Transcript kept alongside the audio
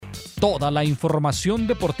toda la información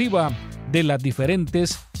deportiva de las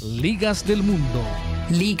diferentes ligas del mundo.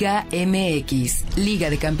 Liga MX, Liga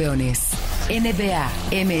de Campeones, NBA,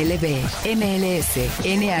 MLB, MLS,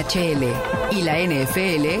 NHL y la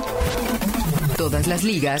NFL. Todas las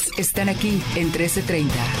ligas están aquí en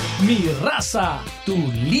 1330. Mi Raza, Tu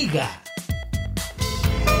Liga.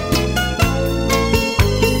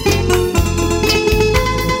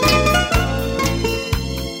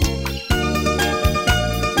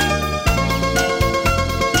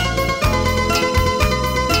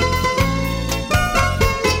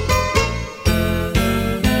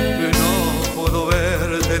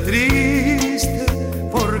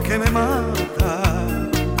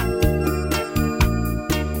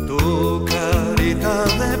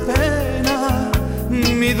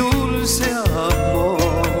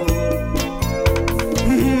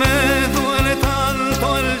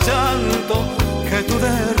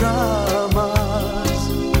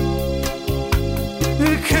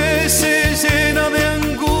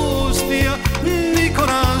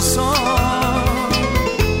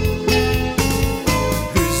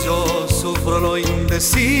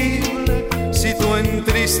 Si tú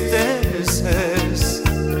entristeces.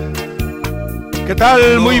 ¿Qué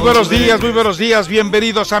tal? Muy buenos días,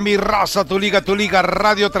 bienvenidos a Mi Raza Tu Liga,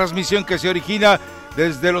 radio transmisión que se origina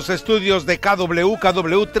desde los estudios de KW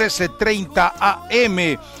 1330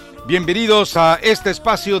 AM. Bienvenidos a este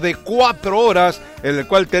espacio de 4 horas, en el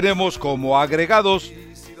cual tenemos como agregados,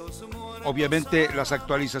 obviamente, las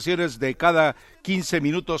actualizaciones de cada 15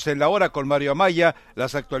 minutos en la hora con Mario Amaya,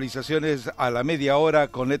 las actualizaciones a la media hora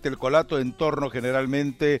con Ethel Colato en torno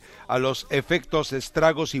generalmente a los efectos,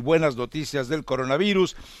 estragos y buenas noticias del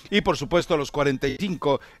coronavirus, y por supuesto a los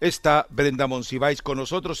 45 está Brenda Monsiváis con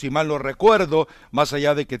nosotros, si mal no recuerdo, más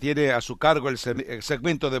allá de que tiene a su cargo el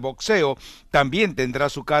segmento de boxeo, también tendrá a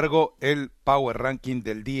su cargo el Power Ranking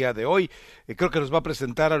del día de hoy. Creo que nos va a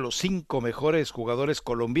presentar a los 5 mejores jugadores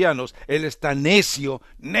colombianos. Él está necio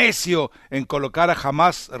en colocar a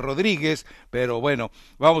Jamás Rodríguez, pero bueno,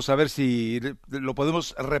 vamos a ver si lo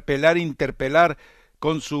podemos interpelar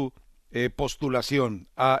con su postulación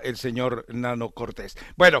a el señor Nano Cortés.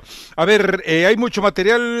 Bueno, a ver, hay mucho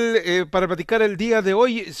material para platicar el día de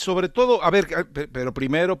hoy, sobre todo, a ver, pero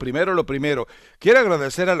primero lo primero, quiero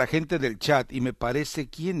agradecer a la gente del chat, y me parece,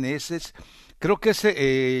 ¿quién es? Creo que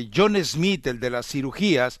es John Smith, el de las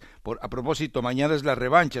cirugías. A propósito, mañana es la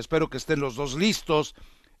revancha, espero que estén los dos listos,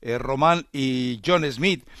 Román y John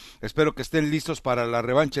Smith, espero que estén listos para la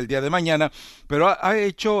revancha el día de mañana, pero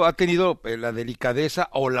ha tenido la delicadeza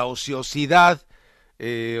o la ociosidad,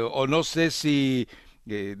 o no sé si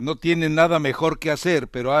no tiene nada mejor que hacer,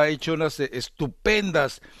 pero ha hecho unas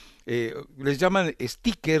estupendas, les llaman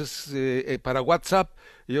stickers para WhatsApp.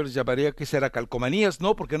 Yo les llamaría que será calcomanías,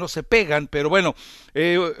 no, porque no se pegan, pero bueno,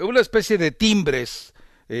 una especie de timbres,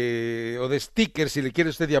 o de stickers, si le quiere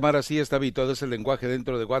usted llamar así, está habituado ese lenguaje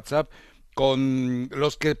dentro de WhatsApp, con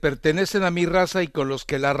los que pertenecen a mi raza y con los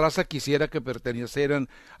que la raza quisiera que pertenecieran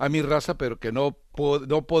a mi raza, pero que no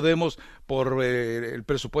podemos, por el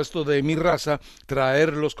presupuesto de mi raza,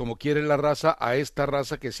 traerlos como quiere la raza a esta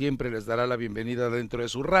raza que siempre les dará la bienvenida dentro de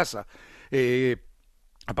su raza.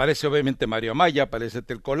 Aparece obviamente Mario Amaya, aparece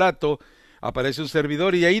Tel Colato, aparece un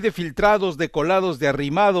servidor, y ahí de filtrados, de colados, de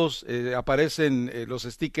arrimados, aparecen los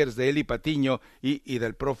stickers de Eli Patiño y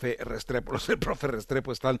del profe Restrepo. Los del profe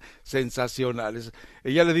Restrepo están sensacionales.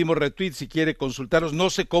 Ya le dimos retweet si quiere consultarlos,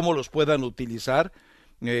 no sé cómo los puedan utilizar.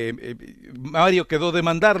 Mario quedó de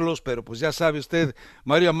mandarlos, pero pues ya sabe usted,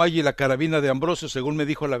 Mario Amaya y la carabina de Ambrosio, según me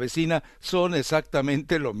dijo la vecina, son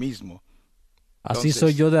exactamente lo mismo. Así entonces,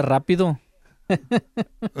 soy yo de rápido.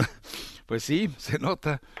 Pues sí, se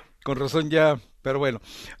nota. Con razón ya, pero bueno.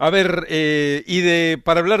 A ver,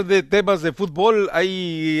 para hablar de temas de fútbol,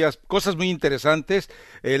 hay cosas muy interesantes.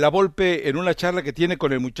 La Volpe, en una charla que tiene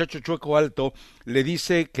con el muchacho Chueco Alto, le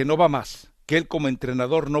dice que no va más, que él como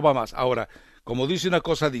entrenador no va más. Ahora, como dice una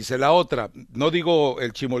cosa, dice la otra. No digo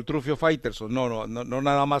el Chimoltrufio Faitelson, no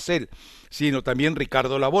nada más él, sino también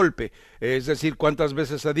Ricardo La Volpe. Es decir, cuántas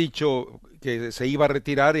veces ha dicho que se iba a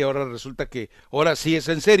retirar y ahora resulta que ahora sí es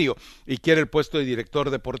en serio y quiere el puesto de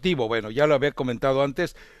director deportivo. Bueno, ya lo había comentado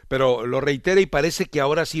antes, pero lo reitera y parece que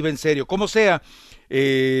ahora sí va en serio. Como sea,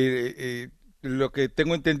 lo que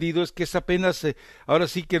tengo entendido es que es apenas, ahora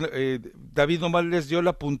sí que David nomás les dio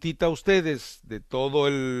la puntita a ustedes de todo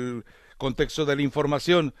el contexto de la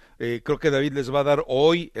información. Creo que David les va a dar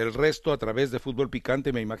hoy el resto a través de Fútbol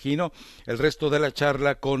Picante, me imagino, el resto de la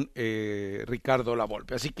charla con Ricardo La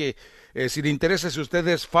Volpe. Así que si le interesa, si usted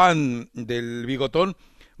es fan del Bigotón,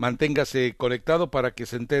 manténgase conectado para que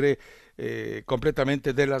se entere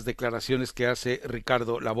completamente de las declaraciones que hace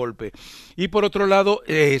Ricardo Lavolpe. Y por otro lado,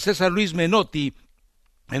 César Luis Menotti,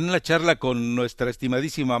 en una charla con nuestra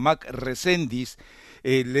estimadísima Mac Recendis,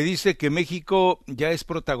 le dice que México ya es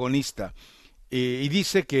protagonista. Y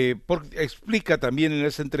dice que, explica también en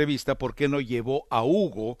esa entrevista por qué no llevó a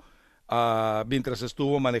Hugo mientras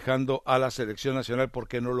estuvo manejando a la selección nacional, por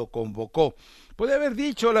qué no lo convocó. Puede haber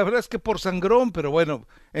dicho, la verdad es que por sangrón, pero bueno,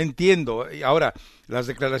 entiendo. Ahora, las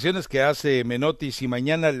declaraciones que hace Menotti, si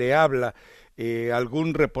mañana le habla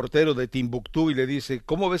algún reportero de Timbuktu y le dice,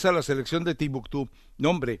 ¿cómo ves a la selección de Timbuktu?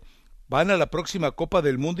 No, hombre, van a la próxima Copa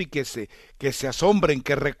del Mundo y que se asombren,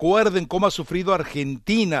 que recuerden cómo ha sufrido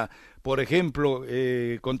Argentina, por ejemplo,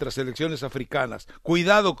 contra selecciones africanas.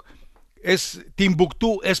 Cuidado,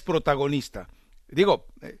 Timbuktu es protagonista. Digo,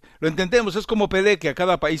 lo entendemos, es como Pelé, que a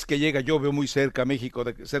cada país que llega, yo veo muy cerca a México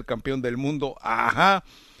de ser campeón del mundo. Ajá,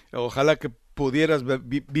 ojalá que pudieras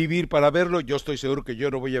vivir para verlo. Yo estoy seguro que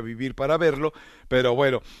yo no voy a vivir para verlo, pero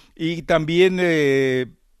bueno. Y también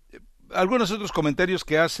algunos otros comentarios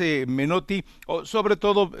que hace Menotti, sobre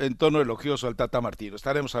todo en tono elogioso al Tata Martino.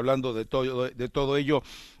 Estaremos hablando de todo ello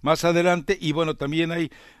más adelante. Y bueno, también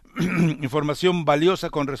hay información valiosa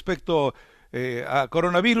con respecto a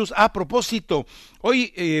coronavirus. A propósito,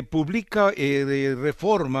 hoy publica de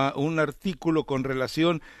Reforma un artículo con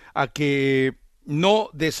relación a que no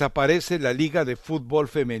desaparece la Liga de Fútbol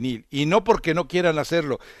Femenil, y no porque no quieran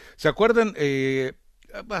hacerlo. ¿Se acuerdan?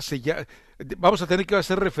 Vamos a tener que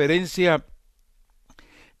hacer referencia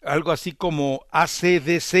a algo así como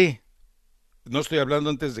ACDC. No estoy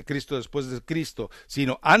hablando antes de Cristo, después de Cristo,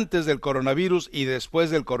 sino antes del coronavirus y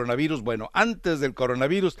después del coronavirus. Bueno, antes del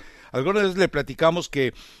coronavirus, alguna vez le platicamos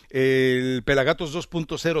que el Pelagatos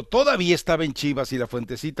 2.0 todavía estaba en Chivas y la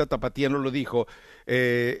Fuentecita Tapatía no lo dijo.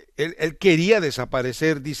 Él quería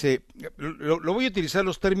desaparecer, dice, lo voy a utilizar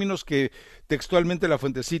los términos que textualmente la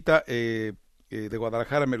Fuentecita de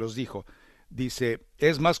Guadalajara me los dijo. Dice,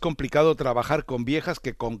 es más complicado trabajar con viejas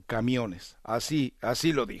que con camiones. Así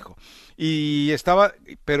lo dijo. Y estaba,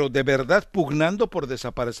 pero de verdad, pugnando por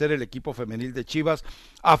desaparecer el equipo femenil de Chivas.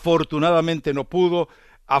 Afortunadamente no pudo.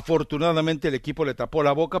 Afortunadamente el equipo le tapó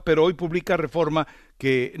la boca, pero hoy publica Reforma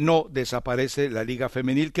que no desaparece la Liga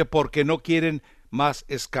Femenil, que porque no quieren más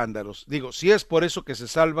escándalos. Digo, si es por eso que se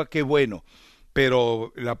salva, qué bueno.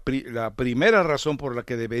 Pero la primera razón por la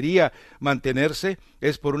que debería mantenerse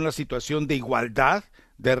es por una situación de igualdad,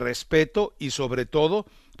 de respeto y sobre todo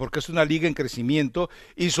porque es una liga en crecimiento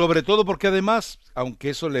y sobre todo porque además,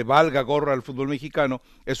 aunque eso le valga gorro al fútbol mexicano,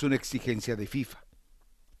 es una exigencia de FIFA.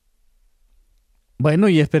 Bueno,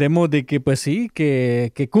 y esperemos de que pues sí,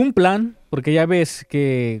 que cumplan, porque ya ves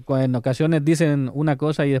que en ocasiones dicen una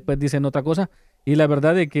cosa y después dicen otra cosa. Y la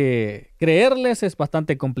verdad de que creerles es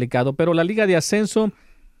bastante complicado, pero la Liga de Ascenso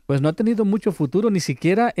pues no ha tenido mucho futuro, ni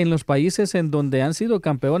siquiera en los países en donde han sido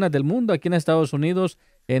campeonas del mundo. Aquí en Estados Unidos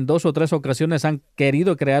en 2 o 3 ocasiones han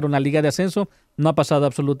querido crear una Liga de Ascenso, no ha pasado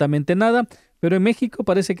absolutamente nada, pero en México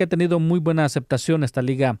parece que ha tenido muy buena aceptación esta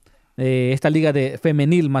liga de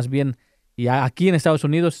femenil más bien, y aquí en Estados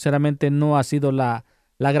Unidos sinceramente no ha sido la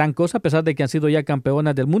gran cosa, a pesar de que han sido ya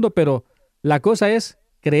campeonas del mundo, pero la cosa es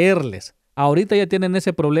creerles. Ahorita ya tienen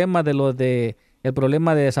ese problema el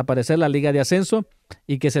problema de desaparecer la Liga de Ascenso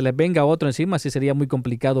y que se les venga otro encima, sí sería muy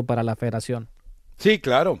complicado para la federación. Sí,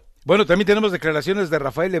 claro. Bueno, también tenemos declaraciones de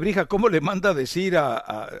Rafael Lebrija. ¿Cómo le manda a decir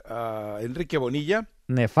a Enrique Bonilla?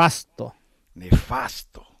 Nefasto.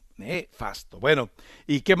 Bueno,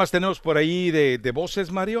 ¿y qué más tenemos por ahí de voces,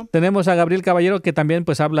 Mario? Tenemos a Gabriel Caballero, que también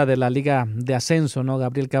pues habla de la Liga de Ascenso, ¿no?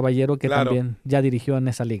 Gabriel Caballero, que claro, también ya dirigió en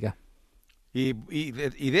esa liga. Y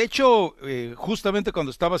de hecho, justamente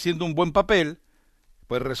cuando estaba haciendo un buen papel,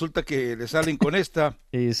 pues resulta que le salen con esta.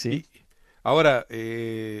 Y sí. Ahora,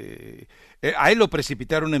 a él lo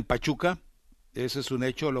precipitaron en Pachuca, ese es un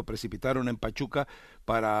hecho, lo precipitaron en Pachuca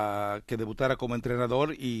para que debutara como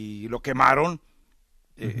entrenador y lo quemaron.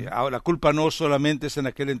 Ahora, la culpa no solamente es en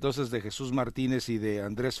aquel entonces de Jesús Martínez y de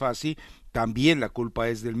Andrés Fassi, también la culpa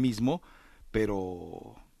es del mismo,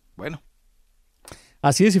 pero bueno.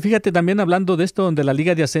 Así es, y fíjate, también hablando de esto, de la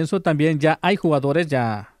Liga de Ascenso, también ya hay jugadores,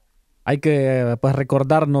 ya hay que pues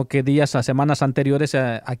recordar, ¿no?, que días a semanas anteriores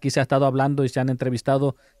aquí se ha estado hablando y se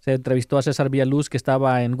entrevistó a César Villaluz, que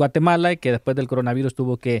estaba en Guatemala y que después del coronavirus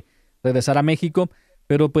tuvo que regresar a México,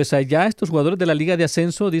 pero pues ya estos jugadores de la Liga de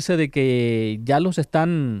Ascenso dice de que ya los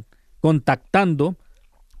están contactando,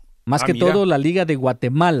 más que todo la Liga de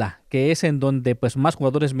Guatemala, que es en donde pues más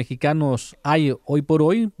jugadores mexicanos hay hoy por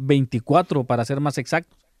hoy, 24 para ser más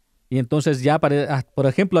exactos. Y entonces ya, por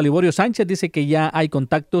ejemplo, a Liborio Sánchez dice que ya hay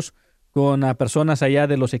contactos con personas allá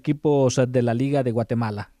de los equipos de la Liga de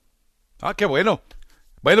Guatemala. Ah, qué bueno.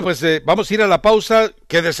 Bueno, pues vamos a ir a la pausa,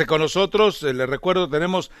 quédese con nosotros, les recuerdo,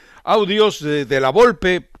 tenemos audios de La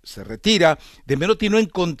Volpe, se retira, de Menotti no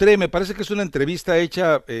encontré, me parece que es una entrevista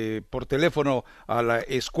hecha por teléfono a la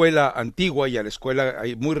escuela antigua y a la escuela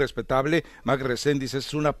muy respetable. Mac Reséndiz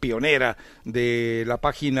es una pionera de la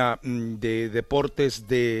página de deportes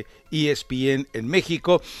de ESPN en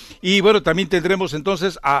México, y bueno, también tendremos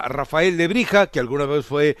entonces a Rafael Lebrija, que alguna vez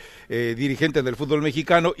fue dirigente del fútbol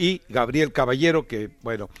mexicano, y Gabriel Caballero, que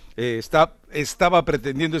bueno, estaba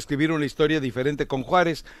pretendiendo escribir una historia diferente con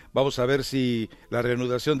Juárez. Vamos a ver si la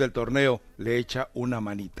reanudación del torneo le echa una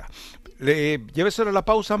manita. Lléveselo a la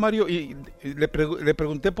pausa, Mario, y le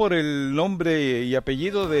pregunté por el nombre y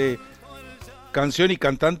apellido de canción y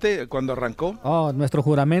cantante cuando arrancó. Oh, nuestro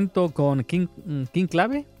juramento con King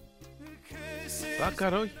Clave. Ah,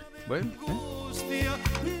 caray, bueno.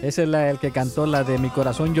 Ese es el que cantó la de Mi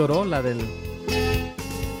Corazón Lloró, la del...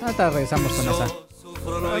 Hasta regresamos con esa.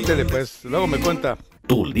 Ándele pues, luego me cuenta.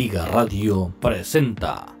 Tu Liga Radio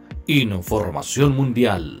presenta Información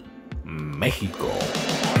Mundial México.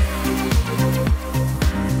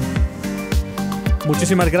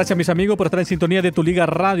 Muchísimas gracias, mis amigos, por estar en sintonía de Tu Liga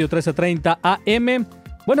Radio 1330 AM.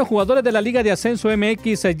 Bueno, jugadores de la Liga de Ascenso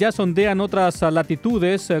MX ya sondean otras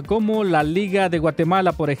latitudes, como la Liga de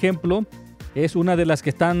Guatemala, por ejemplo. Es una de las que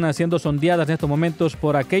están siendo sondeadas en estos momentos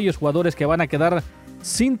por aquellos jugadores que van a quedar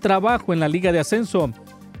sin trabajo en la Liga de Ascenso.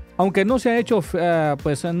 Aunque no se ha hecho,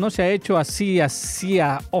 no se ha hecho así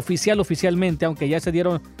oficialmente, aunque ya se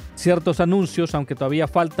dieron ciertos anuncios, aunque todavía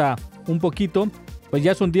falta un poquito, pues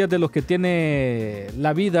ya son días de los que tiene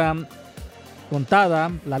la vida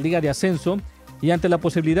contada, la Liga de Ascenso, y ante la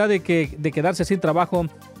posibilidad de quedarse sin trabajo,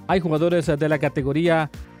 hay jugadores de la categoría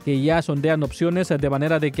que ya sondean opciones, de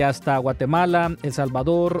manera de que hasta Guatemala, El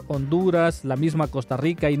Salvador, Honduras, la misma Costa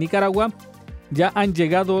Rica y Nicaragua, ya han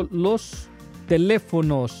llegado los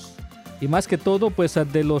teléfonos, y más que todo, pues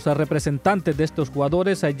de los representantes de estos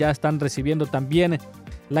jugadores ya están recibiendo también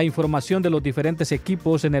la información de los diferentes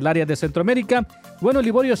equipos en el área de Centroamérica. Bueno,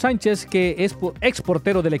 Liborio Sánchez, que es ex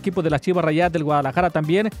portero del equipo de las Chivas Rayadas del Guadalajara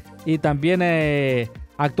también, y también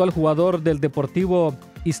actual jugador del Deportivo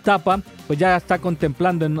Iztapa, pues ya está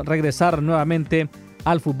contemplando en regresar nuevamente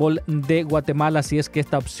al fútbol de Guatemala si es que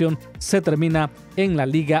esta opción se termina en la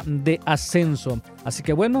Liga de Ascenso. Así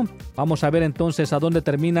que bueno, vamos a ver entonces a dónde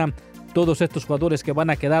terminan todos estos jugadores que van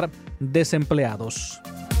a quedar desempleados.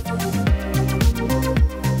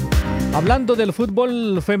 Hablando del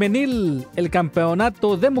fútbol femenil, el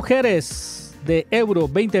campeonato de mujeres de Euro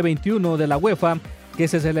 2021 de la UEFA, que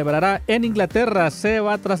se celebrará en Inglaterra, se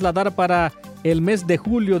va a trasladar para el mes de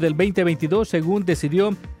julio del 2022, según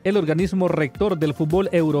decidió el organismo rector del fútbol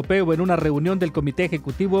europeo en una reunión del comité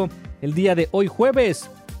ejecutivo el día de hoy jueves.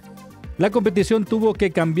 La competición tuvo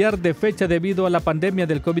que cambiar de fecha debido a la pandemia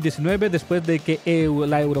del COVID-19 después de que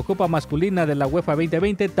la Eurocopa masculina de la UEFA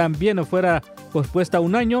 2020 también fuera pospuesta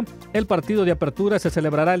un año. El partido de apertura se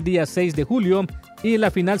celebrará el día 6 de julio y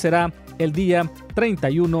la final será el día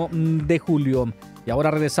 31 de julio. Y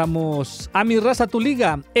ahora regresamos a Mi Raza Tu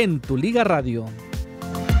Liga en Tu Liga Radio.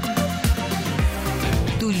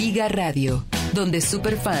 Tu Liga Radio, donde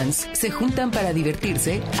superfans se juntan para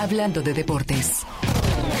divertirse hablando de deportes.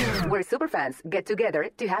 Where superfans get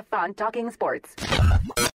together to have fun talking sports.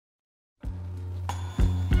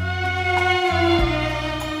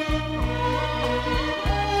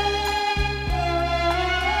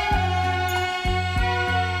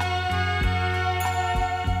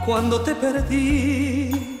 Cuando te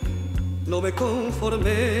perdí, no me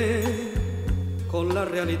conformé con la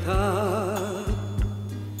realidad.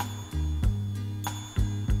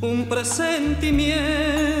 Un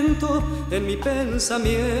presentimiento en mi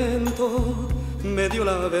pensamiento me dio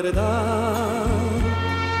la verdad.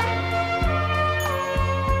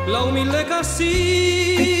 La humilde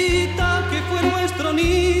casita que fue nuestro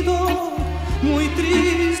nido, muy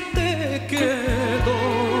triste quedó.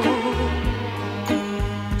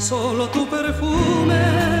 Solo tu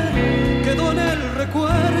perfume quedó en el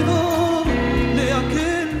recuerdo de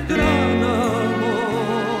aquel gran amor.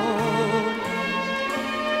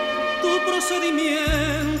 Tu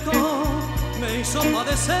procedimiento me hizo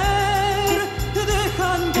padecer,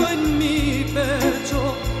 dejando en mi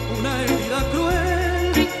pecho una herida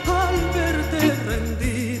cruel al verte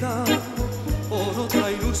rendida por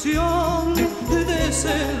otra ilusión de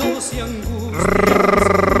celos y angustia.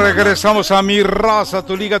 Regresamos a Mi Raza,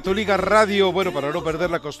 Tu Liga Radio. Bueno, para no perder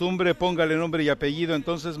la costumbre, póngale nombre y apellido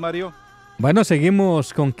entonces, Mario. Bueno,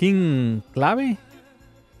 seguimos con King Clave.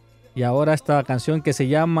 Y ahora esta canción que se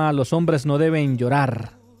llama Los hombres no deben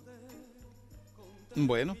llorar.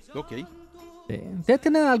 Bueno, ok. Sí. Ya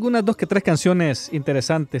tienen algunas 2 que 3 canciones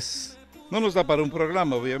interesantes. No nos da para un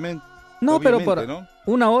programa, obviamente. No, pero por ¿no?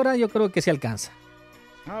 1 hora yo creo que sí alcanza.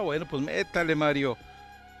 Bueno, pues métale, Mario.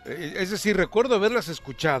 Es decir, recuerdo haberlas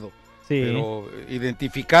escuchado, Sí. pero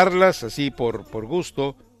identificarlas así por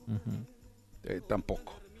gusto,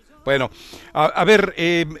 tampoco. Bueno, a ver,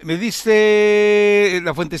 me dice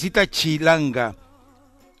la fuentecita Chilanga.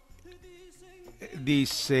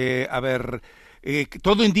 Dice, a ver,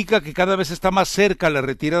 todo indica que cada vez está más cerca la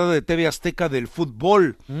retirada de TV Azteca del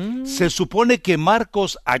fútbol. Se supone que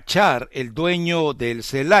Marcos Achar, el dueño del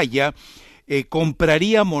Celaya,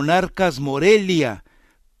 compraría Monarcas Morelia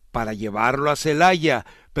para llevarlo a Celaya,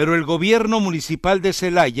 pero el gobierno municipal de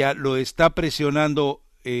Celaya lo está presionando.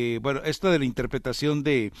 Bueno, esto de la interpretación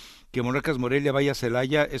de que Monarcas Morelia vaya a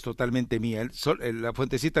Celaya es totalmente mía. La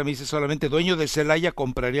fuentecita me dice solamente dueño de Celaya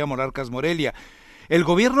compraría Monarcas Morelia. El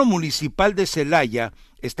gobierno municipal de Celaya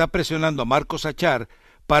está presionando a Marcos Achar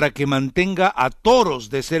para que mantenga a Toros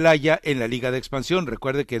de Celaya en la Liga de Expansión.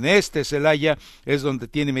 Recuerde que en este Celaya es donde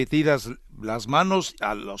tiene metidas las manos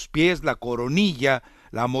a los pies, la coronilla,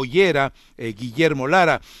 la mollera, Guillermo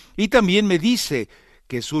Lara. Y también me dice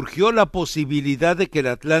que surgió la posibilidad de que el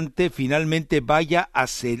Atlante finalmente vaya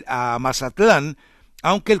a Mazatlán,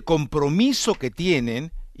 aunque el compromiso que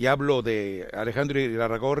tienen, y hablo de Alejandro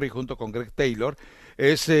Irarrágorri junto con Greg Taylor,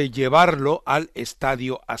 es llevarlo al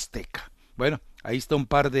Estadio Azteca. Bueno, ahí está un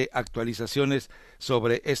par de actualizaciones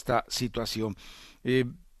sobre esta situación.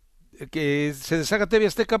 Que se deshaga TV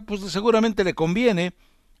Azteca, pues seguramente le conviene,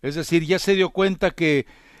 es decir, ya se dio cuenta que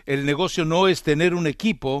el negocio no es tener un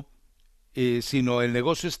equipo, sino el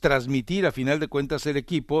negocio es transmitir a final de cuentas el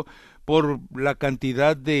equipo por la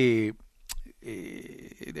cantidad de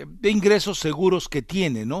ingresos seguros que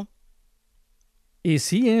tiene, ¿no? Y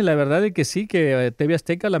sí, la verdad es que sí, que TV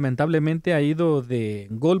Azteca lamentablemente ha ido de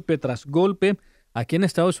golpe tras golpe. Aquí en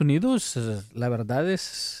Estados Unidos, la verdad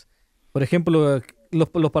es, por ejemplo,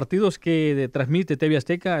 los partidos que transmite TV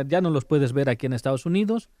Azteca ya no los puedes ver aquí en Estados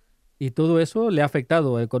Unidos. Y todo eso le ha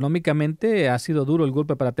afectado económicamente, ha sido duro el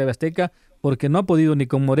golpe para TV Azteca porque no ha podido ni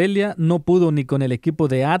con Morelia, no pudo ni con el equipo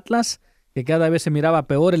de Atlas, que cada vez se miraba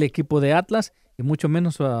peor el equipo de Atlas, y mucho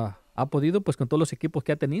menos ha podido pues con todos los equipos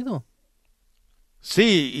que ha tenido.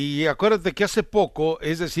 Sí, y acuérdate que hace poco,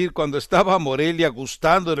 es decir, cuando estaba Morelia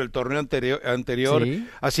gustando en el torneo anterior Sí.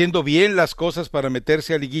 haciendo bien las cosas para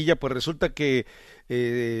meterse a liguilla, pues resulta que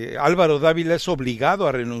Álvaro Dávila es obligado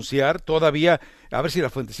a renunciar. Todavía, a ver si la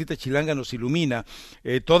fuentecita Chilanga nos ilumina,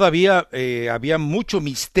 todavía había mucho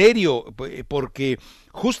misterio, porque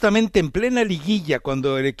justamente en plena liguilla,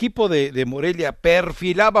 cuando el equipo de Morelia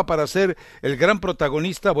perfilaba para ser el gran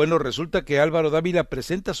protagonista, bueno, resulta que Álvaro Dávila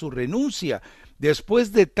presenta su renuncia.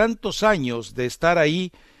 Después de tantos años de estar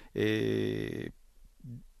ahí,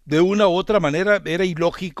 de una u otra manera era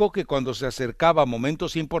ilógico que cuando se acercaba a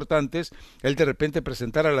momentos importantes, él de repente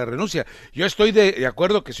presentara la renuncia. Yo estoy de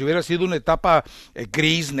acuerdo que si hubiera sido una etapa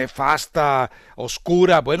gris, nefasta,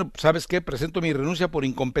 oscura, bueno, ¿sabes qué? Presento mi renuncia por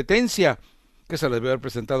incompetencia, que se la debe haber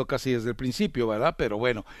presentado casi desde el principio, ¿verdad? Pero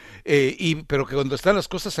bueno, pero que cuando están las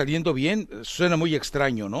cosas saliendo bien, suena muy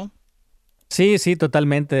extraño, ¿no? Sí, sí,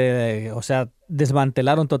 totalmente. O sea,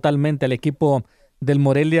 desmantelaron totalmente el equipo del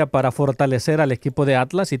Morelia para fortalecer al equipo de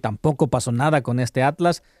Atlas y tampoco pasó nada con este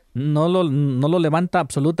Atlas. No lo levanta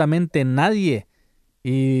absolutamente nadie.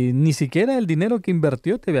 Y ni siquiera el dinero que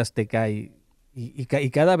invirtió TV Azteca. Y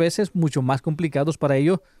cada vez es mucho más complicado para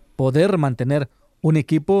ellos poder mantener un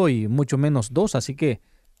equipo y mucho menos 2. Así que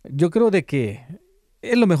yo creo de que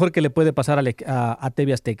es lo mejor que le puede pasar a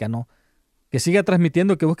TV Azteca, ¿no? Que siga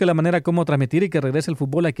transmitiendo, que busque la manera cómo transmitir y que regrese el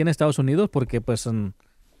fútbol aquí en Estados Unidos, porque pues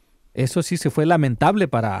eso sí se fue lamentable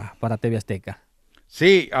para TV Azteca.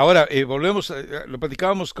 Sí, ahora volvemos, lo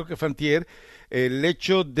platicábamos creo que fue antier, el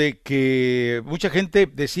hecho de que mucha gente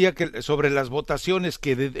decía que sobre las votaciones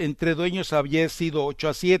que entre dueños había sido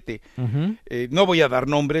 8-7. Uh-huh. No voy a dar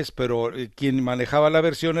nombres, pero quien manejaba la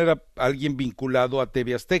versión era alguien vinculado a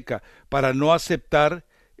TV Azteca, para no aceptar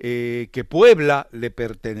que Puebla le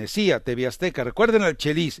pertenecía a TV Azteca. Recuerden al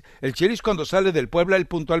Chelis. El Chelis cuando sale del Puebla, él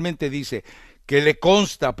puntualmente dice que le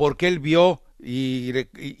consta porque él vio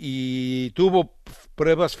y tuvo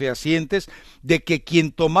pruebas fehacientes de que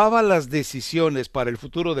quien tomaba las decisiones para el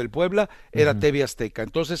futuro del Puebla era TV Azteca.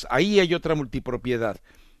 Entonces ahí hay otra multipropiedad.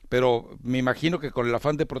 Pero me imagino que con el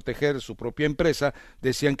afán de proteger su propia empresa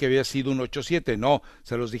decían que había sido un 8-7. No,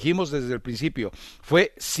 se los dijimos desde el principio.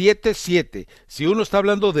 Fue 7-7. Si uno está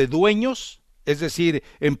hablando de dueños, es decir,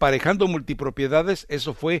 emparejando multipropiedades,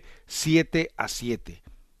 eso fue 7-7.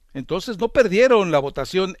 Entonces no perdieron la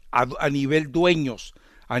votación a nivel dueños.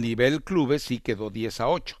 A nivel clubes sí quedó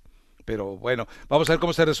 10-8. Pero bueno, vamos a ver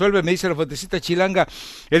cómo se resuelve. Me dice la fuentecita chilanga,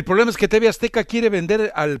 el problema es que TV Azteca quiere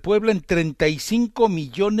vender al Puebla en $35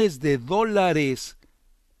 millones.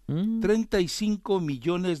 35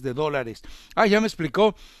 millones de dólares. Ya me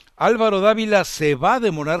explicó. Álvaro Dávila se va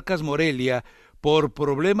de Monarcas Morelia por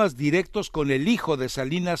problemas directos con el hijo de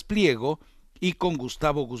Salinas Pliego y con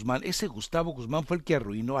Gustavo Guzmán. Ese Gustavo Guzmán fue el que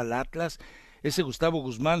arruinó al Atlas. Ese Gustavo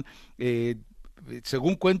Guzmán,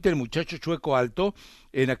 según cuenta el muchacho Chueco Alto,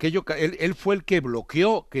 él fue el que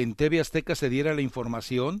bloqueó que en TV Azteca se diera la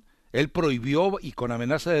información. Él prohibió, y con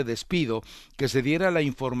amenaza de despido, que se diera la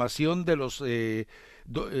información de los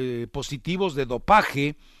positivos de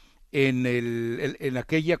dopaje en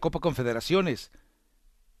aquella Copa Confederaciones.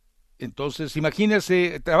 Entonces,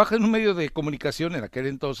 imagínense, trabaja en un medio de comunicación en aquel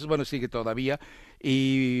entonces, bueno, sigue todavía,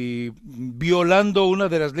 y violando una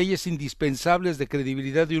de las leyes indispensables de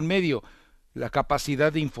credibilidad de un medio, la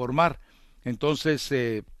capacidad de informar. Entonces,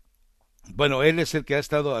 bueno, él es el que ha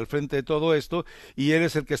estado al frente de todo esto, y él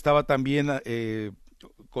es el que estaba también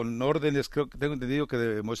con órdenes, creo que tengo entendido que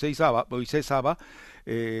de Moisés Saba,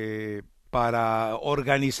 para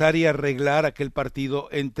organizar y arreglar aquel partido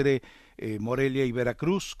entre Morelia y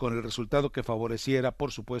Veracruz, con el resultado que favoreciera,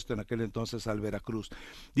 por supuesto, en aquel entonces al Veracruz.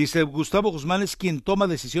 Dice, Gustavo Guzmán es quien toma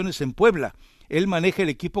decisiones en Puebla, él maneja el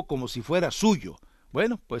equipo como si fuera suyo.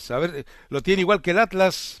 Bueno, pues a ver, lo tiene igual que el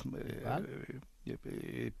Atlas,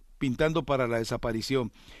 pintando para la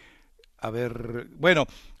desaparición. A ver, bueno,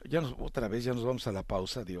 otra vez ya nos vamos a la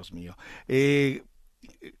pausa, Dios mío.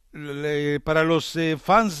 Para los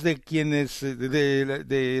fans de quienes,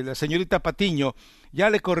 de la señorita Patiño, ya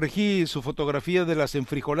le corregí su fotografía de las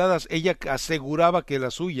enfrijoladas. Ella aseguraba que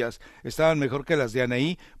las suyas estaban mejor que las de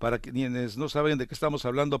Anaí. Para quienes no saben de qué estamos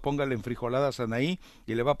hablando, póngale enfrijoladas a Anaí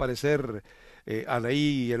y le va a aparecer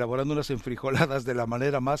Anaí elaborando unas enfrijoladas de la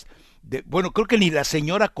manera más... Bueno, creo que ni la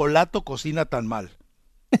señora Colato cocina tan mal.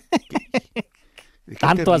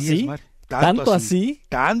 ¿Tanto así? ¿Tanto así?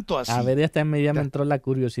 Tanto así. A ver, ya me entró la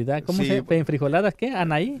curiosidad. ¿Cómo se llama? ¿Enfrijoladas qué?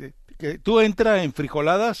 ¿Anaí? ¿Tú entras en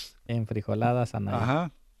frijoladas? En frijoladas, Anaí.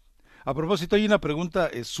 Ajá. A propósito, hay una pregunta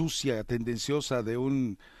sucia, tendenciosa de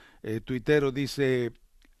un tuitero. Dice,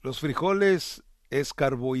 ¿los frijoles es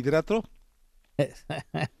carbohidrato?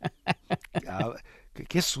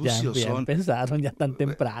 Qué sucios ya son. Pensaron, ya tan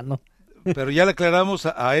temprano. Pero ya le aclaramos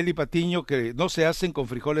a Eli Patiño que no se hacen con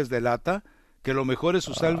frijoles de lata, que lo mejor es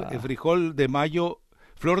usar el frijol de mayo,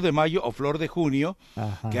 flor de mayo o flor de junio.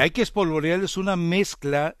 Ajá. Que hay que espolvorearles una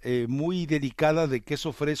mezcla muy delicada de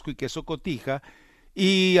queso fresco y queso cotija,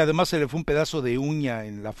 y además se le fue un pedazo de uña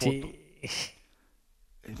en la foto. Sí.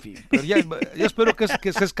 En fin, pero ya espero que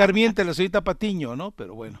se escarmiente la señorita Patiño, ¿no?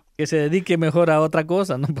 Pero bueno. Que se dedique mejor a otra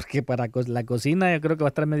cosa, ¿no? Porque para la cocina yo creo que va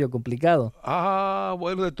a estar medio complicado.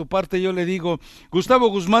 Bueno, de tu parte yo le digo, Gustavo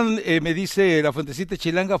Guzmán, me dice la fuentecita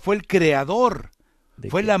chilanga, fue el creador,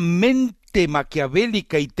 fue la mente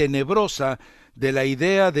maquiavélica y tenebrosa de la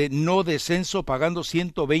idea de no descenso pagando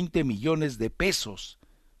 120 millones de pesos.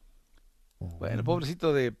 Bueno,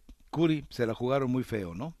 pobrecito de Curi, se la jugaron muy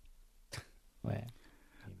feo, ¿no? Bueno.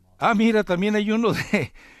 Mira, también hay uno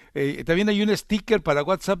también hay un sticker para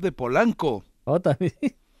WhatsApp de Polanco. También.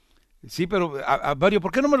 Sí, pero, Mario,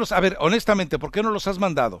 ¿por qué no me los... A ver, honestamente, ¿por qué no los has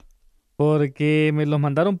mandado? Porque me los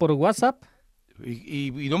mandaron por WhatsApp.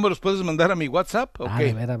 ¿Y no me los puedes mandar a mi WhatsApp? Okay.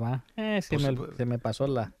 De veras, va. Se me pasó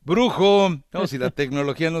la... ¡Brujo! No, si la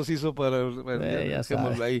tecnología nos hizo para... Bueno,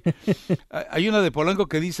 dejémoslo ahí. Hay una de Polanco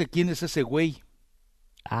que dice, ¿quién es ese güey?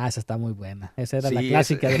 Esa está muy buena. Esa era la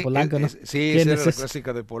clásica de Polanco, ¿no? Sí, esa era la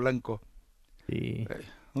clásica de Polanco. Sí.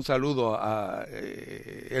 Un saludo a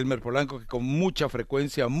Elmer Polanco, que con mucha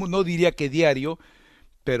frecuencia, no diría que diario,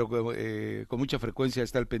 pero con mucha frecuencia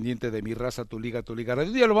está al pendiente de Mi Raza, Tu Liga, Tu Liga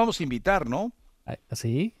Radio. Ya lo vamos a invitar, ¿no?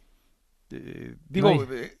 ¿Sí?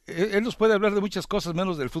 Él nos puede hablar de muchas cosas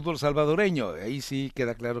menos del fútbol salvadoreño. Ahí sí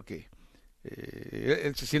queda claro que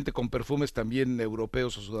él se siente con perfumes también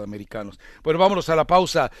europeos o sudamericanos. Bueno, vámonos a la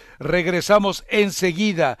pausa. Regresamos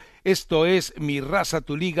enseguida. Esto es Mi Raza,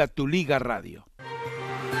 Tu Liga Radio.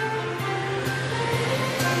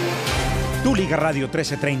 Tu Liga Radio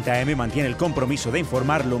 1330M mantiene el compromiso de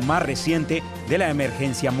informar lo más reciente de la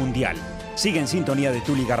emergencia mundial. Sigue en sintonía de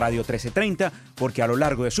Tu Liga Radio 1330 porque a lo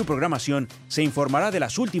largo de su programación se informará de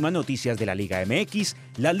las últimas noticias de la Liga MX,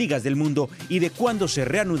 las ligas del mundo y de cuándo se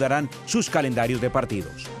reanudarán sus calendarios de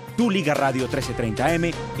partidos. Tu Liga Radio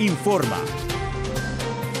 1330M informa.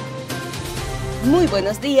 Muy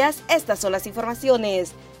buenos días, estas son las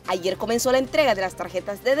informaciones. Ayer comenzó la entrega de las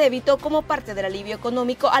tarjetas de débito como parte del alivio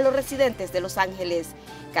económico a los residentes de Los Ángeles.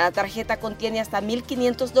 Cada tarjeta contiene hasta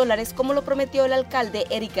 $1,500 como lo prometió el alcalde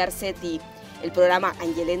Eric Garcetti. El programa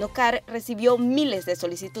Angeleno Car recibió miles de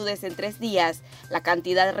solicitudes en 3 días. La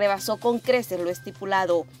cantidad rebasó con creces lo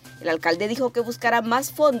estipulado. El alcalde dijo que buscará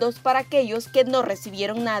más fondos para aquellos que no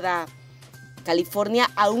recibieron nada. California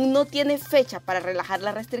aún no tiene fecha para relajar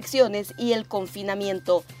las restricciones y el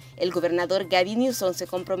confinamiento. El gobernador Gavin Newsom se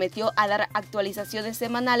comprometió a dar actualizaciones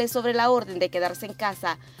semanales sobre la orden de quedarse en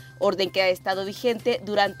casa, orden que ha estado vigente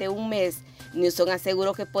durante un mes. Newsom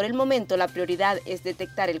aseguró que por el momento la prioridad es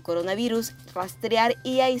detectar el coronavirus, rastrear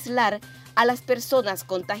y aislar a las personas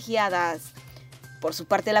contagiadas. Por su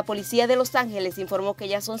parte, la policía de Los Ángeles informó que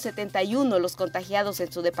ya son 71 los contagiados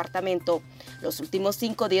en su departamento. Los últimos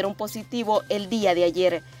 5 dieron positivo el día de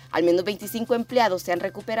ayer. Al menos 25 empleados se han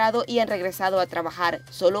recuperado y han regresado a trabajar.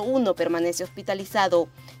 Solo 1 permanece hospitalizado.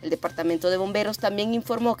 El departamento de bomberos también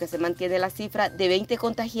informó que se mantiene la cifra de 20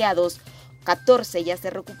 contagiados. 14 ya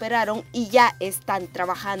se recuperaron y ya están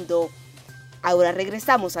trabajando. Ahora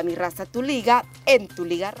regresamos a Mi Raza Tu Liga en Tu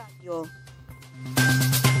Liga Radio.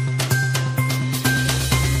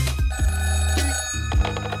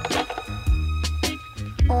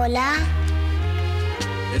 Hola.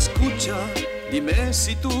 Escucha, dime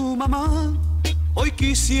si tu mamá hoy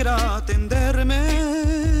quisiera atenderme.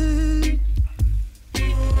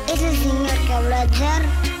 Ese señor que habló ayer,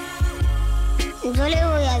 yo le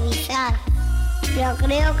voy a avisar, pero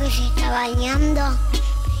creo que se está bañando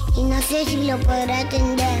y no sé si lo podrá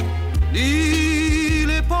atender.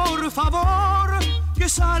 Dile por favor que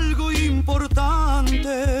es algo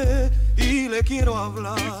importante y le quiero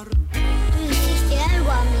hablar. ¿Tú hiciste algo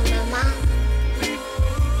a mi mamá?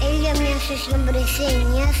 Ella me hace siempre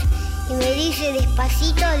señas y me dice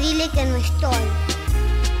despacito, dile que no estoy.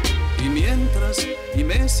 Y mientras,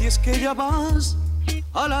 dime si es que ya vas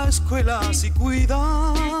a la escuela, si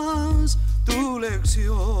cuidas tu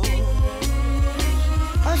lección. Oh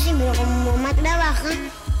sí, pero como mamá trabaja,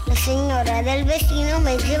 la señora del vecino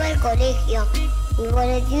me lleva al colegio. Mi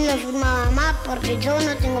boletín lo firma mamá porque yo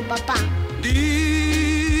no tengo papá.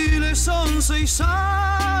 Dile, son 6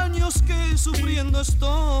 años que sufriendo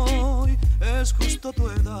estoy, es justo tu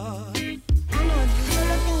edad. Ah no, yo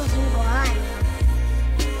solo tengo 5 años.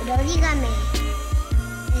 Pero dígame,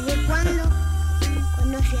 ¿desde cuándo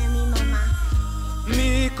conoce a mi mamá?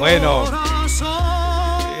 Mi Bueno,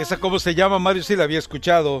 corazón. ¿esa cómo se llama, Mario? Sí la había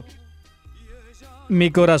escuchado.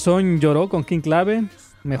 Mi corazón lloró con King Clave.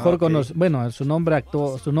 Mejor okay. Bueno, su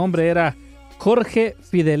nombre era Jorge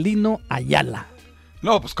Fidelino Ayala.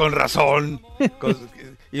 No, pues con razón.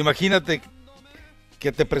 Imagínate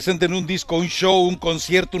que te presenten un disco, un show, un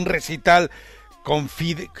concierto, un recital con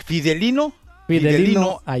Fidelino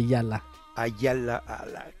Ayala. Ayala.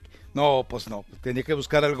 No, pues no, tenía que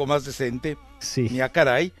buscar algo más decente. Sí. Ni a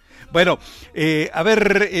caray. Bueno, a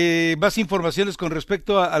ver, más informaciones con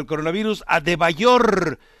respecto al coronavirus.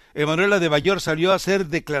 Adebayor, Emanuel Adebayor salió a hacer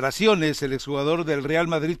declaraciones, el exjugador del Real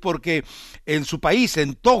Madrid, porque en su país,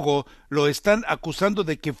 en Togo, lo están acusando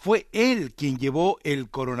de que fue él quien llevó el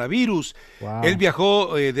coronavirus. Wow. Él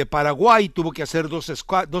viajó de Paraguay, tuvo que hacer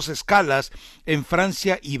dos escalas en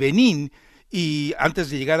Francia y Benín, y antes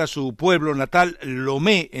de llegar a su pueblo natal,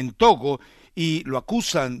 Lomé, en Togo, y lo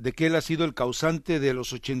acusan de que él ha sido el causante de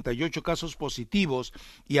los 88 casos positivos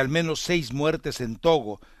y al menos 6 muertes en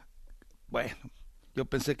Togo. Bueno, yo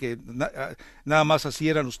pensé que nada más así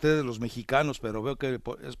eran ustedes los mexicanos, pero veo que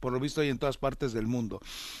por lo visto hay en todas partes del mundo.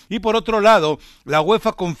 Y por otro lado, la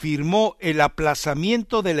UEFA confirmó el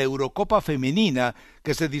aplazamiento de la Eurocopa Femenina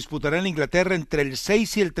que se disputará en Inglaterra entre el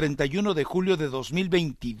 6 y el 31 de julio de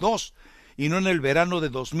 2022. Y no en el verano de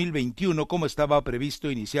 2021 como estaba previsto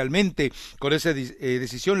inicialmente. Con esa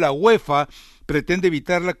decisión la UEFA pretende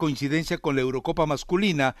evitar la coincidencia con la Eurocopa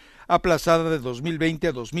masculina aplazada de 2020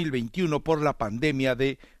 a 2021 por la pandemia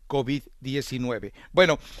de COVID-19.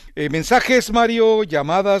 Bueno, mensajes, Mario,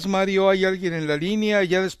 llamadas, Mario, ¿hay alguien en la línea?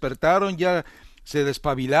 ¿Ya despertaron? ¿Ya se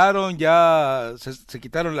despabilaron? ¿Ya se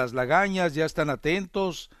quitaron las lagañas? ¿Ya están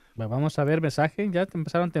atentos? Vamos a ver mensaje, ¿ya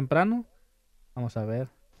empezaron temprano? Vamos a ver.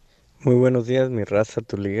 Muy buenos días, mi Raza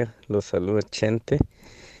Tu Liga, los saluda Chente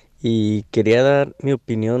y quería dar mi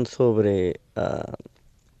opinión sobre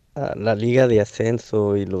la Liga de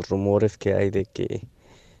Ascenso y los rumores que hay de que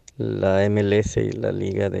la MLS y la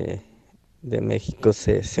Liga de México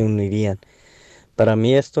se unirían. Para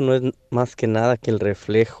mí esto no es más que nada que el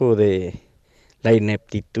reflejo de la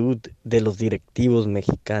ineptitud de los directivos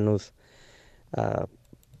mexicanos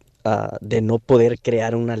de no poder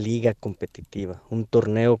crear una liga competitiva, un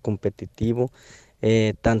torneo competitivo,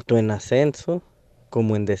 tanto en ascenso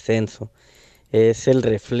como en descenso. Es el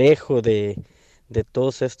reflejo de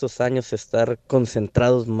todos estos años estar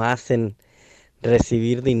concentrados más en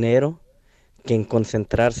recibir dinero que en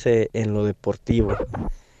concentrarse en lo deportivo.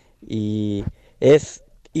 Y es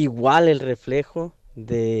igual el reflejo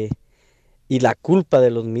y la culpa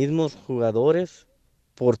de los mismos jugadores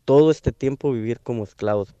por todo este tiempo vivir como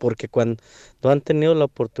esclavos, porque cuando han tenido la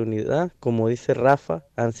oportunidad, como dice Rafa,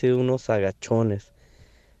 han sido unos agachones.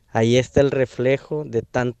 Ahí está el reflejo de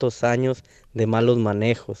tantos años de malos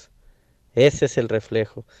manejos. Ese es el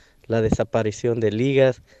reflejo, la desaparición de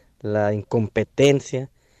ligas, la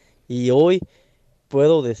incompetencia. Y hoy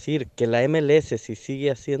puedo decir que la MLS, si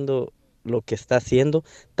sigue haciendo lo que está haciendo,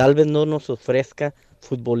 tal vez no nos ofrezca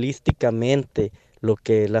futbolísticamente lo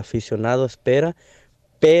que el aficionado espera,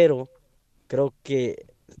 pero creo que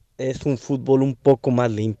es un fútbol un poco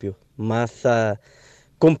más limpio, más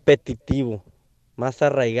competitivo, más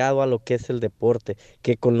arraigado a lo que es el deporte,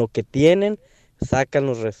 que con lo que tienen sacan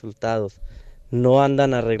los resultados. No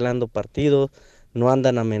andan arreglando partidos, no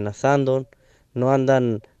andan amenazando, no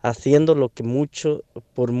andan haciendo lo que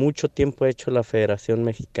por mucho tiempo ha hecho la Federación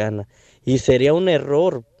Mexicana. Y sería un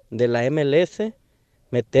error de la MLS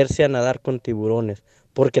meterse a nadar con tiburones,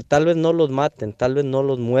 porque tal vez no los maten, tal vez no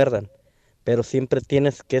los muerdan, pero siempre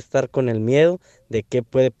tienes que estar con el miedo de qué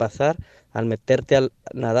puede pasar al meterte a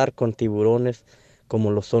nadar con tiburones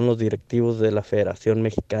como lo son los directivos de la Federación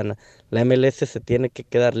Mexicana. La MLS se tiene que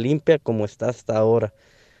quedar limpia como está hasta ahora,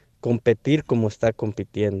 competir como está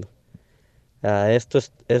compitiendo. Eso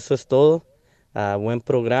es todo. Buen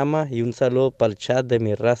programa y un saludo para el chat de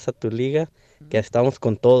mi Raza Tu Liga, que estamos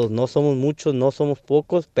con todos. No somos muchos, no somos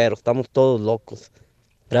pocos, pero estamos todos locos.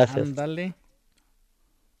 Gracias. Ándale.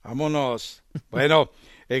 Vámonos. Bueno,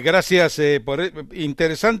 gracias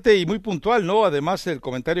interesante y muy puntual, ¿no? Además, el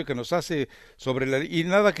comentario que nos hace y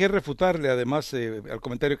nada que refutarle, además, al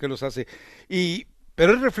comentario que nos hace.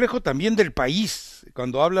 Pero es reflejo también del país,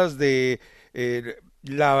 cuando hablas de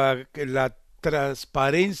la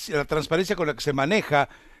transparencia con la que se maneja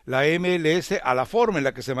la MLS a la forma en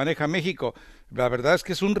la que se maneja México. La verdad es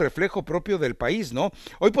que es un reflejo propio del país, ¿no?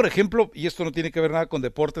 Hoy, por ejemplo, y esto no tiene que ver nada con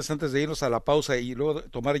deportes, antes de irnos a la pausa y luego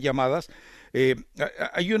tomar llamadas,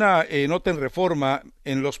 hay una nota en Reforma: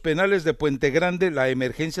 en los penales de Puente Grande la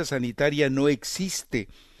emergencia sanitaria no existe.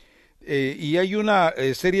 Y hay una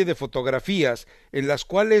serie de fotografías en las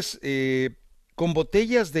cuales con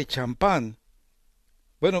botellas de champán,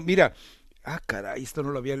 bueno, mira, caray, esto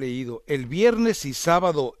no lo había leído. El viernes y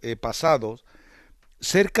sábado pasados,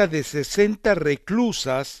 cerca de 60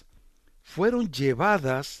 reclusas fueron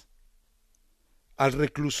llevadas al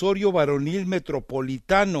reclusorio varonil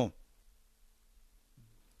metropolitano.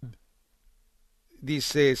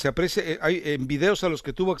 Dice, se aprecia, en videos a los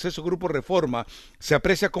que tuvo acceso Grupo Reforma, se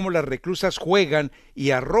aprecia cómo las reclusas juegan y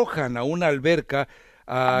arrojan a una alberca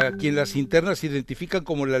a quien las internas identifican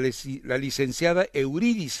como la licenciada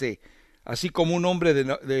Eurídice, así como un hombre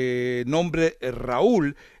de nombre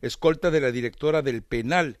Raúl, escolta de la directora del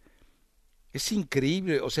penal. Es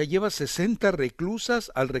increíble, o sea, lleva 60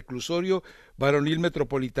 reclusas al reclusorio varonil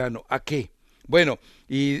metropolitano. ¿A qué? Bueno,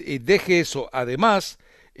 y deje eso. Además,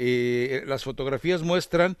 las fotografías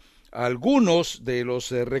muestran a algunos de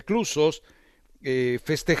los reclusos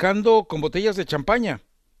festejando con botellas de champaña.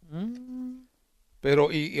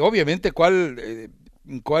 Pero, y obviamente, ¿cuál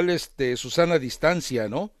Susana distancia,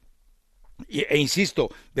 ¿no? E insisto,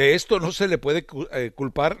 de esto no se le puede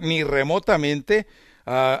culpar ni remotamente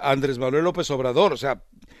a Andrés Manuel López Obrador. O sea,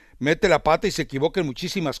 mete la pata y se equivoca en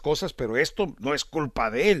muchísimas cosas, pero esto no es culpa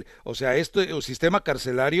de él. O sea, el sistema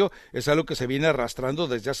carcelario es algo que se viene arrastrando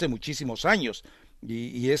desde hace muchísimos años.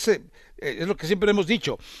 Y ese es lo que siempre hemos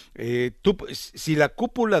dicho. Si la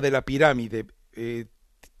cúpula de la pirámide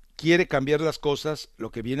quiere cambiar las cosas,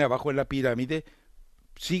 lo que viene abajo en la pirámide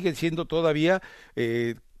sigue siendo todavía...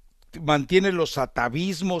 mantiene los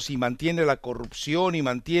atavismos y mantiene la corrupción y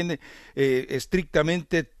mantiene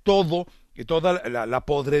estrictamente toda la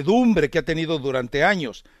podredumbre que ha tenido durante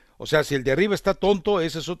años. O sea, si el de arriba está tonto,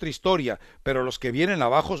 esa es otra historia, pero los que vienen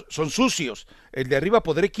abajo son sucios. El de arriba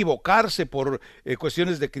podrá equivocarse por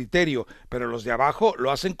cuestiones de criterio, pero los de abajo lo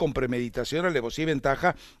hacen con premeditación, alevosía y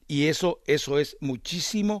ventaja, y eso es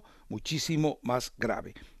muchísimo, muchísimo más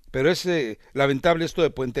grave. Pero es lamentable esto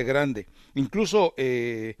de Puente Grande. Incluso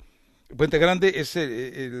Puente Grande es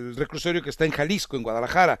el reclusorio que está en Jalisco, en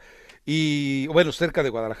Guadalajara, y bueno, cerca de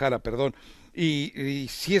Guadalajara, perdón, y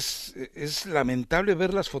sí es lamentable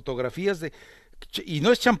ver las fotografías y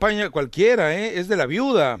no es champaña cualquiera, es de la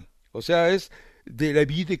viuda, o sea, es de la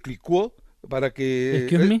viuda de Clicquot, para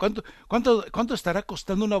que... ¿Cuánto estará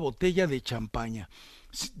costando una botella de champaña?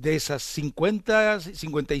 De esas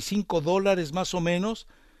 $55 más o menos.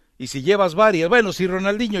 Y si llevas varias, bueno, si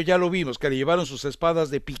Ronaldinho ya lo vimos, que le llevaron sus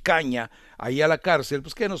espadas de picaña ahí a la cárcel,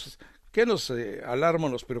 pues ¿Qué nos alarma,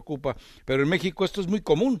 nos preocupa? Pero en México esto es muy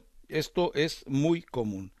común,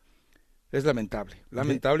 es lamentable,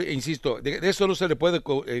 e insisto, de eso no se le puede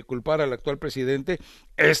culpar al actual presidente.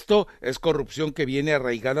 Esto es corrupción que viene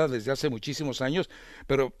arraigada desde hace muchísimos años,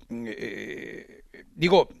 pero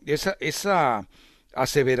esa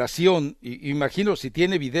aseveración, imagino si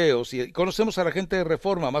tiene videos, y conocemos a la gente de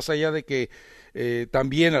Reforma, más allá de que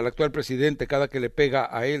también al actual presidente, cada que le pega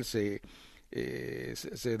a él se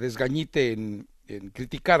desgañite en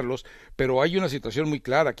criticarlos, pero hay una situación muy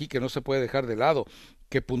clara aquí que no se puede dejar de lado,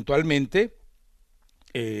 que puntualmente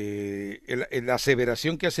la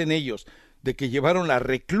aseveración que hacen ellos de que llevaron a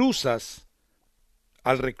reclusas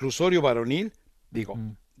al reclusorio varonil, digo,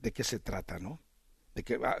 ¿de qué se trata, no?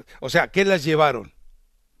 ¿Qué las llevaron?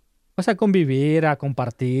 Pues a convivir, a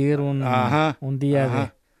compartir un día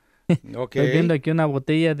de... Okay. Estoy viendo aquí una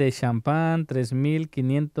botella de champán,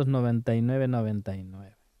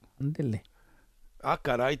 3,599.99. Ándele. Ah,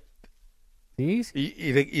 caray. Sí.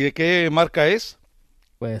 ¿Y de qué marca es?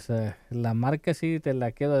 Pues la marca sí te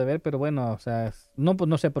la quedo de ver, pero bueno, o sea,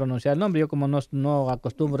 no sé pronunciar el nombre, yo como no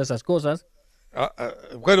acostumbro a esas cosas.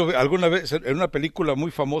 Bueno, alguna vez en una película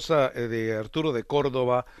muy famosa de Arturo de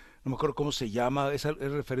Córdoba, no me acuerdo cómo se llama, es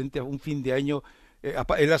referente a un fin de año,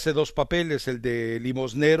 él hace dos papeles, el de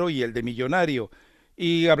limosnero y el de millonario.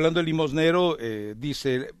 Y hablando del limosnero,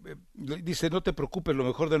 dice, no te preocupes, lo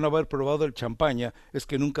mejor de no haber probado el champaña es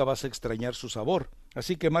que nunca vas a extrañar su sabor.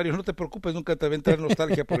 Así que, Mario, no te preocupes, nunca te va a entrar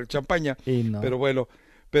nostalgia por el champaña. No. Pero bueno,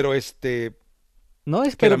 pero No,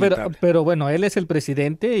 pero bueno, él es el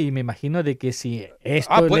presidente y me imagino de que si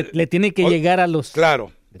esto le tiene que llegar a los...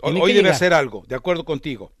 Claro, hoy debe hacer algo, de acuerdo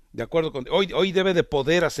contigo. Hoy debe de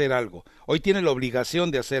poder hacer algo. Hoy tiene la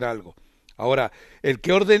obligación de hacer algo. Ahora, el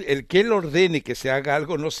que él ordene que se haga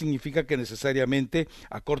algo no significa que necesariamente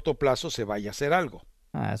a corto plazo se vaya a hacer algo.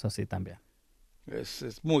 Eso sí también.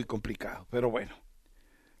 Es muy complicado, pero bueno.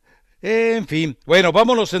 En fin, bueno,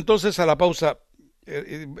 vámonos entonces a la pausa. Yo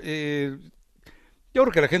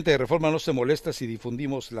creo que la gente de Reforma no se molesta si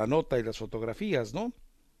difundimos la nota y las fotografías, ¿no?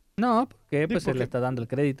 No, porque se le está dando el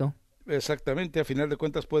crédito. Exactamente, a final de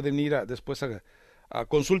cuentas pueden ir después a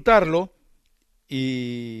consultarlo.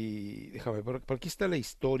 Y déjame ver, por aquí está la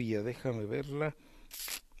historia, déjame verla.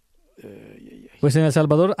 Pues en El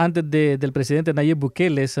Salvador, antes del presidente Nayib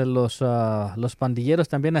Bukele, los pandilleros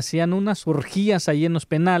también hacían unas orgías ahí en los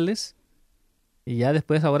penales. Y ya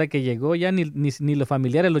después, ahora que llegó, ya ni los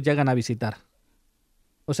familiares los llegan a visitar.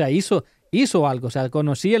 O sea, hizo algo, o sea,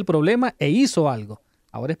 conocía el problema e hizo algo.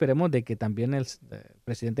 Ahora esperemos de que también el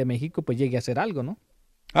presidente de México pues llegue a hacer algo, ¿no?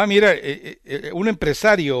 Mira, un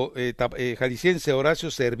empresario jalisciense, Horacio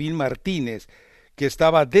Servín Martínez, que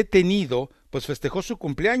estaba detenido, pues festejó su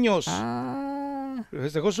cumpleaños.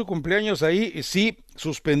 Festejó su cumpleaños ahí, y sí,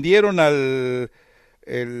 suspendieron al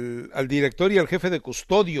director y al jefe de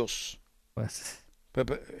custodios. Pues...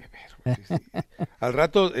 Al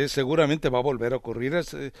rato seguramente va a volver a ocurrir,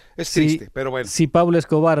 es triste, pero bueno. Si Pablo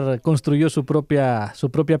Escobar construyó su propia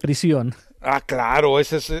prisión. Claro,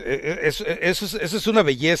 eso es una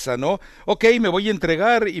belleza, ¿no? Ok, me voy a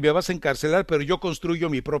entregar y me vas a encarcelar, pero yo construyo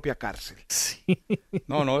mi propia cárcel. Sí.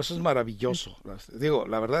 No, eso es maravilloso. Digo,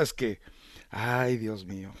 la verdad es que, ay, Dios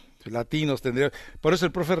mío, latinos tendrían... Por eso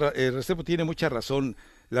el profe Restrepo tiene mucha razón.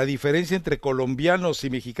 La diferencia entre colombianos y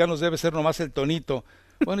mexicanos debe ser nomás el tonito.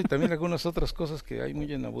 Bueno, y también algunas otras cosas que hay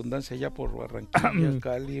muy en abundancia allá por Barranquilla,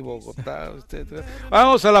 Cali, Bogotá, etc.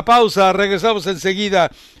 Vamos a la pausa, regresamos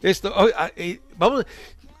enseguida. Vamos,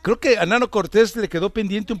 creo que a Nano Cortés le quedó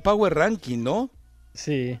pendiente un Power Ranking, ¿no?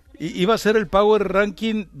 Sí. Iba a ser el Power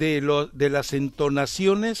Ranking de las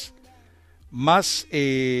entonaciones más,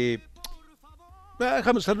 déjame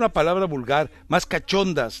usar una palabra vulgar, más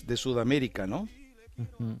cachondas de Sudamérica, ¿no?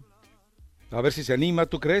 Uh-huh. A ver si se anima,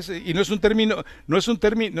 ¿tú crees? Y no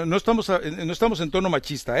estamos en tono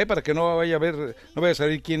machista, para que no vaya a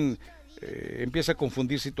salir quien empieza a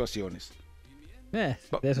confundir situaciones. De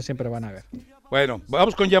eso siempre van a ver. Bueno,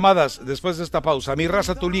 vamos con llamadas después de esta pausa. Mi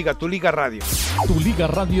Raza, tu liga radio. Tu Liga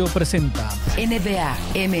Radio presenta NBA,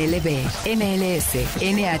 MLB, MLS,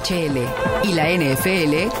 NHL y la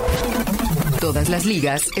NFL. Todas las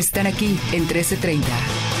ligas están aquí en 1330.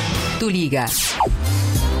 Tu Liga.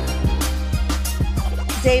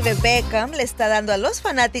 David Beckham le está dando a los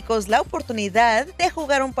fanáticos la oportunidad de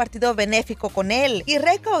jugar un partido benéfico con él y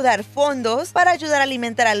recaudar fondos para ayudar a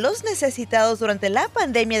alimentar a los necesitados durante la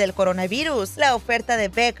pandemia del coronavirus. La oferta de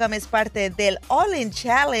Beckham es parte del All In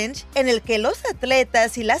Challenge, en el que los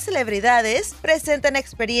atletas y las celebridades presentan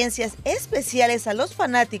experiencias especiales a los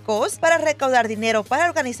fanáticos para recaudar dinero para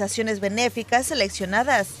organizaciones benéficas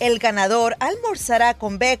seleccionadas. El ganador almorzará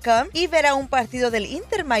con Beckham y verá un partido del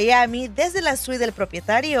Inter Miami desde la suite del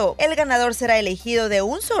propietario. El ganador será elegido de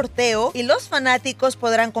un sorteo y los fanáticos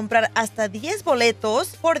podrán comprar hasta 10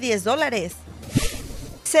 boletos por $10.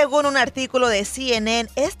 Según un artículo de CNN,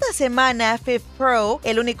 esta semana FIFPro,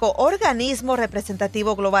 el único organismo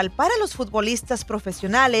representativo global para los futbolistas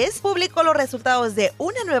profesionales, publicó los resultados de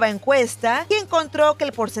una nueva encuesta que encontró que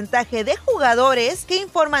el porcentaje de jugadores que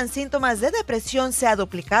informan síntomas de depresión se ha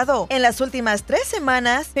duplicado. En las últimas 3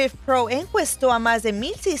 semanas, FIFPro encuestó a más de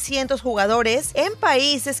 1,600 jugadores en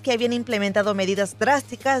países que habían implementado medidas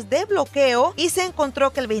drásticas de bloqueo y se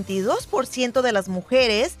encontró que el 22% de las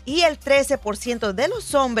mujeres y el 13% de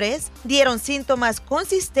los hombres dieron síntomas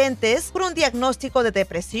consistentes por un diagnóstico de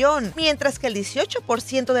depresión, mientras que el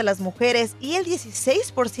 18% de las mujeres y el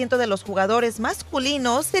 16% de los jugadores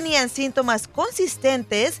masculinos tenían síntomas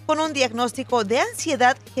consistentes con un diagnóstico de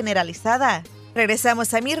ansiedad generalizada.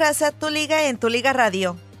 Regresamos a Mi Raza, Tu Liga en Tu Liga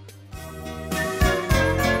Radio.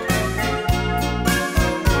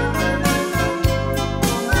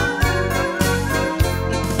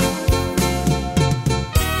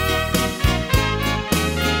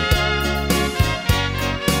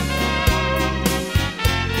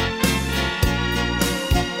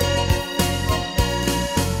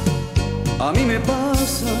 A mí me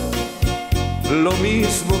pasa lo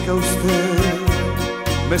mismo que a usted.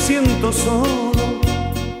 Me siento solo,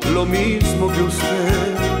 lo mismo que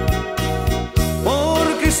usted.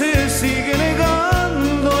 Porque se sigue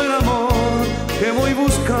negando el amor que voy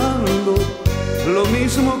buscando, lo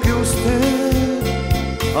mismo que usted.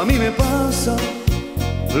 A mí me pasa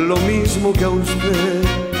lo mismo que a usted.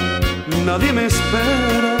 Nadie me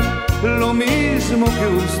espera, lo mismo que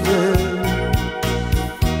usted.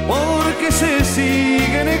 Porque se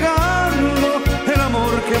sigue negando el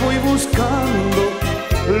amor que voy buscando,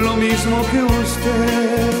 lo mismo que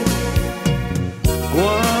usted.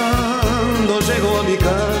 Cuando llego a mi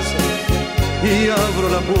casa y abro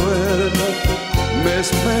la puerta, me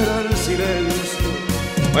espera el silencio.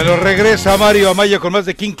 Bueno, regresa Mario Amaya con más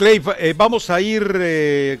de King Clave. Vamos a ir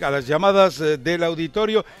a las llamadas del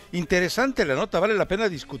auditorio. Interesante la nota, vale la pena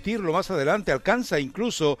discutirlo más adelante. Alcanza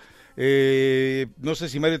incluso... no sé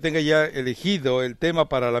si Mario tenga ya elegido el tema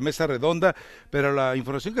para la mesa redonda, pero la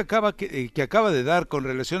información que acaba de dar con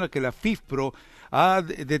relación a que la FIFPro ha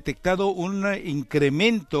detectado un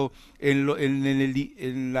incremento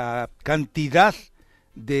en la cantidad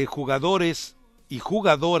de jugadores y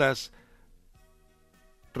jugadoras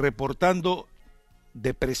reportando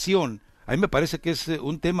depresión. A mí me parece que es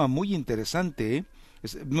un tema muy interesante, ¿eh?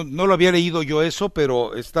 No lo había leído yo eso,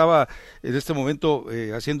 pero estaba en este momento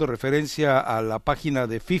haciendo referencia a la página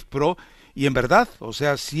de FIFPro y en verdad, o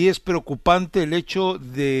sea, sí es preocupante el hecho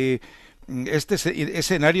de este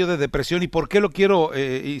escenario de depresión. ¿Y por qué lo quiero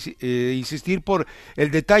insistir? Por el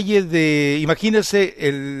detalle de, imagínense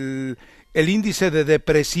el índice de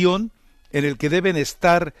depresión en el que deben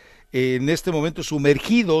estar en este momento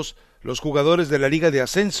sumergidos los jugadores de la Liga de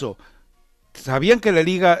Ascenso. Sabían que la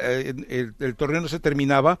liga, el torneo no se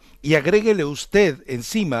terminaba, y agréguele usted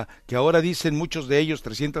encima que ahora dicen muchos de ellos,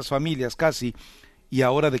 300 familias casi, y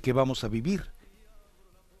ahora de qué vamos a vivir.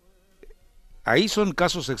 Ahí son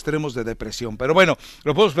casos extremos de depresión, pero bueno,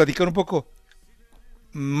 lo podemos platicar un poco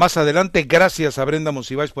más adelante. Gracias a Brenda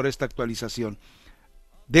Monsiváis por esta actualización.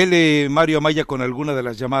 Dele, Mario Amaya, con alguna de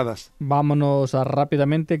las llamadas. Vámonos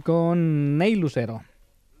rápidamente con Neil Lucero.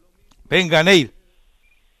 Venga, Neil.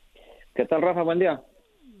 ¿Qué tal, Rafa? Buen día.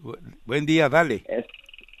 Buen día, dale.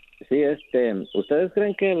 Sí, ¿ustedes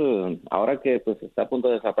creen que ahora que pues está a punto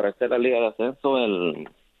de desaparecer la Liga de Ascenso,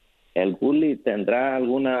 el Bully tendrá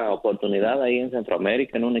alguna oportunidad ahí en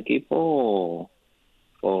Centroamérica en un equipo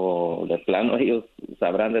o de plano ellos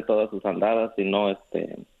sabrán de todas sus andadas y no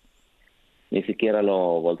ni siquiera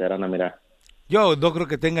lo voltearán a mirar? Yo no creo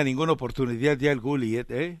que tenga ninguna oportunidad ya el Bully,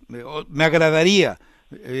 me agradaría.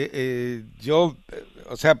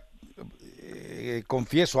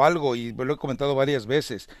 Confieso algo y me lo he comentado varias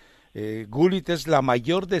veces. Gullit es la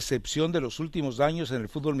mayor decepción de los últimos años en el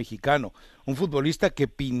fútbol mexicano, un futbolista que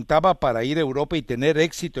pintaba para ir a Europa y tener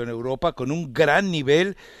éxito en Europa con un gran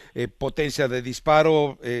nivel, potencia de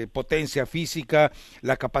disparo, potencia física,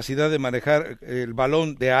 la capacidad de manejar el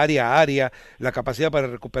balón de área a área, la capacidad para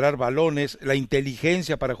recuperar balones, la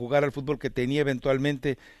inteligencia para jugar al fútbol que tenía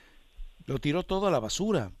eventualmente. Lo tiró todo a la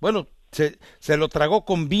basura. Bueno, se lo tragó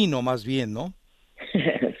con vino más bien, ¿no?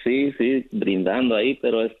 Sí, brindando ahí,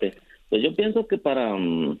 pero pues yo pienso que para,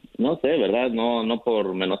 no sé, ¿verdad? No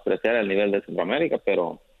por menospreciar el nivel de Centroamérica,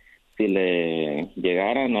 pero si le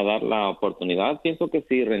llegaran a dar la oportunidad, pienso que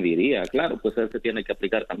sí rendiría. Claro, pues él se tiene que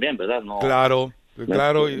aplicar también, ¿verdad? No, claro.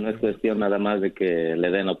 No es cuestión nada más de que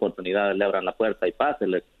le den la oportunidad, le abran la puerta y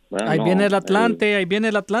pásele. Ahí viene el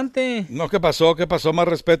Atlante. No, ¿qué pasó? Más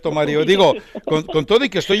respeto, Mario. Digo, con todo y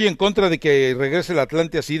que estoy en contra de que regrese el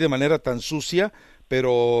Atlante así de manera tan sucia,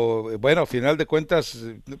 pero bueno, a final de cuentas,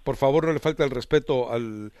 por favor, no le falta el respeto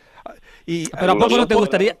al... Pero ¿a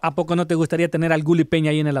poco no te gustaría tener al Gullit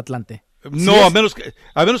Peña ahí en el Atlante? No, a menos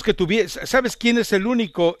que tuviera... ¿Sabes quién es el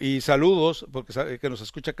único? Y saludos, porque sabe que nos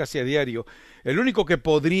escucha casi a diario. El único que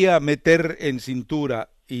podría meter en cintura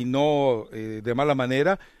y no de mala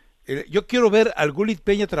manera... yo quiero ver al Gullit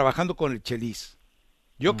Peña trabajando con el Chelis.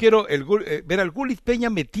 Yo quiero ver al Gullit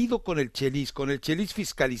Peña metido con el Chelis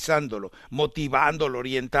fiscalizándolo, motivándolo,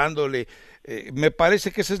 orientándole. Me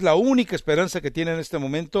parece que esa es la única esperanza que tiene en este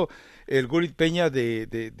momento el Gullit Peña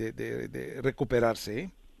de recuperarse,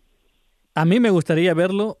 ¿eh? A mí me gustaría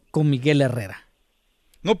verlo con Miguel Herrera.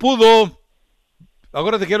 No pudo.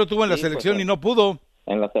 Acuérdate que ya lo tuvo en la selección y no pudo.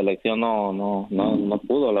 En la selección no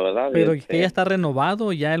pudo, la verdad. Pero que ya está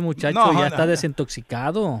renovado, ya el muchacho está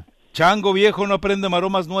desintoxicado. Chango viejo no aprende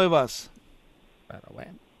maromas nuevas. Pero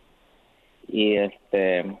bueno. Y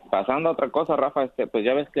pasando a otra cosa, Rafa, pues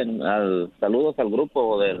ya ves que saludos al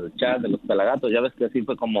grupo del chat de los Pelagatos, ya ves que así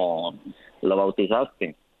fue como lo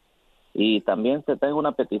bautizaste. Y también te tengo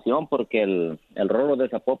una petición porque el Rolo de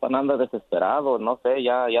Zapopan anda desesperado, no sé,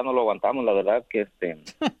 ya no lo aguantamos, la verdad que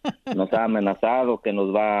nos ha amenazado que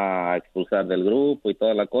nos va a expulsar del grupo y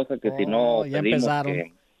toda la cosa, que si no pedimos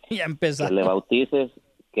que le bautices,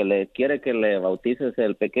 que le bautices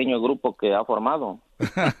el pequeño grupo que ha formado.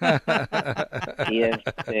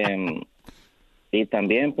 Y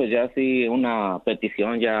también pues ya sí una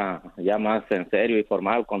petición ya más en serio y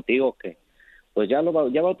formal contigo, que pues ya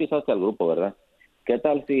bautizaste al grupo, ¿verdad? ¿Qué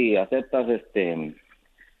tal si aceptas ser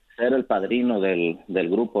el padrino del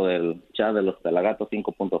grupo del chat de los Pelagatos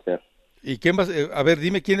 5.0? ¿Y quién vas? A ver,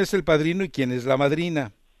 dime quién es el padrino y quién es la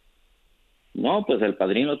madrina. No, pues el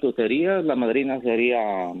padrino tú serías, la madrina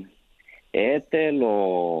sería Ethel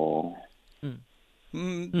o...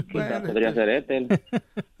 Quizás podría ser Ethel.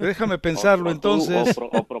 Déjame pensarlo entonces.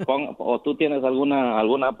 O tú tienes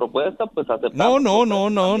alguna propuesta, pues aceptamos. No,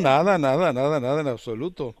 nada en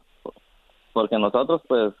absoluto. Porque nosotros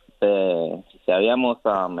pues te habíamos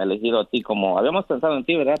elegido a ti como... Habíamos pensado en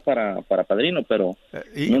ti, ¿verdad? Para padrino, pero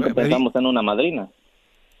nunca pensamos en una madrina.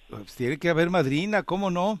 Pues tiene que haber madrina,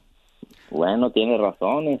 ¿cómo no? Bueno, tienes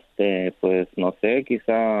razón, pues no sé,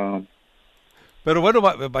 quizá... Pero bueno,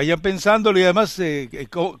 vayan pensándolo y además,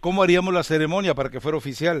 ¿cómo haríamos la ceremonia para que fuera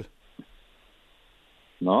oficial?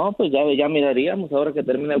 No, pues ya miraríamos ahora que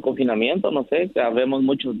termine el confinamiento, no sé, vemos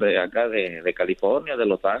muchos de acá de California, de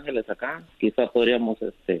Los Ángeles acá, quizás podríamos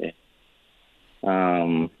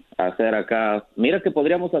hacer acá, mira que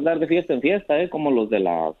podríamos andar de fiesta en fiesta, como los de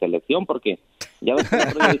la selección, porque ya ves que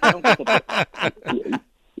dijeron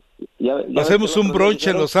que hacemos un brunch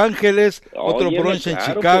en Los Ángeles, otro brunch en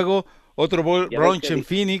Chicago, otro brunch en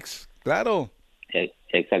Phoenix, claro.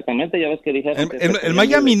 Exactamente, ya ves que dijeron en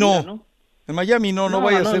Miami no. En Miami no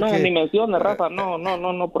vaya a ser que... No, ni menciones, Rafa,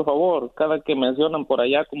 no, por favor. Cada que mencionan por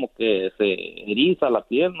allá como que se eriza la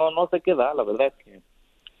piel, no sé qué da, la verdad es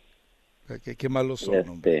que... Qué malos son,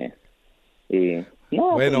 hombre. Y...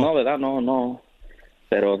 No, bueno. Pues no, ¿verdad? No.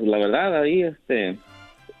 Pero la verdad, ahí,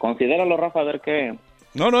 considéralo, Rafa, a ver qué...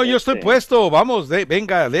 No, yo estoy puesto, vamos,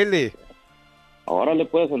 venga, dele. Órale,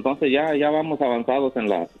 pues, entonces ya vamos avanzados en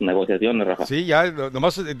las negociaciones, Rafa. Sí, ya,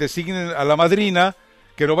 nomás designen a la madrina,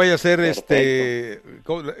 que no vaya a ser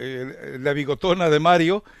la bigotona de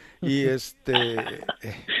Mario, y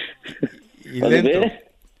y lento.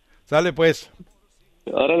 Sale, pues.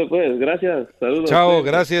 Órale, pues, gracias, saludos. Chao,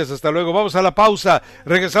 gracias, hasta luego. Vamos a la pausa,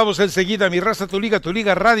 regresamos enseguida. Mi Raza Tu Liga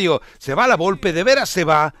Radio. Se va la Volpe, de veras se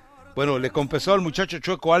va. Bueno, le confesó al muchacho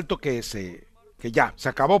Chueco Alto que ya, se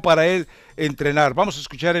acabó para él entrenar. Vamos a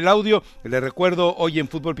escuchar el audio. Le recuerdo, hoy en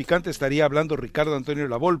Fútbol Picante estaría hablando Ricardo Antonio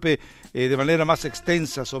Lavolpe de manera más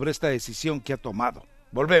extensa sobre esta decisión que ha tomado.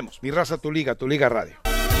 Volvemos, Mi Raza Tu Liga Radio.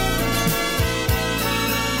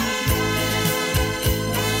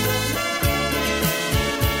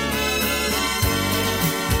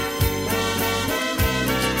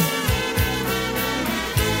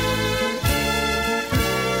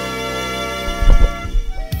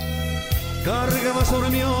 sobre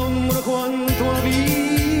mi hombro cuanto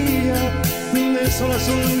había, de sol a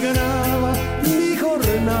sol ganaba mi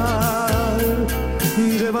jornal.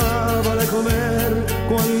 Llevaba de comer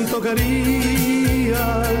cuanto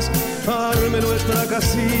querías, arme nuestra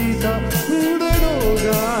casita de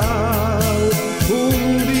hogar.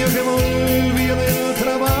 Un día que volvía del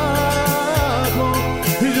trabajo,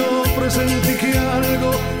 yo presentí que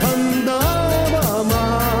algo andaba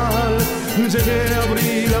mal. Llegué,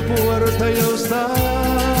 abrí la puerta y no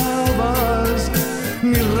estabas,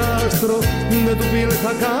 ni rastro de tu piel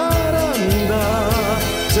jacaranda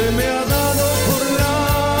se me ha dado por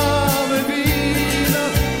la bebida,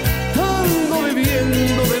 ando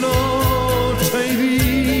bebiendo de noche y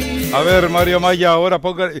día. A ver, Mario Maya, ahora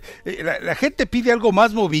ponga... La gente pide algo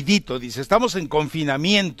más movidito, dice, estamos en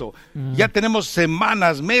confinamiento, ya tenemos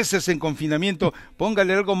semanas, meses en confinamiento,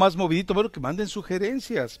 póngale algo más movidito, bueno, que manden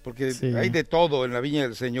sugerencias, porque Sí. hay de todo en la viña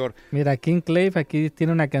del Señor. Mira, King Clave aquí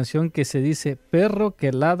tiene una canción que se dice, perro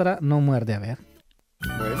que ladra no muerde. A ver.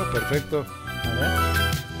 Bueno, perfecto. A ver.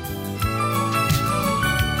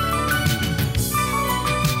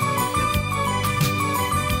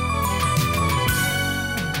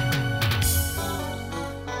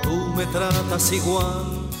 Tú me tratas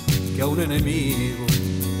igual que a un enemigo,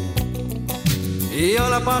 y a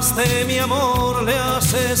la paz de mi amor le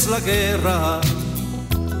haces la guerra,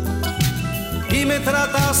 y me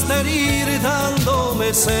tratas de herir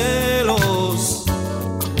dándome celos,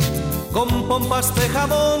 con pompas de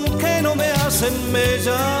jabón que no me hacen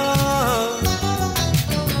mella.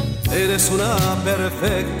 Eres una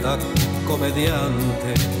perfecta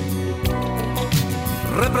comediante,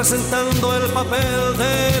 representando el papel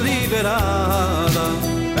de liberada.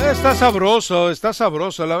 Está sabroso,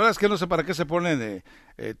 la verdad es que no sé para qué se ponen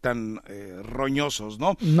tan roñosos,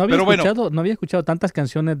 ¿no? No había, Pero escuchado, bueno, no había escuchado tantas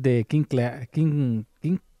canciones de King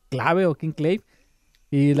Clave o King Clave.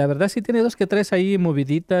 Y la verdad sí tiene dos que tres ahí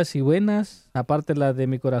moviditas y buenas. Aparte la de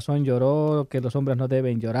Mi corazón lloró, que los hombres no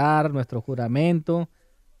deben llorar, Nuestro juramento.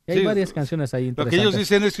 Y hay sí, varias canciones ahí lo interesantes. que ellos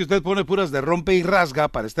dicen es que usted pone puras de rompe y rasga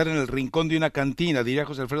para estar en el rincón de una cantina, diría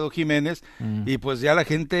José Alfredo Jiménez, y pues ya la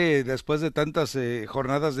gente después de tantas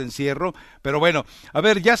jornadas de encierro, pero bueno, a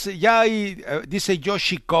ver, ya hay, dice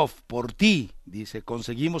Yoshikov, por ti, dice,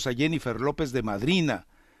 conseguimos a Jennifer López de madrina.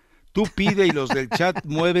 Tú pide y los del chat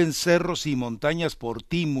mueven cerros y montañas por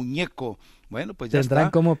ti, muñeco. Bueno, pues ya ¿Tendrán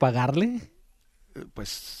está. cómo pagarle?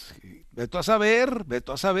 Pues, veto a saber.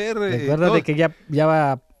 Recuerda de que ya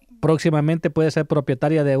va, próximamente puede ser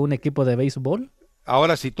propietaria de un equipo de béisbol.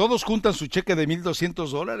 Ahora, si todos juntan su cheque de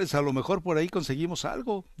 $1,200, a lo mejor por ahí conseguimos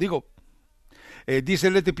algo. Digo, dice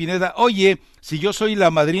Leti Pineda, oye, si yo soy la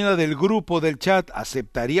madrina del grupo del chat,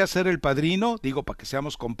 ¿aceptaría ser el padrino? Digo, para que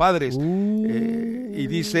seamos compadres. Y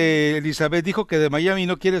dice Elizabeth, dijo que de Miami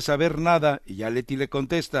no quiere saber nada. Y ya Leti le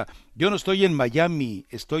contesta, yo no estoy en Miami,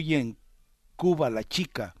 estoy en Cuba, la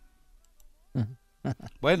chica.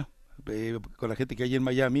 Bueno, con la gente que hay en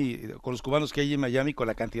Miami, con los cubanos que hay en Miami, con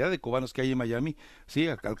la cantidad de cubanos que hay en Miami, sí,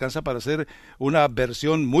 alcanza para hacer una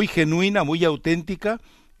versión muy genuina, muy auténtica,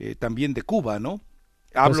 también de Cuba, ¿no?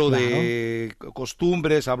 Hablo Pues claro. de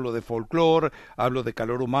costumbres, hablo de folclore, hablo de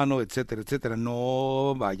calor humano, etcétera, etcétera.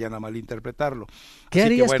 No vayan a malinterpretarlo. ¿Qué Así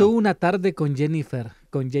que, harías bueno, tú una tarde con Jennifer,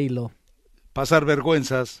 con J-Lo? pasar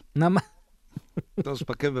vergüenzas. Nada más. Entonces,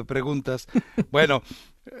 ¿para qué me preguntas? Bueno,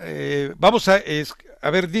 vamos a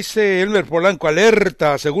ver, dice Elmer Polanco,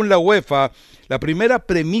 alerta, según la UEFA, la primera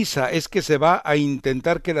premisa es que se va a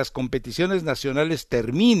intentar que las competiciones nacionales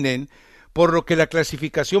terminen, por lo que la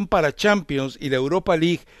clasificación para Champions y la Europa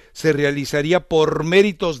League se realizaría por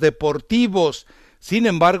méritos deportivos. Sin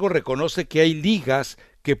embargo, reconoce que hay ligas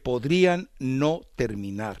que podrían no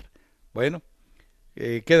terminar. Bueno,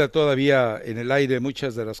 queda todavía en el aire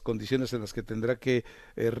muchas de las condiciones en las que tendrá que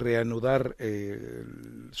reanudar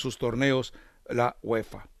sus torneos la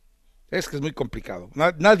UEFA. Es que es muy complicado.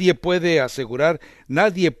 Nadie puede asegurar,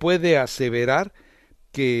 nadie puede aseverar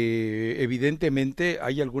que evidentemente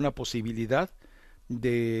hay alguna posibilidad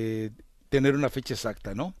de tener una fecha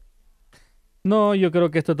exacta, ¿no? No, yo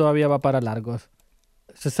creo que esto todavía va para largos.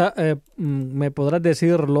 Me podrás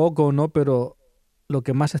decir loco o no, pero lo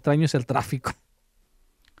que más extraño es el tráfico.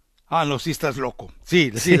 Ah, no, sí estás loco.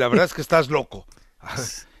 Sí, la verdad es que estás loco.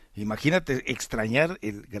 Imagínate extrañar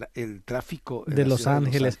el tráfico en De la Los ciudad de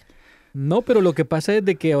Ángeles. No, pero lo que pasa es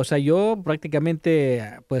de que, o sea, yo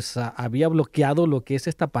prácticamente pues había bloqueado lo que es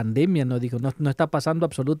esta pandemia, ¿no? Digo, no está pasando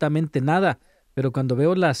absolutamente nada, pero cuando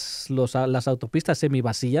veo las autopistas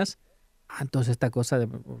semivacías, entonces esta cosa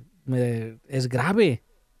es grave,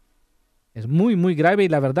 es muy, muy grave y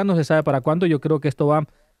la verdad no se sabe para cuándo. Yo creo que esto va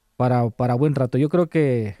para buen rato. Yo creo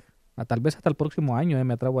que tal vez hasta el próximo año,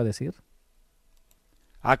 me atrevo a decir.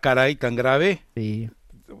 Ah, caray, ¿tan grave? Sí.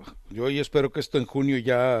 Yo espero que esto en junio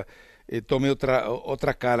ya tome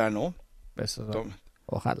otra cara, ¿no? Pues,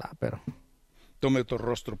 ojalá, pero... Tome otro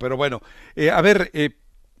rostro. Pero bueno, a ver,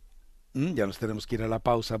 ya nos tenemos que ir a la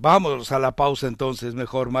pausa. Vámonos a la pausa entonces,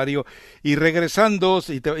 mejor, Mario. Y regresando,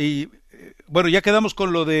 bueno, ya quedamos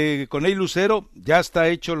con lo de con el Lucero, ya está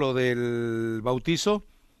hecho lo del bautizo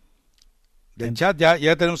del chat,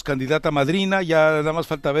 ya tenemos candidata madrina, ya nada más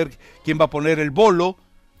falta ver quién va a poner el bolo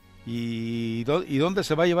y dónde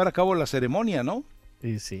se va a llevar a cabo la ceremonia, ¿no?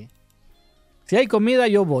 Sí. Si hay comida,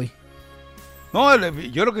 yo voy. No,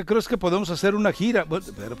 yo lo que creo es que podemos hacer una gira, bueno,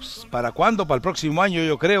 pero pues, ¿para cuándo? Para el próximo año,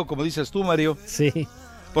 yo creo, como dices tú, Mario. Sí.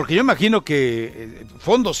 Porque yo imagino que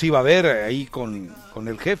fondos sí va a haber ahí con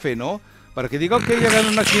el jefe, ¿no? Para que diga, ok, hagan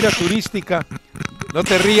una gira turística. No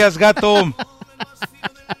te rías, gato.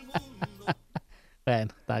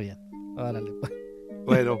 Bueno, está bien. Órale, pues.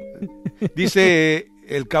 Bueno, dice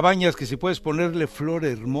el Cabañas que si puedes ponerle Flor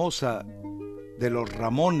Hermosa de los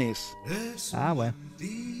Ramones. Ah, bueno.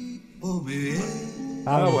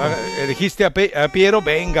 Elegiste a Piero,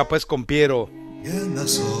 venga pues con Piero.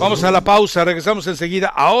 Vamos a la pausa, regresamos enseguida.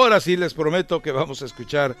 Ahora sí les prometo que vamos a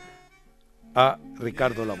escuchar a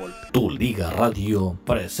Ricardo Lavolpe. Tu Liga Radio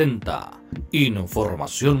presenta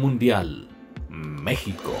Información Mundial,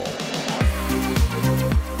 México.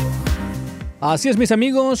 Así es, mis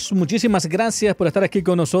amigos, muchísimas gracias por estar aquí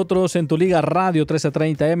con nosotros en Tu Liga Radio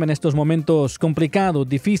 1330M en estos momentos complicados,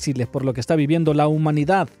 difíciles por lo que está viviendo la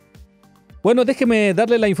humanidad. Bueno, déjeme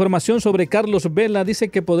darle la información sobre Carlos Vela. Dice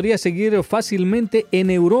que podría seguir fácilmente en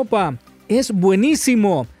Europa. Es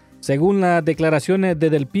buenísimo, según las declaraciones de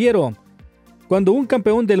Del Piero. Cuando un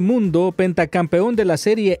campeón del mundo, pentacampeón de la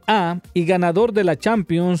Serie A y ganador de la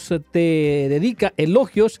Champions te dedica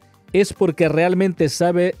elogios, es porque realmente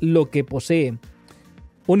sabe lo que posee.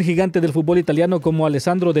 Un gigante del fútbol italiano como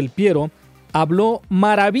Alessandro Del Piero habló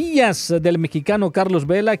maravillas del mexicano Carlos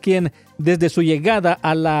Vela, quien desde su llegada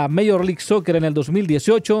a la Major League Soccer en el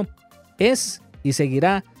 2018 es y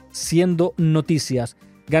seguirá siendo noticias.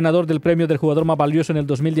 Ganador del premio del jugador más valioso en el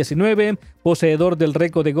 2019, poseedor del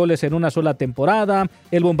récord de goles en una sola temporada,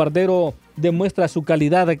 el bombardero demuestra su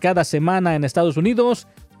calidad cada semana en Estados Unidos,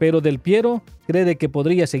 pero Del Piero cree que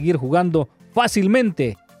podría seguir jugando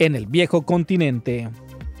fácilmente en el viejo continente.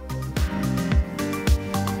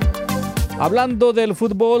 Hablando del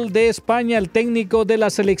fútbol de España, el técnico de la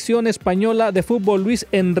selección española de fútbol, Luis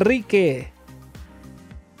Enrique,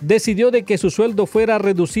 decidió de que su sueldo fuera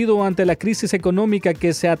reducido ante la crisis económica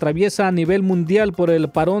que se atraviesa a nivel mundial por el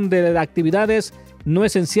parón de actividades no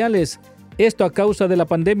esenciales. Esto a causa de la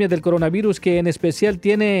pandemia del coronavirus que en especial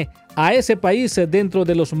tiene a ese país dentro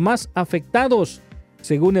de los más afectados.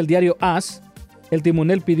 Según el diario AS, el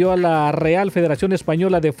timonel pidió a la Real Federación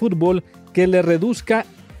Española de Fútbol que le reduzca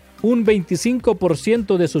un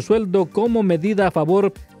 25% de su sueldo como medida a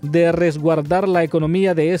favor de resguardar la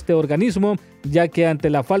economía de este organismo, ya que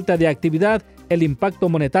ante la falta de actividad, el impacto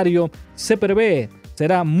monetario se prevé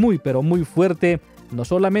será muy pero muy fuerte, no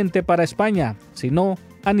solamente para España, sino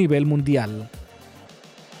a nivel mundial.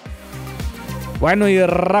 Bueno, y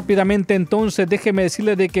rápidamente entonces déjeme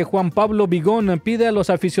decirle de que Juan Pablo Vigón pide a los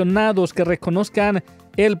aficionados que reconozcan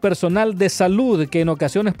el personal de salud que en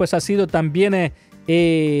ocasiones pues ha sido también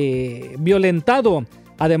violentado.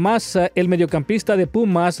 Además, el mediocampista de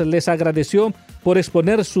Pumas les agradeció por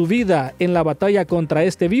exponer su vida en la batalla contra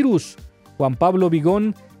este virus. Juan Pablo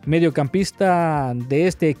Vigón, mediocampista de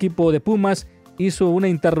este equipo de Pumas, hizo una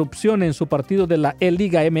interrupción en su partido de la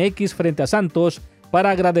Liga MX frente a Santos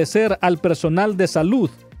para agradecer al personal de salud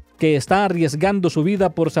que está arriesgando su vida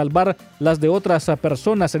por salvar las de otras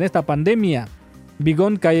personas en esta pandemia.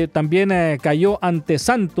 Vigón también cayó ante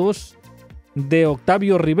Santos de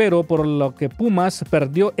Octavio Rivero, por lo que Pumas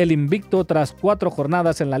perdió el invicto tras 4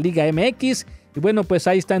 jornadas en la Liga MX. Y bueno, pues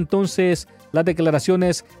ahí está entonces las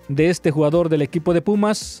declaraciones de este jugador del equipo de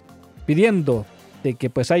Pumas, pidiendo de que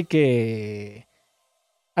pues hay que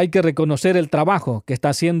reconocer el trabajo que está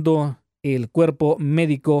haciendo el cuerpo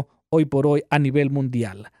médico hoy por hoy a nivel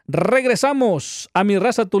mundial. Regresamos a Mi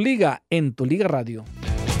Raza Tu Liga en Tu Liga Radio.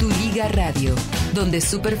 Tu Liga Radio, donde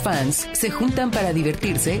superfans se juntan para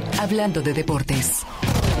divertirse hablando de deportes.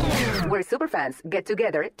 Where superfans get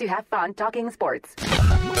together to have fun talking sports.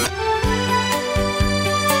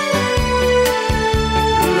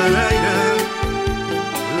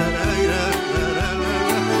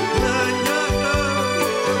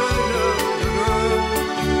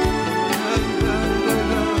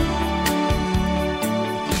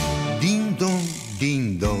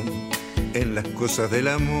 Ding dong, en las cosas del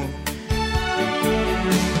amor.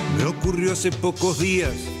 Me ocurrió hace pocos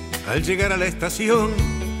días, al llegar a la estación,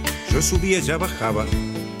 yo subí, ella bajaba,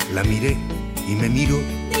 la miré y me miró.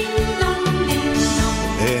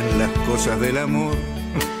 En las cosas del amor,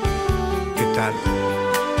 ¿qué tal?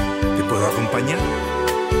 ¿Te puedo acompañar?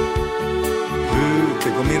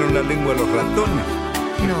 ¿Te comieron la lengua los ratones?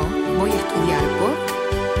 No, voy a estudiar, ¿por?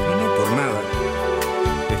 No, por nada.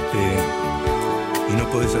 ¿Y no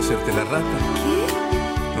podés hacerte la rata? ¿Qué?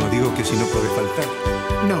 No, digo que si no podés faltar.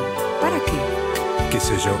 No, ¿para qué? ¿Qué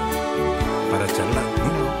sé yo? Para charlar,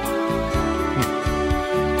 ¿no?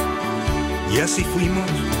 Y así fuimos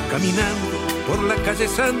caminando por la calle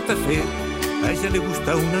Santa Fe. A ella le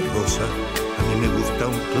gusta una rosa, a mí me gusta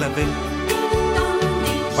un clavel.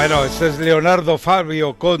 Bueno, este es Leonardo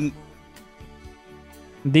Fabio con...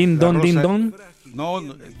 Din don, din don. No,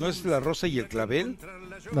 no es la rosa y el clavel.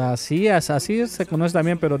 Así se conoce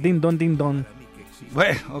también, pero din don, din don.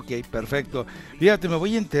 Bueno, ok, perfecto. Fíjate, me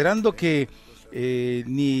voy enterando que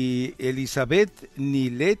ni Elizabeth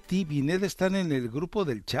ni Leti Bineda están en el grupo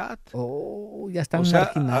del chat. Oh, ya están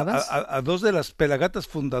marginadas. A dos de las pelagatas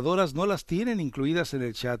fundadoras no las tienen incluidas en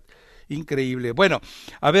el chat. Increíble. Bueno,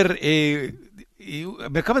 a ver,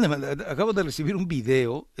 acabo de recibir un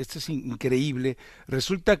video, este es increíble.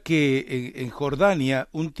 Resulta que en Jordania,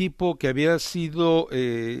 un tipo que había sido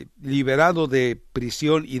liberado de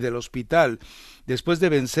prisión y del hospital después de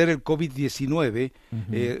vencer el COVID-19,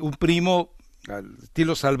 un primo al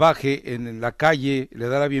estilo salvaje en la calle le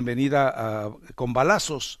da la bienvenida con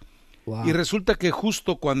balazos. Wow. Y resulta que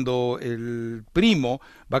justo cuando el primo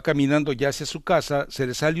va caminando ya hacia su casa, se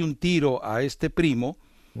le sale un tiro a este primo.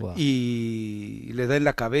 Wow. Y le da en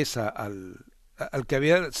la cabeza al que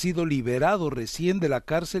había sido liberado recién de la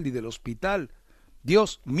cárcel y del hospital.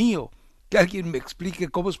 Dios mío, que alguien me explique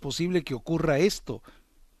cómo es posible que ocurra esto.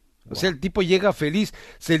 O sea, el tipo llega feliz,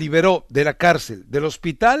 se liberó de la cárcel, del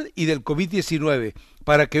hospital y del COVID-19,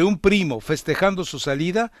 para que un primo, festejando su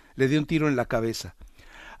salida, le dé un tiro en la cabeza.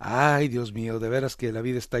 Ay, Dios mío, de veras que la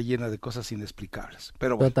vida está llena de cosas inexplicables.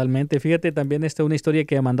 Pero bueno. Totalmente. Fíjate también una historia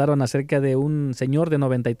que mandaron acerca de un señor de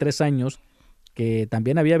 93 años que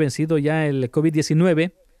también había vencido ya el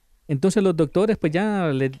COVID-19. Entonces los doctores pues ya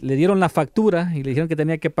le dieron la factura y le dijeron que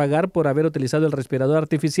tenía que pagar por haber utilizado el respirador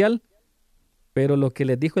artificial. Pero lo que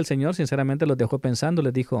les dijo el señor, sinceramente, los dejó pensando.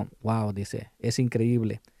 Les dijo, wow, dice, es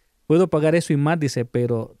increíble. Puedo pagar eso y más, dice,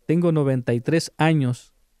 pero tengo 93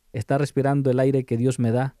 años. Está respirando el aire que Dios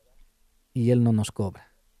me da y Él no nos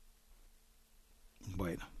cobra.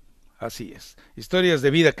 Bueno, así es. Historias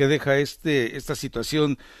de vida que deja esta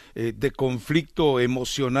situación de conflicto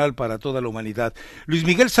emocional para toda la humanidad. Luis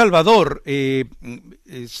Miguel Salvador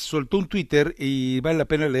soltó un Twitter y vale la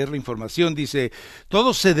pena leer la información. Dice,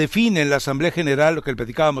 todo se define en la Asamblea General, lo que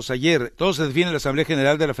platicábamos ayer, todo se define en la Asamblea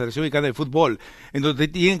General de la Federación Mexicana de Fútbol, en donde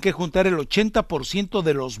tienen que juntar el 80%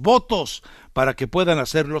 de los votos para que puedan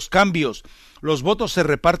hacer los cambios. Los votos se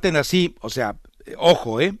reparten así, o sea,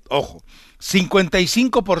 ojo,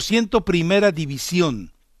 55% primera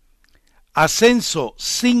división, ascenso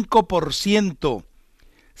 5%,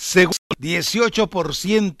 segundo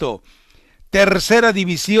 18%, tercera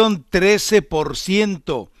división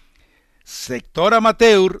 13%, sector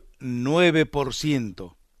amateur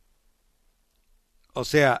 9%. O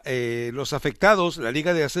sea, los afectados, la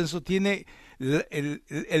Liga de Ascenso tiene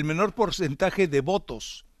el menor porcentaje de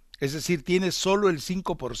votos. Es decir, tiene solo el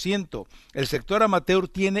 5%, el sector amateur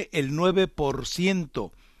tiene el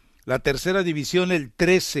 9%, la tercera división el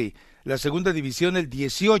 13%, la segunda división el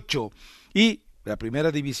 18% y la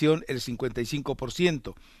primera división el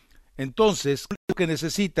 55%. Entonces, lo que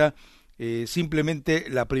necesita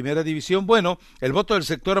simplemente la primera división, bueno, el voto del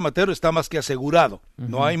sector amateur está más que asegurado,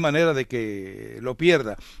 no hay manera de que lo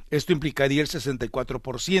pierda. Esto implicaría el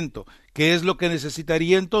 64%, que es lo que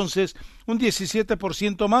necesitaría entonces un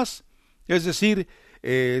 17% más, es decir,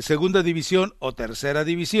 segunda división o tercera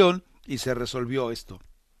división, y se resolvió esto.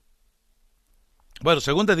 Bueno,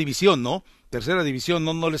 segunda división, ¿no? Tercera división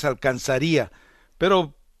no les alcanzaría,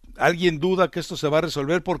 pero ¿alguien duda que esto se va a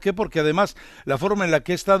resolver? ¿Por qué? Porque además la forma en la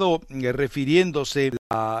que ha estado refiriéndose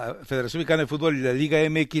la Federación Mexicana de Fútbol y la Liga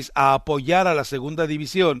MX a apoyar a la segunda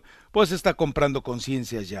división, pues está comprando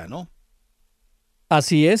conciencias ya, ¿no?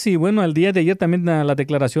 Así es, y bueno, el día de ayer también las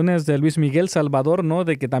declaraciones de Luis Miguel Salvador, ¿no?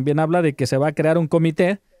 De que también habla de que se va a crear un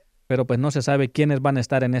comité, pero pues no se sabe quiénes van a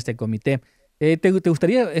estar en este comité. ¿Te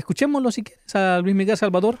gustaría, escuchémoslo si quieres a Luis Miguel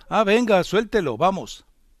Salvador? Venga, suéltelo, vamos.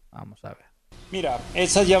 Vamos a ver. Mira,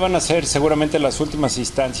 esas ya van a ser seguramente las últimas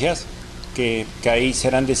instancias, que ahí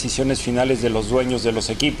serán decisiones finales de los dueños de los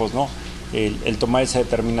equipos, ¿no? El tomar esa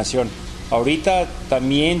determinación. Ahorita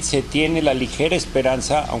también se tiene la ligera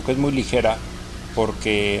esperanza, aunque es muy ligera,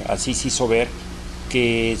 porque así se hizo ver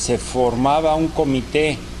que se formaba un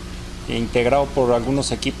comité integrado por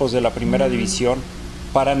algunos equipos de la primera división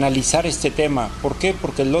para analizar este tema. ¿Por qué?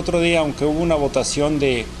 Porque el otro día, aunque hubo una votación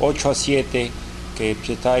de 8-7, que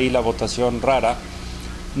está ahí la votación rara,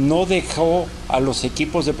 no dejó a los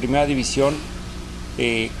equipos de primera división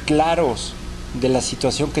claros de la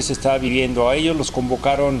situación que se estaba viviendo. A ellos los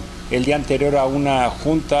convocaron el día anterior a una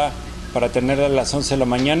junta para tenerla a las 11 de la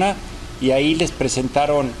mañana y ahí les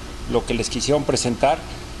presentaron lo que les quisieron presentar,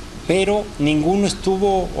 pero ninguno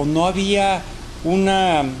estuvo o no había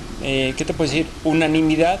una, ¿qué te puedo decir?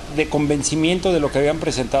 Unanimidad de convencimiento de lo que habían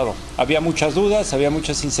presentado. Había muchas dudas, había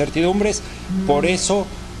muchas incertidumbres, por eso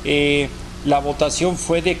la votación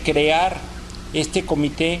fue de crear este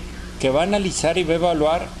comité que va a analizar y va a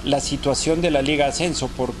evaluar la situación de la Liga Ascenso,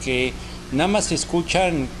 porque nada más se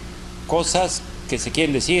escuchan cosas que se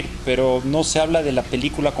quieren decir, pero no se habla de la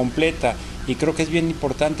película completa, y creo que es bien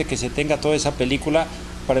importante que se tenga toda esa película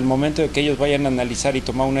para el momento de que ellos vayan a analizar y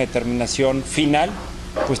tomar una determinación final,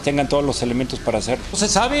 pues tengan todos los elementos para hacerlo. No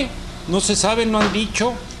se sabe, no han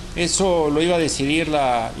dicho, eso lo iba a decidir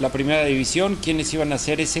la primera división, quiénes iban a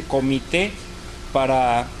hacer ese comité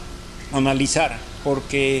para analizar,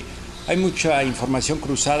 porque hay mucha información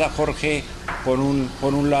cruzada, Jorge. Por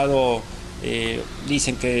un lado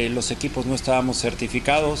dicen que los equipos no estábamos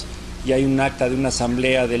certificados, y hay un acta de una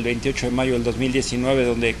asamblea del 28 de mayo del 2019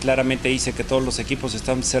 donde claramente dice que todos los equipos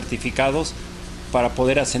están certificados para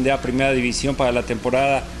poder ascender a primera división para la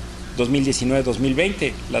temporada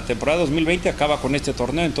 2019-2020. La temporada 2020 acaba con este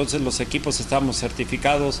torneo, entonces los equipos estamos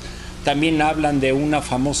certificados. También hablan de una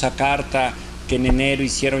famosa carta que en enero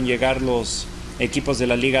hicieron llegar los equipos de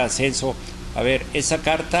la Liga de Ascenso. A ver, esa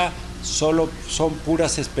carta solo son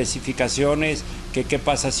puras especificaciones, que qué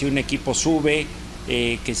pasa si un equipo sube,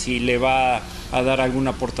 que si le va a dar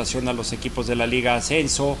alguna aportación a los equipos de la Liga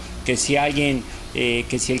Ascenso, que si alguien,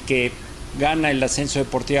 que si el que gana el ascenso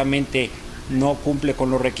deportivamente no cumple con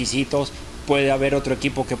los requisitos, puede haber otro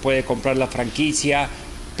equipo que puede comprar la franquicia,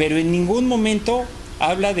 pero en ningún momento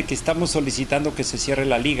habla de que estamos solicitando que se cierre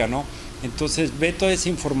la liga, ¿no? Entonces ve toda esa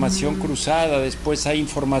información cruzada. Después hay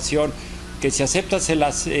información que si aceptas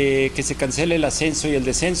que se cancele el ascenso y el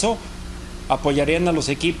descenso, apoyarían a los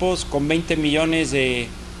equipos con 20 millones de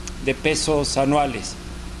pesos anuales,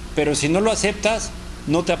 pero si no lo aceptas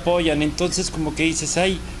no te apoyan. Entonces como que dices,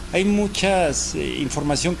 hay muchas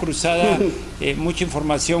información cruzada, mucha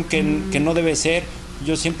información que no debe ser.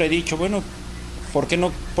 Yo siempre he dicho, bueno, ¿por qué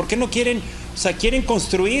no quieren? O sea, quieren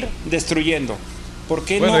construir destruyendo. ¿Por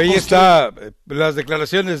qué bueno, no ahí está las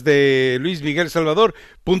declaraciones de Luis Miguel Salvador.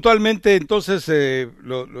 Puntualmente, entonces,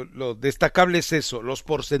 lo destacable es eso, los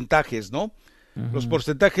porcentajes, ¿no? Uh-huh. Los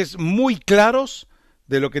porcentajes muy claros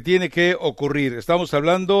de lo que tiene que ocurrir. Estamos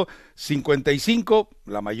hablando 55,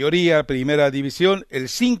 la mayoría primera división, el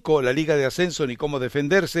 5 la Liga de Ascenso, ni cómo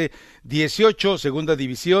defenderse, 18 segunda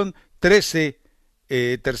división, 13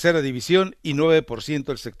 tercera división y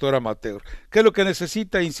 9% el sector amateur. ¿Qué es lo que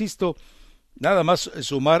necesita? Insisto, nada más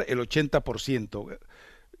sumar el 80%.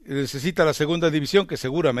 Necesita la segunda división, que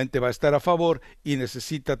seguramente va a estar a favor, y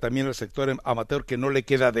necesita también el sector amateur, que no le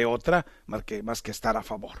queda de otra más que estar a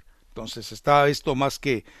favor. Entonces está esto más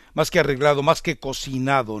que arreglado, más que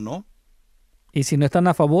cocinado, ¿no? Y si no están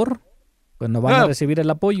a favor, pues no van a recibir el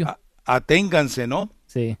apoyo. Aténganse, ¿no?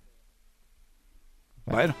 Sí.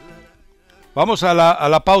 Bueno, vamos a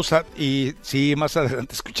la pausa, y sí, más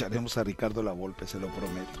adelante escucharemos a Ricardo Lavolpe, se lo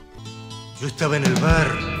prometo. Yo estaba en el bar,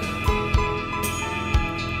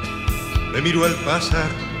 me miró al pasar,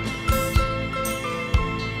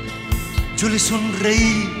 yo le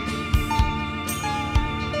sonreí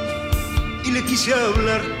y le quise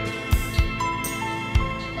hablar,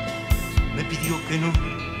 me pidió que no,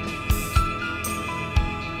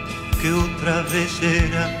 que otra vez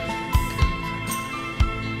era,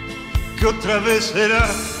 que otra vez era,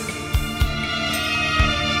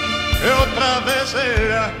 que otra vez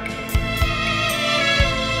era,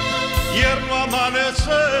 tierno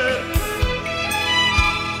amanecer,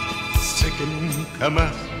 sé que nunca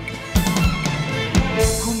más,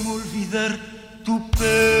 cómo olvidar tu pelo,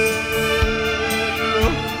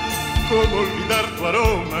 cómo olvidar tu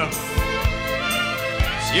aroma,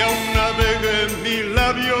 si aún navega en mis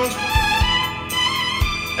labios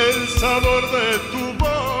el sabor de tu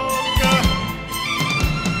boca,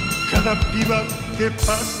 cada piba que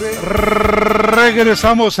pase.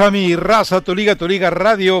 Regresamos a Mi Raza Tu Liga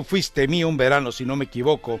Radio. Fuiste mío un verano, si no me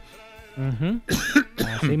equivoco. Uh-huh.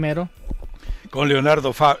 Así mero. Con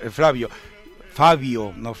Leonardo Fabio,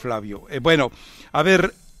 no Flavio. Bueno, a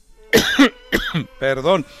ver,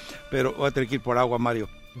 perdón, pero voy a tener que ir por agua, Mario.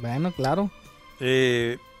 Bueno, claro.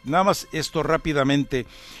 Nada más esto rápidamente.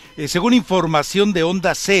 Según información de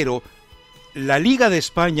Onda Cero, la Liga de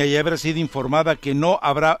España ya habrá sido informada que no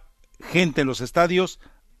habrá gente en los estadios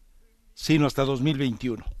sino hasta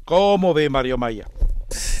 2021. ¿Cómo ve, Mario Maya?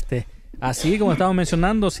 Así como estamos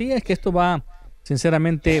mencionando, sí, es que esto va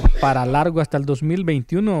sinceramente para largo hasta el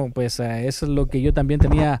 2021, pues eso es lo que yo también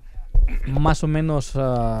tenía más o menos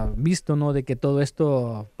visto, ¿no? De que todo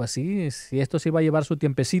esto, pues sí, si esto sí va a llevar su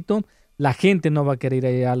tiempecito, la gente no va a querer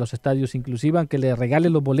ir a los estadios, inclusive aunque le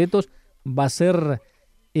regalen los boletos, va a ser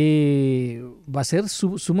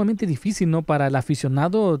sumamente difícil, ¿no? Para el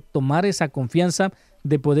aficionado tomar esa confianza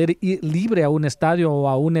de poder ir libre a un estadio o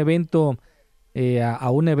a un evento,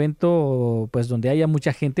 pues donde haya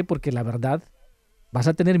mucha gente, porque la verdad vas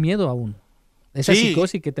a tener miedo aún. Esa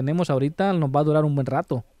psicosis que tenemos ahorita nos va a durar un buen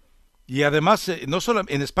rato. Y además,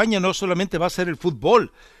 en España no solamente va a ser el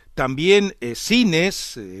fútbol, también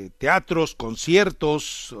cines, teatros,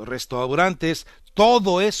 conciertos, restaurantes,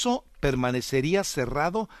 todo eso permanecería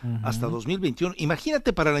cerrado hasta 2021.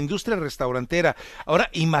 Imagínate para la industria restaurantera. Ahora,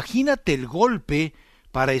 imagínate el golpe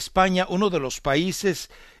para España, uno de los países,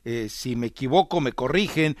 si me equivoco, me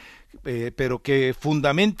corrigen, pero que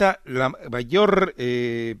fundamenta la mayor,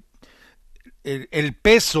 el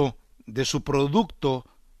peso de su producto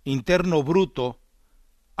interno bruto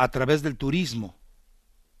a través del turismo.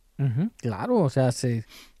 Claro, o sea,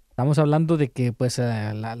 estamos hablando de que pues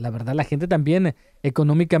la verdad la gente también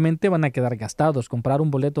económicamente van a quedar gastados. Comprar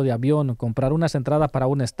un boleto de avión, comprar unas entradas para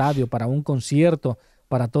un estadio, para un concierto,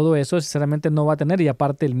 para todo eso sinceramente no va a tener, y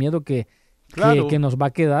aparte el miedo que nos va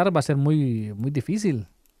a quedar va a ser muy, muy difícil.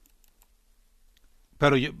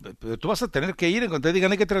 Pero tú vas a tener que ir en cuanto te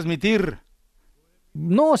digan hay que transmitir.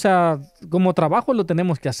 No, o sea, como trabajo lo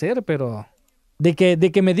tenemos que hacer, pero de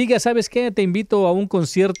que me diga, ¿sabes qué? Te invito a un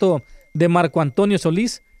concierto de Marco Antonio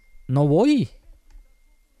Solís, no voy.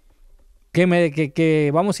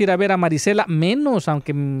 Que vamos a ir a ver a Marisela, menos,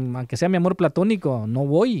 aunque sea mi amor platónico, no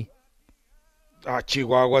voy. ¿A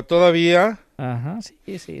Chihuahua todavía? Ajá,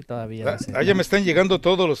 sí, todavía. Ya me están llegando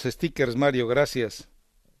todos los stickers, Mario, gracias.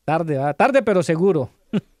 Tarde pero seguro.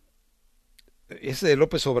 Ese de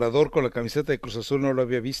López Obrador con la camiseta de Cruz Azul no lo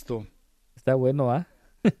había visto. Está bueno, ¿ah?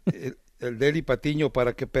 El de Eli Patiño,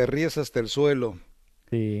 para que perríes hasta el suelo.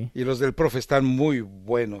 Sí. Y los del profe están muy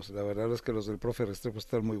buenos. La verdad es que los del profe Restrepo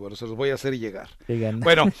están muy buenos. Se los voy a hacer llegar.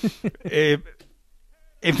 Bueno,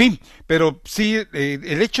 en fin, pero sí,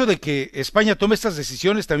 el hecho de que España tome estas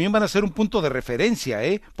decisiones también van a ser un punto de referencia,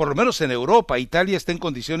 por lo menos en Europa. Italia está en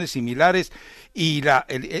condiciones similares y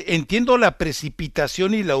entiendo la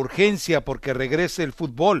precipitación y la urgencia porque regrese el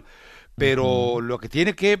fútbol, pero lo que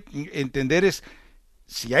tiene que entender es,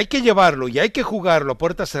 si hay que llevarlo y hay que jugarlo a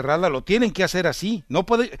puerta cerrada, lo tienen que hacer así.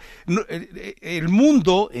 El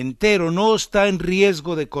mundo entero no está en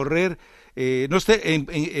riesgo de correr, no está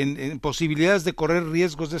en posibilidades de correr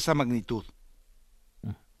riesgos de esa magnitud.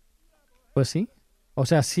 Pues sí,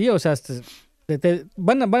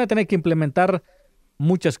 van a tener que implementar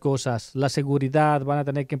muchas cosas. La seguridad, van a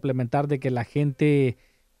tener que implementar de que la gente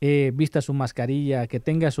vista su mascarilla, que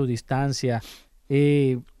tenga su distancia,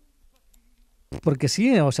 porque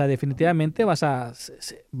sí, o sea, definitivamente vas a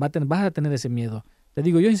tener ese miedo. Te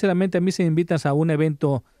digo, yo sinceramente a mí si me invitas a un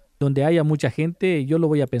evento donde haya mucha gente, yo lo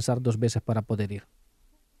voy a pensar 2 veces para poder ir.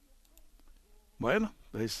 Bueno,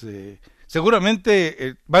 pues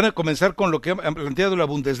seguramente van a comenzar con lo que han planteado la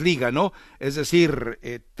Bundesliga, ¿no? Es decir,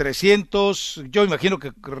 300, yo imagino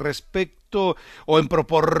que respecto o en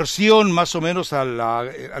proporción más o menos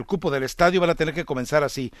al cupo del estadio van a tener que comenzar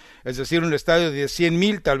así. Es decir, un estadio de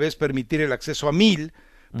 100,000, tal vez permitir el acceso a 1,000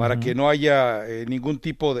 para que no haya ningún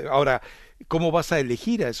tipo de... Ahora, ¿cómo vas a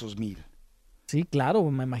elegir a esos 1,000? Sí, claro,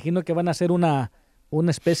 me imagino que van a hacer una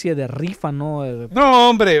especie de rifa, ¿no? No,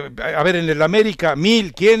 hombre, a ver, en el América,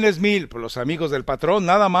 1,000, ¿quién es 1,000? Pues los amigos del patrón,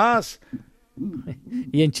 nada más.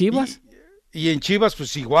 ¿Y en Chivas? Y en Chivas,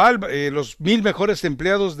 pues igual, los 1,000 mejores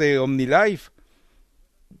empleados de OmniLife.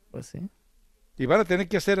 Pues sí. Y van a tener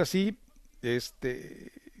que hacer así,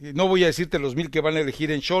 no voy a decirte los 1,000 que van a elegir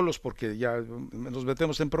en Xolos, porque ya nos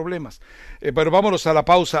metemos en problemas. Pero vámonos a la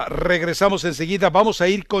pausa, regresamos enseguida, vamos a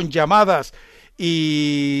ir con llamadas.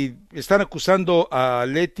 Y están acusando a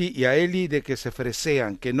Leti y a Eli de que se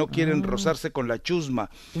fresean, que no quieren rozarse con la chusma.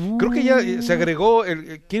 Creo que ya se agregó,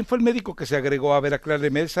 ¿quién fue el médico que se agregó? A ver,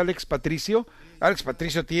 acláreme, ¿es Alex Patricio? Alex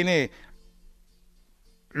Patricio tiene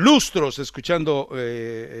lustros escuchando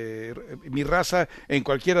Mi Raza en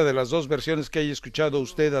cualquiera de las 2 versiones que haya escuchado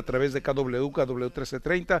usted a través de KW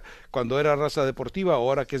 1330, cuando era Raza Deportiva,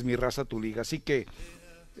 ahora que es Mi Raza Tu Liga. Así que...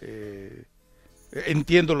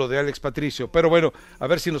 Entiendo lo de Alex Patricio, pero bueno, a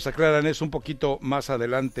ver si nos aclaran eso un poquito más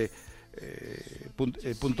adelante,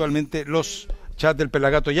 puntualmente los chats del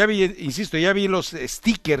Pelagato. Ya vi, insisto, ya vi los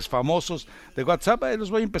stickers famosos de WhatsApp,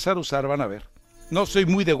 los voy a empezar a usar, van a ver. No soy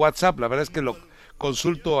muy de WhatsApp, la verdad es que lo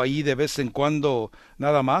consulto ahí de vez en cuando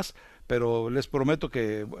nada más, pero les prometo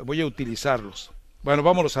que voy a utilizarlos. Bueno,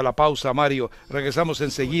 vámonos a la pausa, Mario, regresamos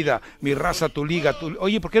enseguida. Mi Raza Tu Liga,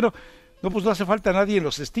 Oye, ¿por qué no? No, pues no hace falta nadie en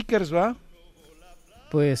los stickers, ¿va?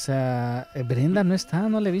 Pues Brenda no está,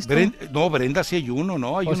 no le he visto. Brenda sí hay uno,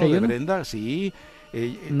 ¿no? Hay uno de Brenda, sí.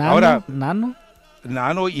 Nano, ahora,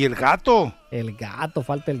 Nano y el gato. El gato,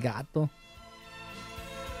 falta el gato.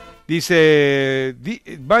 Dice,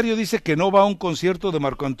 Mario dice que no va a un concierto de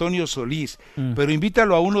Marco Antonio Solís, pero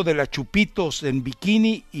invítalo a uno de la Chupitos en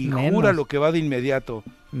bikini y jura lo que va de inmediato.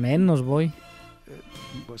 Menos voy.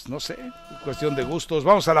 Pues no sé, cuestión de gustos.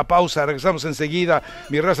 Vamos a la pausa, regresamos enseguida.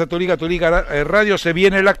 Mi Raza Tu Liga Radio, se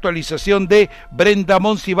viene la actualización de Brenda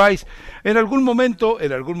Monsiváis. En algún momento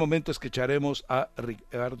escucharemos a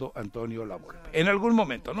Ricardo Antonio Lavolpe. En algún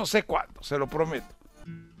momento, no sé cuándo, se lo prometo.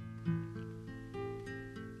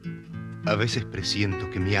 A veces presiento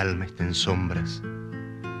que mi alma está en sombras.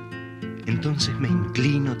 Entonces me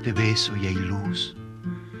inclino, te beso y hay luz.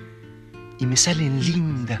 Y me salen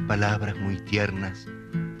lindas palabras muy tiernas.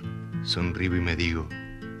 Sonrío y me digo: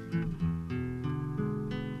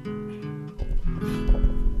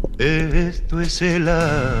 esto es el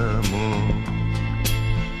amor.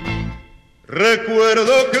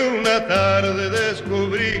 Recuerdo que una tarde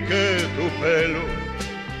descubrí que tu pelo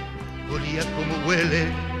olía como huele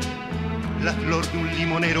la flor de un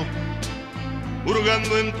limonero.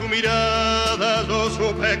 Hurgando en tu mirada yo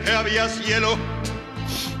supe que había cielo,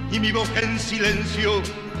 y mi boca en silencio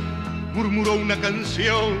murmuró una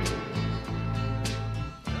canción.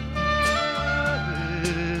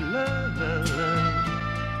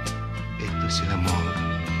 Esto es el amor,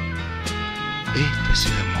 esto es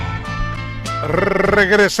el amor.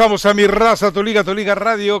 Regresamos a Mi Raza Tu Liga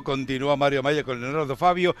Radio. Continúa Mario Maya con Leonardo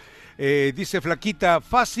Fabio. Dice Flaquita: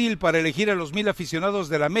 fácil para elegir a los 1000 aficionados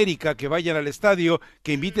del América que vayan al estadio,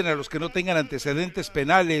 que inviten a los que no tengan antecedentes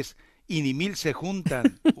penales, y ni 1000 se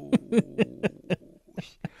juntan.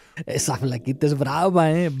 Esa Flaquita es brava,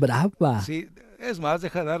 brava. Sí, es más,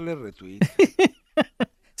 deja darle retweet.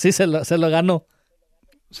 Sí, se lo ganó.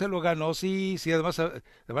 Se lo ganó, sí, además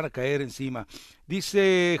le van a caer encima.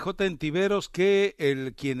 Dice J. Entiveros que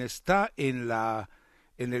quien está en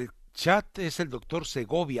el chat es el doctor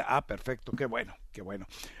Segovia. Ah, perfecto, qué bueno.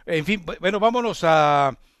 En fin, bueno, vámonos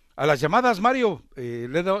a las llamadas, Mario.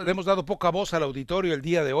 Le hemos dado poca voz al auditorio el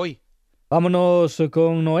día de hoy. Vámonos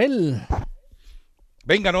con Noel.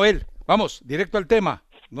 Venga, Noel, vamos, directo al tema.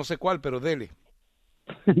 No sé cuál, pero dele.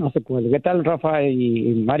 No sé cuál. ¿Qué tal, Rafa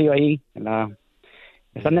y Mario ahí? No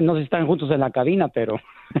sé si están juntos en la cabina, pero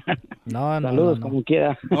no, saludos como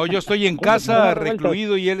quiera. No, yo estoy en casa,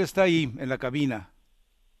 recluido, y él está ahí, en la cabina.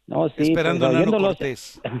 No, sí, esperando a Nano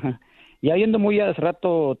Cortés. Ya viendo muy hace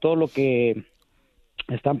rato todo lo que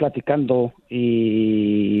están platicando,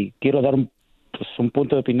 y quiero dar un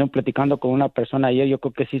punto de opinión platicando con una persona ayer. Yo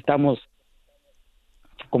creo que sí estamos,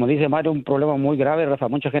 como dice Mario, un problema muy grave, Rafa.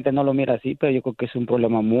 Mucha gente no lo mira así, pero yo creo que es un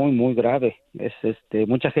problema muy, muy grave.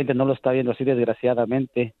 Mucha gente no lo está viendo así,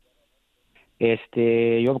 desgraciadamente.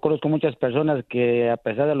 Yo conozco muchas personas que, a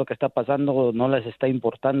pesar de lo que está pasando, no les está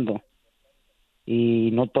importando y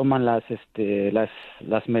no toman las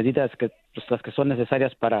medidas las que son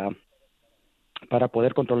necesarias para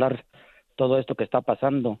poder controlar todo esto que está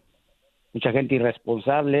pasando. Mucha gente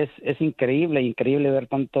irresponsable. Es increíble ver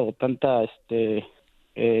tanta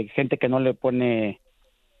gente que no le pone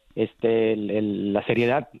la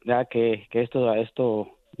seriedad ya que esto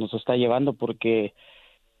nos está llevando, porque,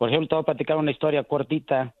 por ejemplo, te voy a platicar una historia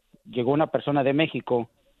cortita. Llegó una persona de México,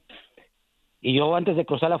 y yo, antes de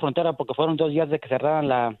cruzar la frontera, porque fueron 2 días de que cerraran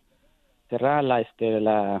la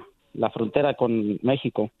frontera con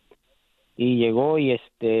México, y llegó y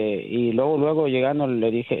luego llegando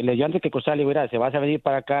le dije, yo antes que cruzar le digo: mira, si vas a venir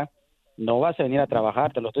para acá, no vas a venir a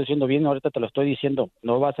trabajar, te lo estoy diciendo bien, ahorita te lo estoy diciendo,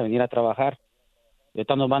 no vas a venir a trabajar. De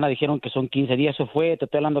todas maneras dijeron que son 15 días, eso fue, te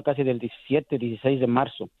estoy hablando casi del 17, 16 de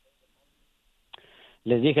marzo.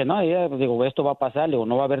 Les dije, no, digo, esto va a pasar, digo,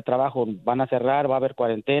 no va a haber trabajo, van a cerrar, va a haber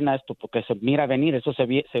cuarentena, esto, porque se mira venir, eso se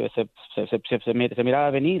miraba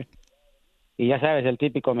venir. Y ya sabes, el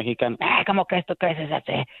típico mexicano: ¿cómo que esto crees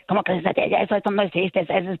así? ¿Cómo que eso no existe?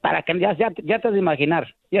 Eso es para que ya te has de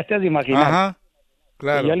imaginar, Ajá,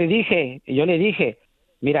 claro. Y yo le dije,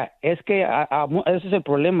 mira, es que ese es el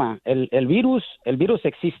problema. El virus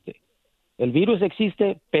existe,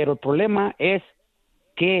 pero el problema es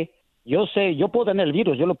que yo sé, yo puedo tener el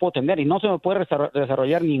virus, yo lo puedo tener y no se me puede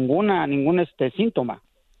desarrollar ningún síntoma.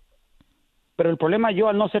 Pero el problema, yo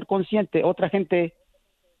al no ser consciente, otra gente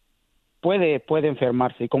puede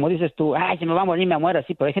enfermarse. Y como dices tú, ay, si me va a morir, me muero,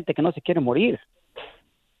 sí, pero hay gente que no se quiere morir.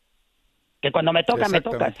 Que cuando me toca,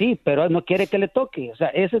 sí, pero no quiere que le toque. O sea,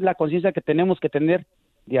 esa es la conciencia que tenemos que tener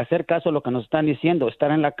de hacer caso a lo que nos están diciendo,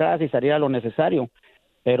 estar en la casa y salir a lo necesario.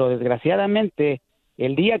 Pero desgraciadamente,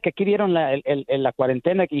 el día que aquí dieron la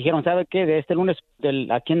cuarentena, que dijeron, ¿sabe qué? De este lunes,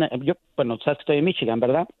 yo, bueno, sabes que estoy en Michigan,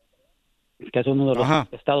 ¿verdad? Que es uno de los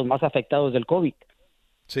estados más afectados del COVID.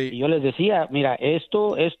 Sí. Y yo les decía, mira,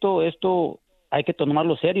 esto hay que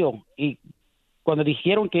tomarlo serio. Y cuando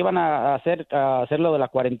dijeron que iban a hacer lo de la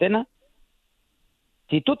cuarentena,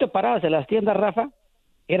 si tú te parabas en las tiendas, Rafa,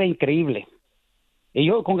 era increíble. Y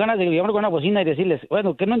yo con ganas de llevarme con una bocina y decirles,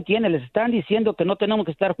 bueno, que no entienden, les están diciendo que no tenemos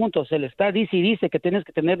que estar juntos, se les está dice que tienes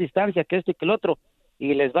que tener distancia, que esto y que el otro,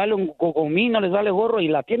 y les vale un gomino, les vale gorro, y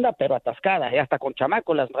la tienda pero atascada, y hasta con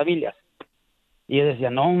chamacos las familias. Y yo decía,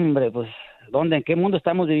 no hombre, pues, ¿dónde? ¿En qué mundo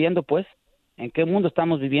estamos viviendo, pues? ¿En qué mundo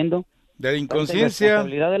estamos viviendo? De la inconsciencia.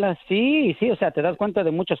 Sí, o sea, te das cuenta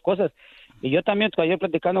de muchas cosas. Y yo también, cuando yo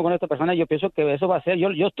platicando con esta persona, yo pienso que eso va a ser, yo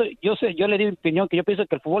le di mi opinión, que yo pienso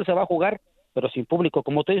que el fútbol se va a jugar, pero sin público,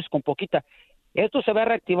 como tú dices, con poquita. Esto se va a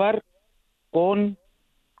reactivar con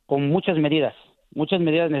muchas medidas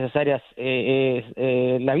necesarias.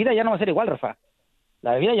 La vida ya no va a ser igual, Rafa.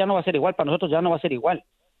 La vida ya no va a ser igual, para nosotros ya no va a ser igual.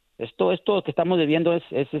 Esto que estamos viviendo es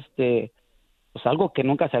pues algo que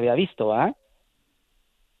nunca se había visto, ¿ah?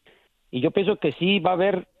 Y yo pienso que sí va a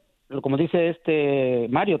haber, como dice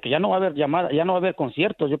Mario, que ya no va a haber llamadas, ya no va a haber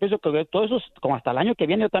conciertos. Yo pienso que todo eso, como hasta el año que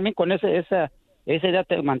viene, yo también con esa idea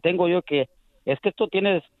te mantengo yo, que es que esto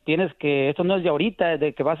tienes que, esto no es de ahorita,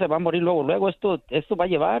 de que va a morir luego, esto va a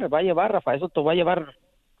llevar, Rafa, eso te va a llevar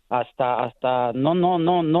hasta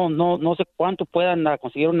no sé cuánto puedan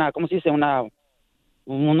conseguir ¿cómo se dice?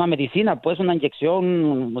 Una medicina, pues una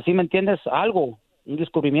inyección, ¿sí me entiendes? Algo, un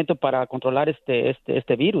descubrimiento para controlar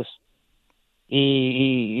este virus.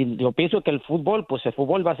 Y yo pienso que el fútbol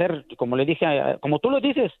va a ser, como le dije, como tú lo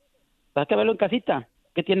dices, hay que verlo en casita.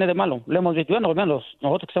 ¿Qué tiene de malo? Lo hemos visto, bueno,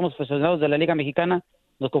 nosotros que somos aficionados de la Liga Mexicana,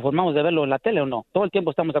 nos conformamos de verlo en la tele o no. Todo el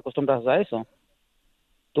tiempo estamos acostumbrados a eso.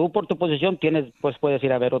 Tú por tu posición puedes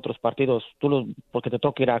ir a ver otros partidos, porque te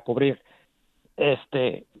toca ir a cubrir,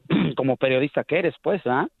 como periodista que eres, pues,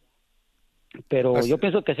 ¿ah? Pero yo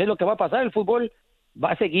pienso que sé lo que va a pasar, el fútbol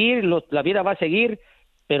va a seguir, la vida va a seguir,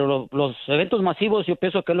 pero los eventos masivos yo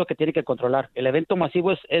pienso que es lo que tiene que controlar. El evento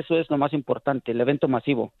masivo eso es lo más importante, el evento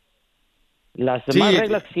masivo. Las demás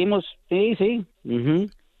reglas que hicimos, sí. Uh-huh.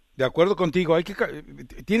 De acuerdo contigo,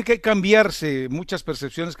 tiene que cambiarse muchas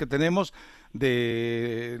percepciones que tenemos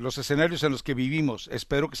de los escenarios en los que vivimos.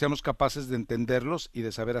 Espero que seamos capaces de entenderlos y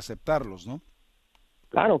de saber aceptarlos, ¿no?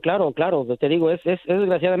 Claro, te digo, es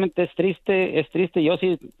desgraciadamente es triste. Yo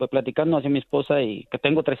sí, platicando hacia mi esposa y que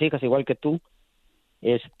tengo 3 hijas igual que tú,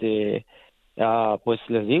 pues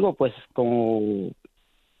les digo, pues como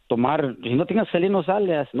tomar, si no tienes que salir, no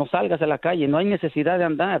salgas a la calle, no hay necesidad de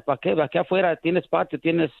andar, ¿para qué? Aquí afuera tienes patio,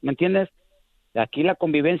 ¿me entiendes? Aquí la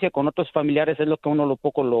convivencia con otros familiares es lo que uno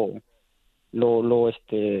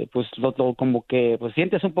como que pues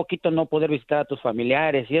sientes un poquito no poder visitar a tus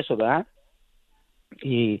familiares y eso, ¿verdad?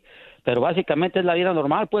 Pero básicamente es la vida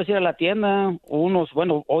normal, puedes ir a la tienda,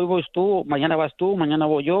 hoy vas tú, mañana vas tú, mañana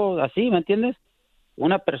voy yo, así, ¿me entiendes?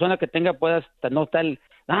 Una persona que pueda no estar,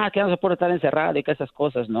 que no se puede estar encerrada y que esas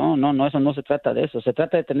cosas, no, eso no se trata de eso, se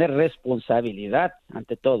trata de tener responsabilidad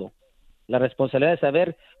ante todo, la responsabilidad de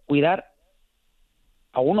saber cuidar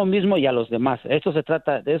a uno mismo y a los demás, de eso se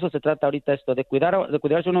trata ahorita esto, de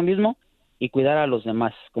cuidarse uno mismo y cuidar a los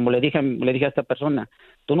demás. Como le dije a esta persona,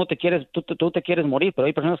 tú te quieres morir, pero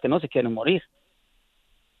hay personas que no se quieren morir.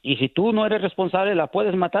 Y si tú no eres responsable, la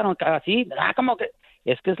puedes matar así, como que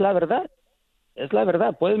es la verdad. Es la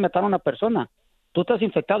verdad, puedes matar a una persona. Tú estás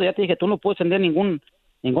infectado, ya te dije, tú no puedes tener ningún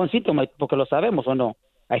síntoma, porque lo sabemos o no.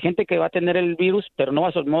 Hay gente que va a tener el virus, pero no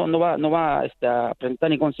va a presentar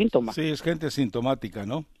ningún síntoma. Sí, es gente sintomática,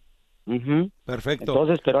 ¿no? Uh-huh. Perfecto.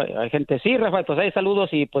 Entonces, pero hay gente, sí, Rafael, pues hay saludos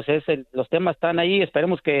y pues los temas están ahí,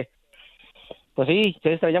 esperemos que, pues sí, si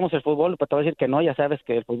extrañamos el fútbol, pues te voy a decir que no, ya sabes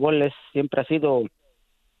que el fútbol siempre ha sido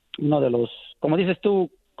uno de los, como dices tú,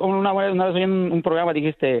 como una vez en un programa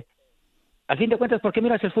dijiste, al fin de cuentas, ¿por qué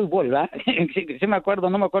miras el fútbol, verdad? sí me acuerdo,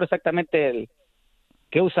 no me acuerdo exactamente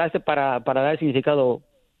qué usaste para dar el significado,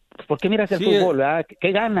 pues, ¿por qué miras el fútbol, verdad?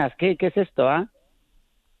 ¿Qué ganas? ¿Qué es esto,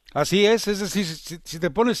 Así es decir, si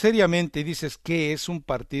te pones seriamente y dices que es un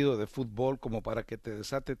partido de fútbol como para que te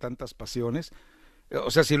desate tantas pasiones,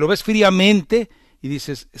 o sea, si lo ves fríamente, y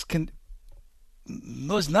dices, es que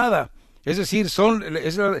no es nada. Es decir,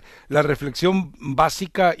 es la reflexión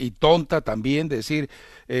básica y tonta también de decir,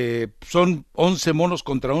 son 11 monos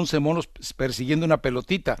contra 11 monos persiguiendo una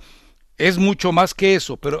pelotita. Es mucho más que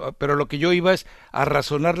eso, pero lo que yo iba es a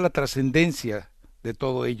razonar la trascendencia de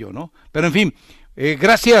todo ello, ¿no? Pero en fin,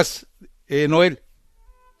 gracias, Noel.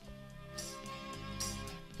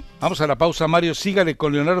 Vamos a la pausa, Mario, sígale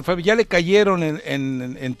con Leonardo Fabio. Ya le cayeron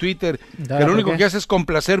en Twitter, que lo único que hace es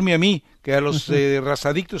complacerme a mí, que a los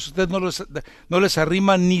razadictos ustedes no les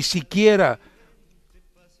arrima ni siquiera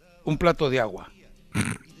un plato de agua.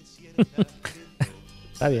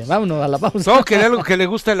 Está bien, vámonos a la pausa. No, que algo que le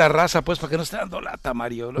gusta a la raza, pues, para que no esté dando lata,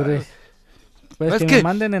 Mario. Pues que me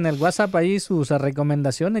manden en el WhatsApp ahí sus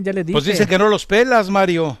recomendaciones, ya les dije. Pues dice que no los pelas,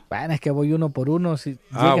 Mario. Bueno, es que voy uno por uno. Si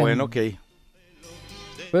llegan. Bueno, ok.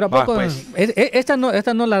 Pero ¿a poco? Pues. ¿Esta no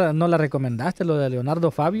la recomendaste, lo de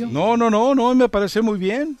Leonardo Fabio? No, me parece muy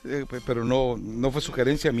bien, pero no fue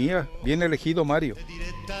sugerencia mía. Bien elegido, Mario.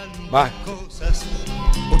 Va.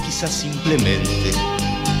 O quizás simplemente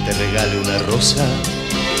te regale una rosa.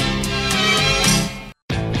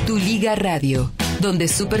 Tu Liga Radio, donde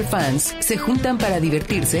superfans se juntan para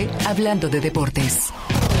divertirse hablando de deportes.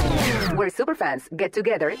 Where superfans get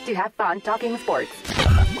together to have fun talking sports.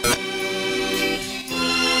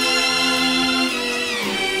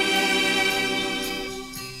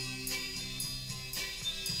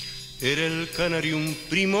 Era el canario un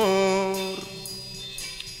primor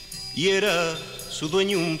y era su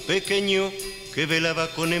dueño un pequeño que velaba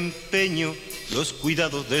con empeño los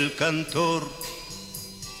cuidados del cantor.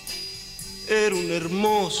 Era un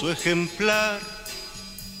hermoso ejemplar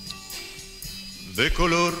de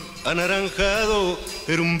color anaranjado,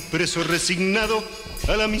 era un preso resignado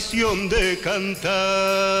a la misión de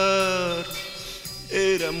cantar.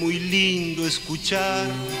 Era muy lindo escuchar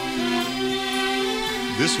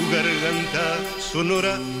de su garganta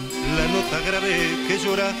sonora la nota grave que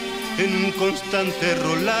llora en un constante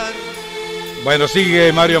rolar. Bueno,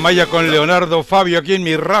 sigue Mario Maya con Leonardo Fabio aquí en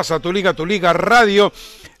Mi Raza, Tu Liga Radio.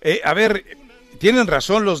 A ver, tienen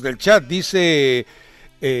razón los del chat, dice,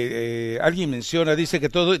 alguien menciona, dice que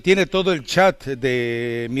tiene todo el chat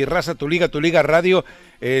de Mi Raza, Tu Liga Radio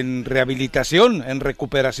en rehabilitación, en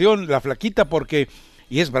recuperación, la flaquita, porque,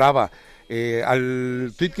 y es brava.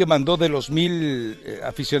 Al tweet que mandó de los 1000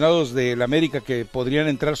 aficionados de la América que podrían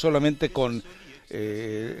entrar solamente con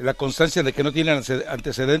la constancia de que no tienen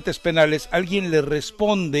antecedentes penales, alguien le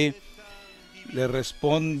responde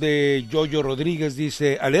Yoyo Rodríguez,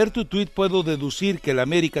 dice, al leer tu tweet puedo deducir que la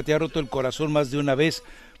América te ha roto el corazón más de una vez.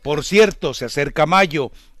 Por cierto, se acerca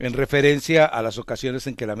mayo, en referencia a las ocasiones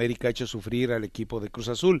en que la América ha hecho sufrir al equipo de Cruz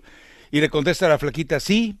Azul. Y le contesta a la flaquita,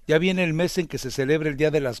 sí, ya viene el mes en que se celebra el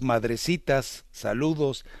Día de las Madrecitas,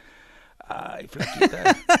 saludos. Ay,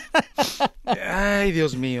 flaquita. Ay,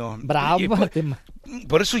 Dios mío. Bravo.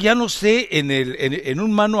 Por eso ya no sé, en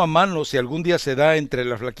un mano a mano, si algún día se da entre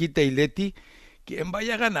la flaquita y Leti, quién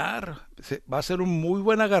vaya a ganar. Va a ser un muy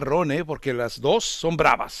buen agarrón, porque las dos son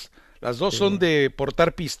bravas. Las dos son de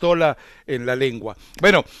portar pistola en la lengua.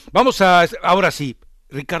 Bueno, vamos ahora sí.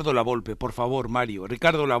 Ricardo Lavolpe, por favor, Mario.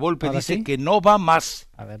 Ricardo Lavolpe dice que no va más.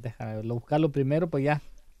 A ver, déjame buscarlo primero, pues ya,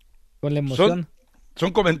 con la emoción.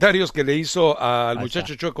 Son comentarios que le hizo al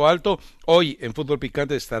muchacho Chueco Alto. Hoy en Fútbol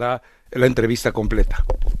Picante estará la entrevista completa.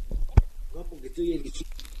 No, porque estoy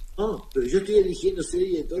eligiendo. No, pero yo estoy eligiendo ser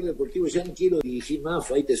director deportivo. Ya no quiero dirigir más,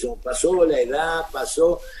 Faitelson. Pasó la edad,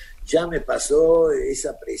 ya me pasó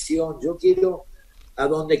esa presión. Yo quiero a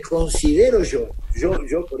donde considero yo,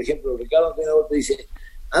 por ejemplo, Ricardo te dice,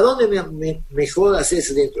 ¿a dónde me jodas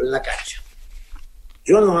es dentro, en la cancha?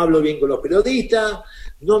 Yo no hablo bien con los periodistas,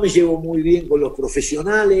 no me llevo muy bien con los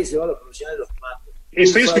profesionales, los profesionales los mato.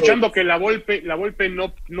 Estoy escuchando que la Volpe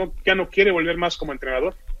ya no quiere volver más como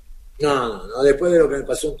entrenador. No, después de lo que me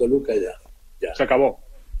pasó en Toluca ya. Se acabó.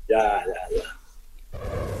 Ya.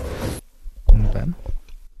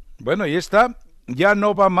 Bueno, ahí está. Ya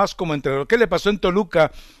no va más como entrenador. ¿Qué le pasó en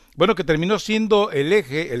Toluca? Bueno, que terminó siendo el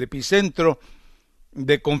epicentro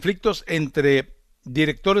de conflictos entre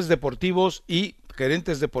directores deportivos y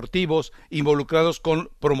gerentes deportivos involucrados con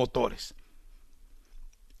promotores.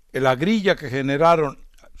 La grilla que generaron,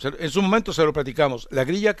 en su momento se lo platicamos, la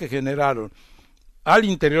grilla que generaron al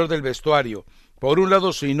interior del vestuario, por un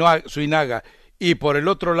lado Suinaga y por el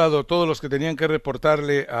otro lado todos los que tenían que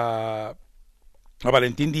reportarle a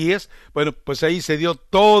Valentín Díez, bueno, pues ahí se dio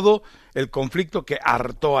todo el conflicto que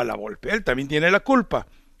hartó a la Volpe. Él también tiene la culpa,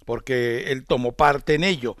 porque él tomó parte en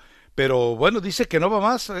ello, pero bueno, dice que no va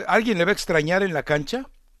más. ¿Alguien le va a extrañar en la cancha?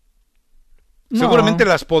 No. Seguramente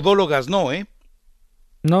las podólogas no,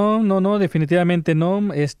 No, no, no, definitivamente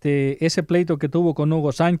no. Ese pleito que tuvo con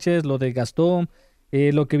Hugo Sánchez lo desgastó.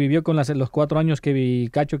 Lo que vivió con los 4 años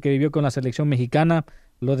Cacho que vivió con la selección mexicana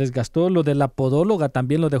lo desgastó. Lo de la podóloga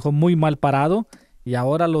también lo dejó muy mal parado. Y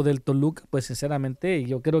ahora lo del Toluca, pues sinceramente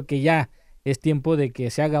yo creo que ya es tiempo de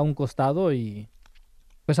que se haga un costado y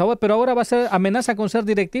pues ahora, pero ahora va a ser amenaza con ser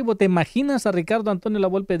directivo. ¿Te imaginas a Ricardo Antonio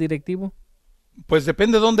Lavolpe directivo? Pues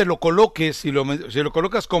depende de dónde lo coloques. Si lo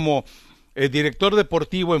colocas como director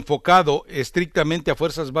deportivo enfocado estrictamente a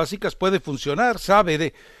fuerzas básicas, puede funcionar,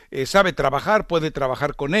 sabe trabajar, puede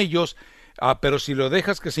trabajar con ellos, pero si lo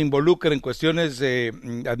dejas que se involucre en cuestiones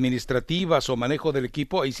administrativas o manejo del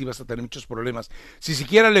equipo, ahí sí vas a tener muchos problemas. Si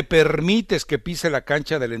siquiera le permites que pise la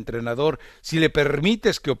cancha del entrenador, si le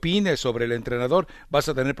permites que opine sobre el entrenador, vas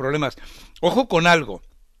a tener problemas. Ojo con algo.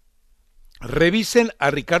 Revisen a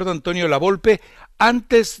Ricardo Antonio Lavolpe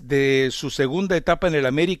antes de su segunda etapa en el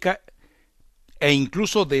América e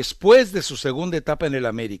incluso después de su segunda etapa en el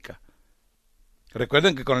América.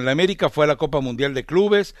 Recuerden que con el América fue a la Copa Mundial de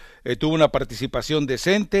Clubes, tuvo una participación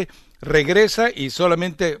decente, regresa y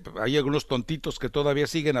solamente hay algunos tontitos que todavía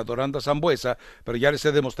siguen adorando a Sambuesa, pero ya les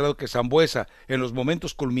he demostrado que Sambuesa en los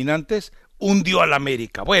momentos culminantes hundió al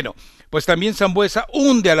América. Bueno, pues también Sambuesa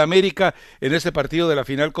hunde al América en ese partido de la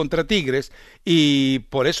final contra Tigres y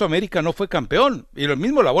por eso América no fue campeón. Y lo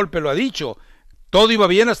mismo Lavolpe lo ha dicho. Todo iba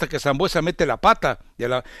bien hasta que Sambuesa mete la pata.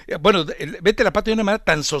 Mete la pata de una manera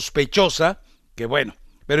tan sospechosa que bueno,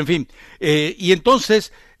 pero en fin. Y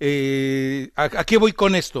entonces, ¿a qué voy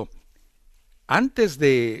con esto? Antes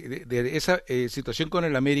de esa situación con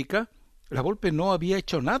el América, Lavolpe no había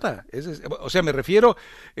hecho nada. O sea, me refiero,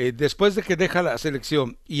 después de que deja la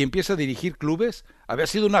selección y empieza a dirigir clubes, había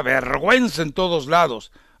sido una vergüenza en todos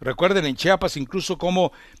lados. Recuerden en Chiapas incluso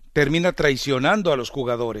cómo termina traicionando a los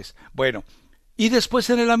jugadores. Bueno, y después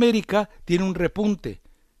en el América tiene un repunte.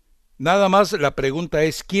 Nada más la pregunta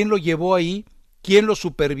es, ¿quién lo llevó ahí? ¿Quién lo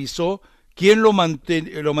supervisó? ¿Quién lo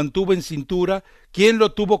mantuvo en cintura? ¿Quién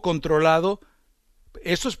lo tuvo controlado?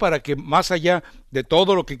 Esto es para que, más allá de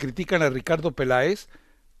todo lo que critican a Ricardo Peláez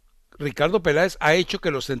ha hecho que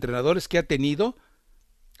los entrenadores que ha tenido,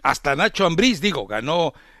 hasta Nacho Ambriz,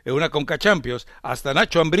 ganó una Conca Champions, hasta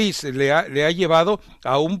Nacho Ambriz le ha llevado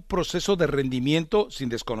a un proceso de rendimiento, sin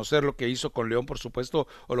desconocer lo que hizo con León, por supuesto,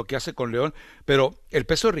 o lo que hace con León, pero el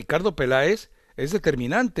peso de Ricardo Peláez es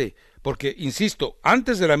determinante, porque, insisto,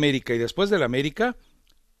 antes del América y después del América,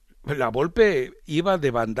 Lavolpe iba de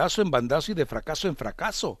bandazo en bandazo y de fracaso en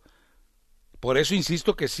fracaso. Por eso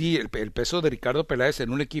insisto que sí, el peso de Ricardo Peláez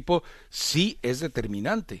en un equipo sí es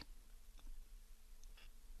determinante.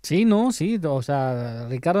 Sí, no, sí, o sea,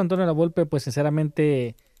 Ricardo Antonio Lavolpe, pues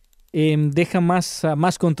sinceramente deja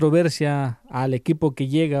más controversia al equipo que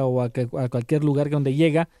llega o a cualquier lugar donde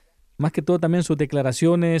llega. Más que todo también sus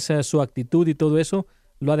declaraciones, su actitud y todo eso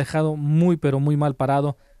lo ha dejado muy, pero muy mal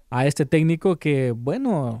parado a este técnico que,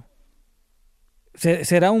 bueno,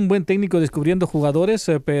 será un buen técnico descubriendo jugadores,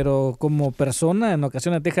 pero como persona en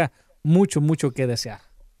ocasiones deja mucho, mucho que desear.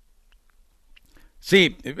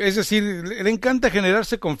 Sí, es decir, le encanta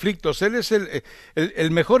generarse conflictos. Él es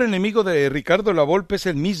el mejor enemigo de Ricardo Lavolpe, es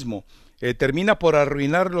el mismo. Termina por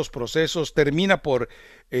arruinar los procesos, termina por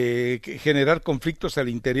generar conflictos al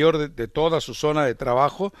interior de toda su zona de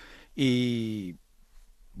trabajo y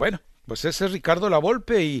bueno, pues ese es Ricardo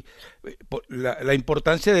Lavolpe y la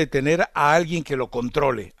importancia de tener a alguien que lo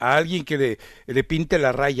controle, a alguien que le pinte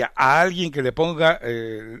la raya, a alguien que le ponga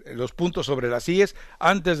los puntos sobre las íes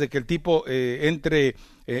antes de que el tipo entre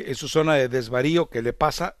en su zona de desvarío, que le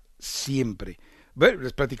pasa siempre. Bueno,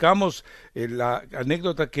 les platicábamos la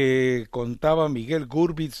anécdota que contaba Miguel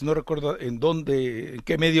Gurbitz, no recuerdo en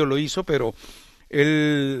qué medio lo hizo, pero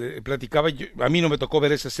él platicaba, a mí no me tocó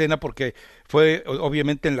ver esa escena porque fue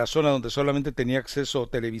obviamente en la zona donde solamente tenía acceso a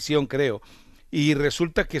televisión, creo, y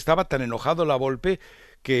resulta que estaba tan enojado Lavolpe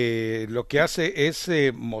que lo que hace es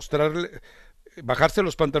bajarse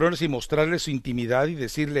los pantalones y mostrarle su intimidad y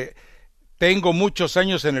decirle, tengo muchos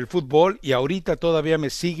años en el fútbol y ahorita todavía me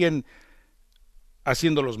siguen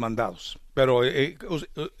haciendo los mandados, pero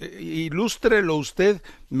ilústrelo usted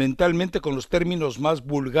mentalmente con los términos más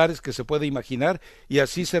vulgares que se puede imaginar, y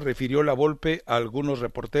así se refirió Lavolpe a algunos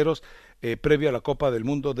reporteros previo a la Copa del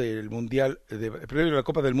Mundo previo a la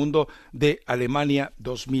Copa del Mundo de Alemania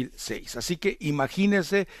 2006. Así que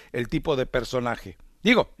imagínese el tipo de personaje.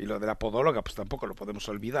 Y lo de la podóloga pues tampoco lo podemos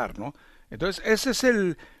olvidar, ¿no? Entonces ese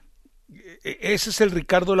es el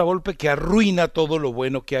Ricardo Lavolpe que arruina todo lo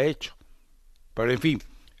bueno que ha hecho. Pero en fin,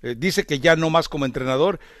 dice que ya no más como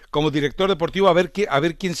entrenador, como director deportivo, a ver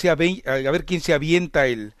quién se avienta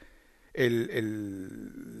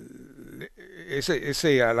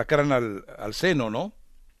ese alacrán al seno, ¿no?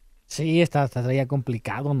 Sí, estaría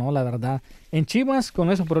complicado, ¿no? La verdad. En Chivas, con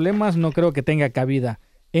esos problemas, no creo que tenga cabida.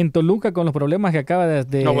 En Toluca, con los problemas que acaba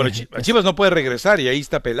de... No, bueno, Chivas no puede regresar y ahí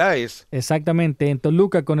está Peláez. Exactamente. En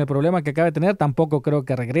Toluca, con el problema que acaba de tener, tampoco creo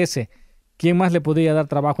que regrese. ¿Quién más le podría dar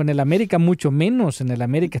trabajo? En el América, mucho menos. En el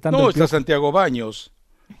América están... No, está Santiago Baños.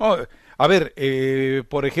 Oh, a ver,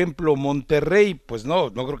 por ejemplo, Monterrey, pues no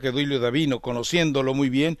creo que Duilio Davino, conociéndolo muy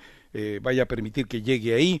bien, vaya a permitir que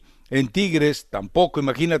llegue ahí. En Tigres, tampoco.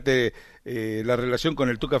 Imagínate la relación con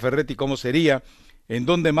el Tuca Ferretti, cómo sería. ¿En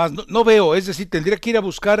dónde más? No veo, es decir, tendría que ir a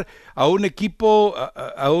buscar a un equipo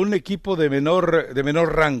de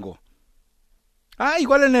menor rango.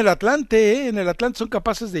 Igual en el Atlante, en el Atlante son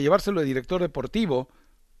capaces de llevárselo de director deportivo.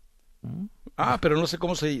 Pero no sé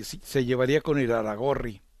cómo se llevaría con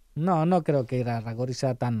Iraragorri. No creo que Iraragorri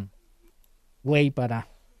sea tan güey para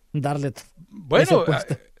darle bueno,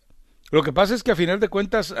 lo que pasa es que a final de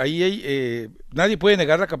cuentas ahí nadie puede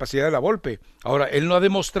negar la capacidad de la Volpe. Ahora, él no ha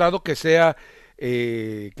demostrado que sea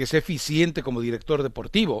eficiente como director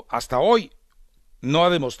deportivo. Hasta hoy no ha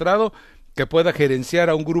demostrado que pueda gerenciar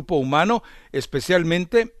a un grupo humano,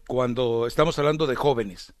 especialmente cuando estamos hablando de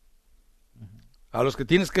jóvenes, a los que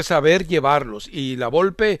tienes que saber llevarlos. Y la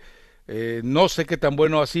Volpe, no sé qué tan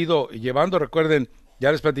bueno ha sido llevando. Recuerden,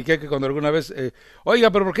 ya les platiqué que cuando alguna vez,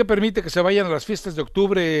 oiga, pero ¿por qué permite que se vayan a las fiestas de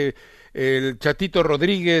octubre el Chatito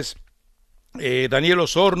Rodríguez, Daniel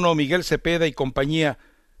Osorno, Miguel Cepeda y compañía?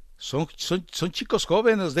 Son chicos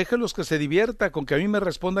jóvenes, déjenlos que se divierta, con que a mí me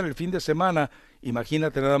respondan el fin de semana.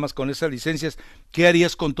 Imagínate nada más con esas licencias, ¿qué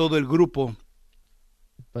harías con todo el grupo?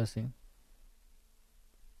 Pues sí.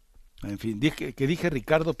 En fin, dije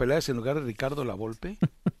Ricardo Peláez en lugar de Ricardo Lavolpe.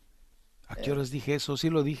 ¿A qué horas dije eso?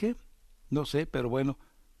 ¿Sí lo dije? No sé, pero bueno.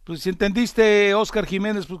 Pues si entendiste, Óscar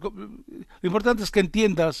Jiménez, pues, lo importante es que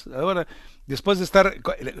entiendas. Ahora, después de estar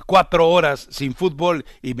 4 horas sin fútbol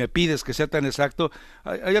y me pides que sea tan exacto,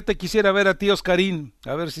 ya te quisiera ver a ti, Oscarín,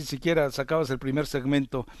 a ver si siquiera sacabas el primer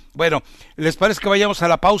segmento. Bueno, ¿les parece que vayamos a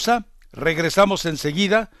la pausa? Regresamos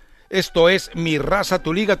enseguida. Esto es Mi Raza,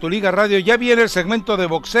 Tu Liga Radio. Ya viene el segmento de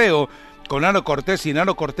boxeo con Nano Cortés y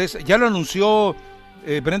Nano Cortés. Ya lo anunció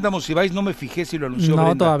Brenda Monsiváis, no me fijé si lo anunció No,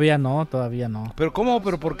 Brenda. todavía no. ¿Pero cómo?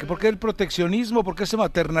 ¿Pero por qué el proteccionismo? ¿Por qué ese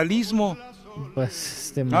maternalismo?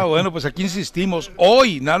 Pues... bueno, pues aquí insistimos.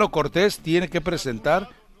 Hoy Nano Cortés tiene que presentar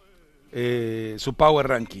su Power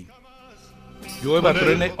Ranking. Llueva,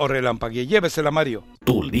 truene o relampaguee. Llévesela, Mario.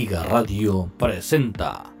 Tu Liga Radio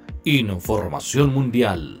presenta Información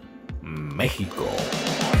Mundial México.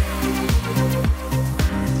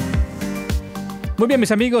 Muy bien,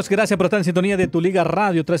 mis amigos, gracias por estar en sintonía de Tu Liga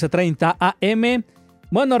Radio 1330 AM.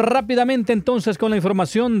 Bueno, rápidamente entonces con la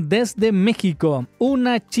información desde México.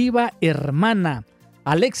 Una chiva hermana,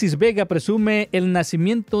 Alexis Vega, presume el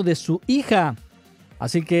nacimiento de su hija.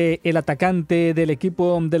 Así que el atacante del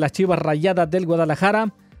equipo de las Chivas Rayadas del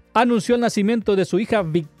Guadalajara anunció el nacimiento de su hija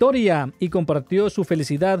Victoria y compartió su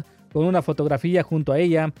felicidad con una fotografía junto a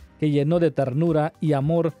ella que llenó de ternura y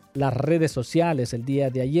amor las redes sociales el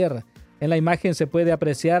día de ayer. En la imagen se puede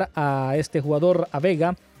apreciar a este jugador, a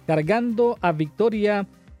Vega, cargando a Victoria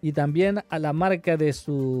y también a la marca de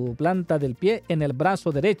su planta del pie en el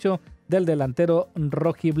brazo derecho del delantero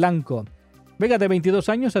rojiblanco. Vega, de 22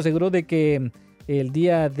 años, aseguró de que el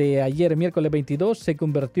día de ayer, miércoles 22, se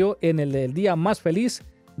convirtió en el día más feliz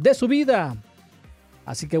de su vida.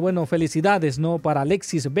 Así que bueno, felicidades, ¿no?, para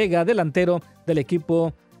Alexis Vega, delantero del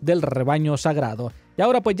equipo del Rebaño Sagrado. Y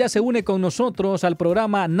ahora pues ya se une con nosotros al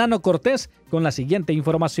programa Nano Cortés con la siguiente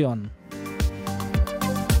información.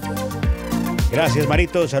 Gracias,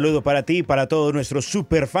 Marito. Saludo para ti y para todos nuestros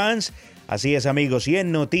superfans. Así es, amigos, y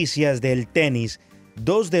en noticias del tenis,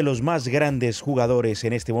 2 de los más grandes jugadores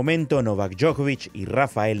en este momento, Novak Djokovic y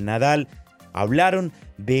Rafael Nadal, hablaron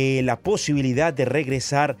de la posibilidad de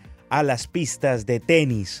regresar a las pistas de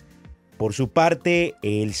tenis. Por su parte,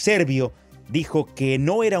 el serbio dijo que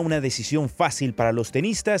no era una decisión fácil para los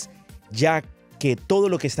tenistas, ya que todo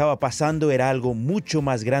lo que estaba pasando era algo mucho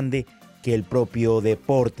más grande que el propio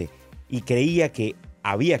deporte y creía que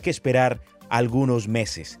había que esperar algunos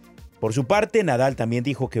meses. Por su parte, Nadal también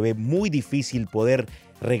dijo que ve muy difícil poder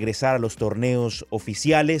regresar a los torneos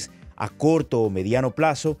oficiales a corto o mediano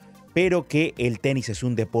plazo, pero que el tenis es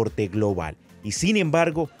un deporte global. Y sin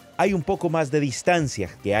embargo, hay un poco más de distancia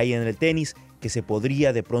que hay en el tenis que se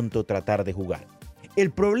podría de pronto tratar de jugar.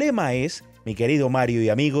 El problema es, mi querido Mario y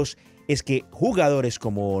amigos, es que jugadores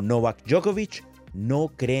como Novak Djokovic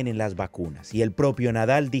no creen en las vacunas. Y el propio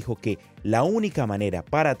Nadal dijo que la única manera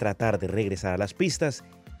para tratar de regresar a las pistas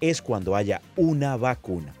es cuando haya una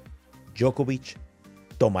vacuna. ¿Djokovic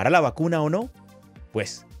tomará la vacuna o no?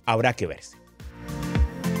 pues habrá que verse.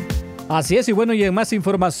 Así es, y bueno, y en más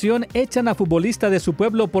información, echan a futbolista de su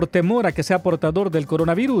pueblo por temor a que sea portador del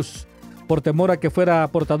coronavirus. Por temor a que fuera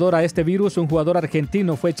portador a este virus, un jugador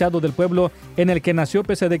argentino fue echado del pueblo en el que nació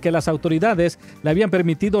pese de que las autoridades le habían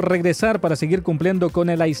permitido regresar para seguir cumpliendo con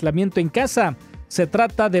el aislamiento en casa. Se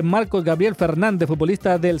trata de Marcos Gabriel Fernández,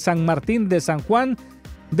 futbolista del San Martín de San Juan,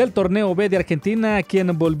 del torneo B de Argentina,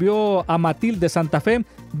 quien volvió a Matil de Santa Fe,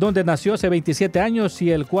 donde nació hace 27 años y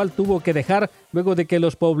el cual tuvo que dejar luego de que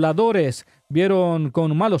los pobladores vieron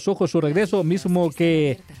con malos ojos su regreso, mismo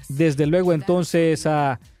que desde luego entonces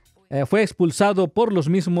fue expulsado por los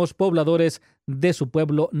mismos pobladores de su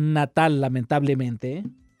pueblo natal, lamentablemente.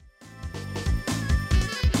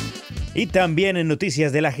 Y también en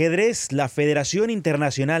noticias del ajedrez, la Federación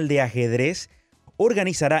Internacional de Ajedrez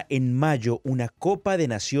organizará en mayo una Copa de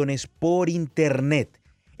Naciones por Internet,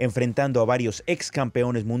 enfrentando a varios ex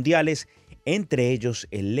campeones mundiales, entre ellos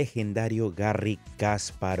el legendario Garry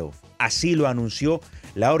Kasparov. Así lo anunció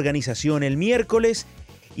la organización el miércoles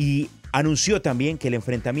y anunció también que el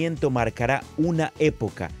enfrentamiento marcará una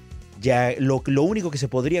época. Ya lo único que se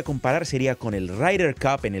podría comparar sería con el Ryder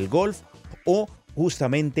Cup en el golf o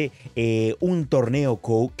justamente un torneo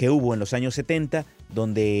que hubo en los años 70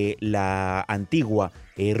 donde la antigua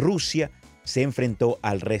Rusia se enfrentó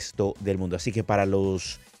al resto del mundo. Así que para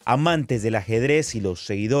los amantes del ajedrez y los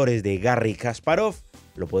seguidores de Garry Kasparov,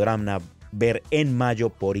 lo podrán ver en mayo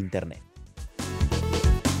por internet.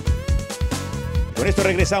 Con esto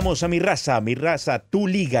regresamos a Mi Raza Tu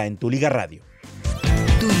Liga en Tu Liga Radio.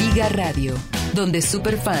 Tu Liga Radio, donde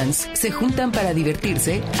superfans se juntan para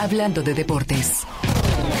divertirse hablando de deportes.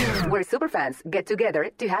 Where superfans get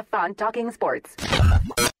together to have fun talking sports.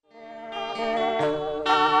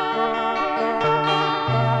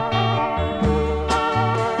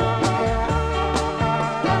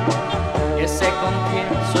 Ese con quien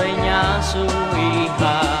sueña su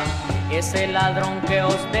hija, ese ladrón que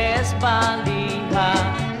os desvalija,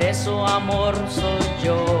 de su amor soy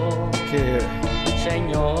yo,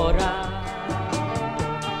 señora.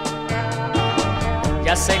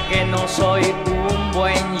 Ya sé que no soy un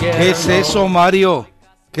buen yerno. ¿Qué es eso, Mario?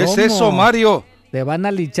 ¿Qué es eso, Mario? Le van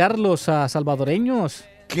a lichar los salvadoreños.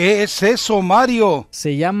 ¿Qué es eso, Mario?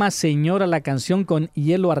 Se llama Señora la canción con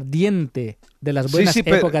Hielo Ardiente de las buenas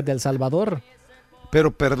épocas de El Salvador.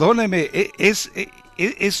 Pero perdóneme,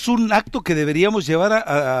 es un acto que deberíamos llevar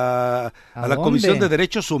a la Comisión de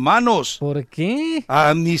Derechos Humanos. ¿Por qué? A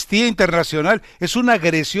Amnistía Internacional. Es una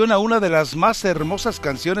agresión a una de las más hermosas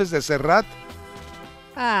canciones de Serrat.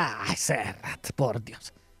 Ay, Serrat, por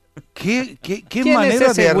Dios. ¿Qué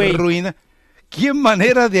manera de arruinar? ¿Qué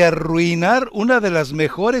manera de arruinar una de las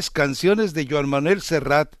mejores canciones de Joan Manuel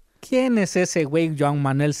Serrat? ¿Quién es ese güey, Joan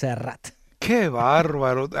Manuel Serrat? ¡Qué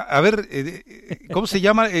bárbaro! A ver, ¿cómo se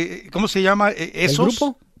llama? ¿Esos? ¿El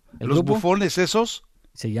grupo? ¿Los bufones esos?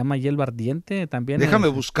 Se llama Hielo Ardiente también. Déjame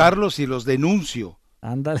buscarlos y los denuncio.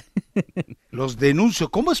 Ándale. Los denuncio.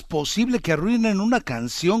 ¿Cómo es posible que arruinen una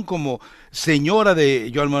canción como Señora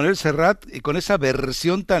de Joan Manuel Serrat y con esa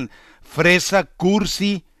versión tan fresa,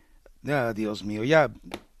 cursi? Ya, Dios mío, ya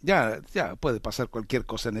puede pasar cualquier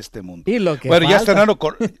cosa en este mundo. Y lo que bueno, falta.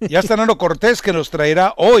 ya está Nano Cortés, que nos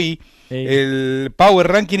traerá hoy el Power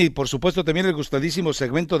Ranking y por supuesto también el gustadísimo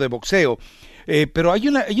segmento de boxeo. Pero hay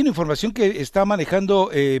una información que está manejando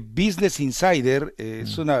Business Insider,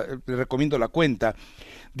 le recomiendo la cuenta.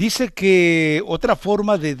 Dice que otra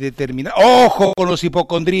forma de determinar, ¡ojo con los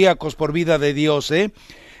hipocondríacos, por vida de Dios!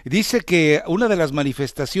 Dice que una de las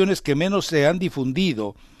manifestaciones que menos se han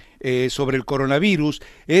difundido sobre el coronavirus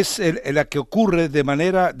es la que ocurre de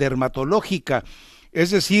manera dermatológica,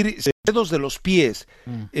 es decir, los dedos de los pies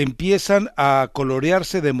empiezan a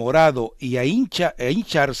colorearse de morado y a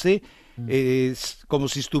hincharse como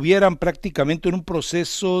si estuvieran prácticamente en un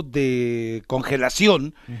proceso de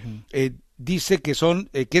congelación. Dice que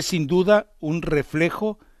es sin duda un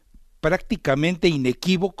reflejo prácticamente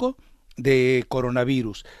inequívoco de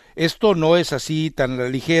coronavirus. Esto no es así tan a la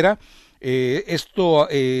ligera. Esto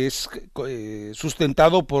es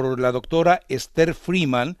sustentado por la doctora Esther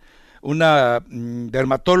Freeman, una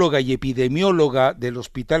dermatóloga y epidemióloga del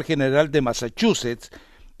Hospital General de Massachusetts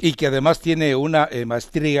y que además tiene una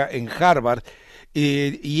maestría en Harvard,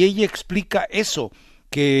 y ella explica eso,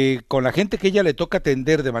 que con la gente que ella le toca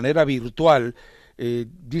atender de manera virtual,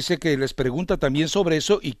 dice que les pregunta también sobre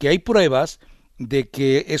eso y que hay pruebas de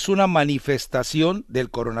que es una manifestación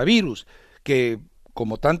del coronavirus, que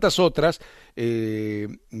como tantas otras,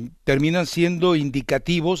 terminan siendo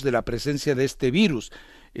indicativos de la presencia de este virus.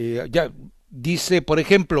 Ya dice, por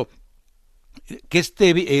ejemplo, que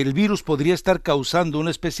el virus podría estar causando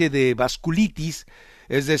una especie de vasculitis,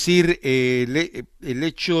 es decir, el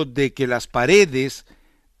hecho de que las paredes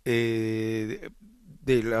de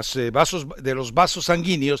los vasos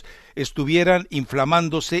sanguíneos estuvieran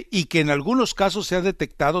inflamándose y que en algunos casos se ha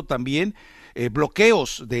detectado también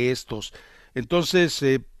bloqueos de estos. Entonces,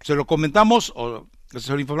 se lo comentamos o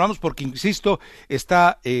se lo informamos porque, insisto,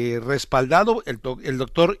 está respaldado el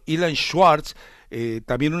doctor Ilan Schwartz,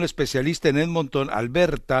 también un especialista en Edmonton,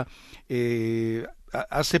 Alberta,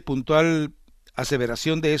 hace puntual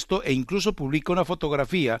aseveración de esto e incluso publica una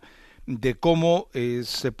fotografía de cómo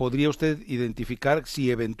se podría usted identificar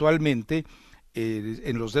si eventualmente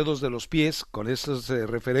en los dedos de los pies, con esas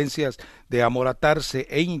referencias de amoratarse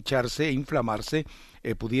e hincharse e inflamarse,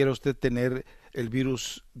 pudiera usted tener el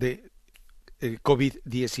virus de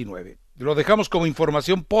COVID-19. Lo dejamos como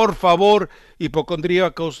información. Por favor,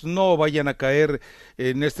 hipocondríacos, no vayan a caer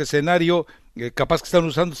en este escenario. Capaz que están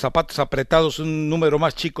usando zapatos apretados, un número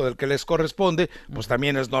más chico del que les corresponde, pues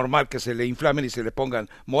también es normal que se le inflamen y se le pongan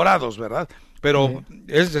morados, ¿verdad? Pero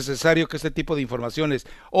es necesario que este tipo de informaciones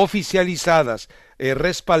oficializadas,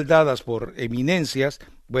 respaldadas por eminencias,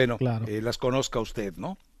 bueno, claro, las conozca usted,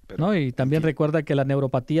 ¿no? Pero, no, y también recuerda que la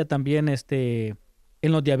neuropatía también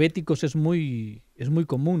en los diabéticos es muy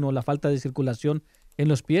común, ¿no? La falta de circulación en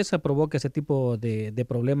los pies provoca ese tipo de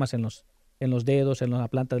problemas en los dedos, en la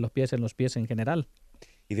planta de los pies, en los pies en general.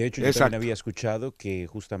 Y de hecho yo también había escuchado que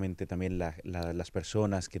justamente también las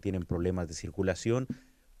personas que tienen problemas de circulación,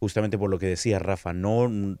 justamente por lo que decía Rafa,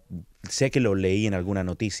 no sé que lo leí en alguna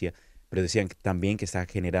noticia, pero decían también que está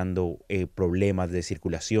generando problemas de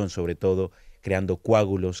circulación, sobre todo creando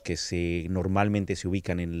coágulos que normalmente se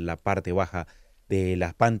ubican en la parte baja de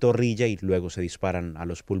la pantorrilla y luego se disparan a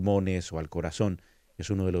los pulmones o al corazón. Es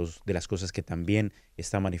una de las cosas que también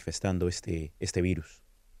está manifestando este virus.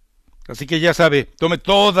 Así que ya sabe, tome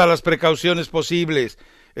todas las precauciones posibles.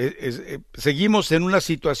 Seguimos en una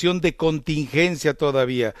situación de contingencia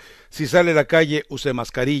todavía. Si sale a la calle, use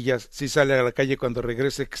mascarillas. Si sale a la calle cuando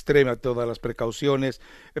regrese, extrema todas las precauciones.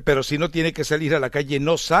 Pero si no tiene que salir a la calle,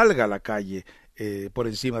 no salga a la calle. Por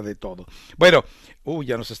encima de todo. Bueno,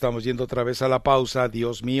 ya nos estamos yendo otra vez a la pausa.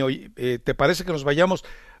 Dios mío, ¿te parece que nos vayamos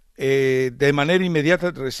de manera inmediata?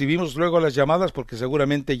 Recibimos luego las llamadas porque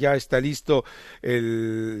seguramente ya está listo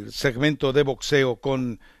el segmento de boxeo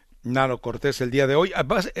con Nano Cortés el día de hoy.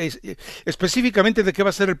 Específicamente de qué va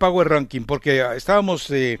a ser el Power Ranking, porque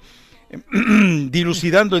estábamos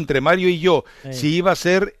dilucidando entre Mario y yo si iba a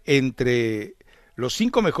ser entre los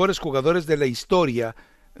 5 mejores jugadores de la historia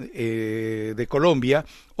de Colombia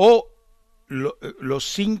o las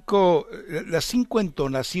 5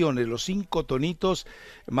 entonaciones, los 5 tonitos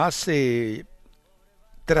más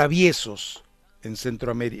traviesos en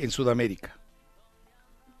Sudamérica.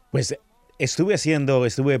 Pues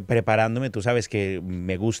estuve preparándome. Tú sabes que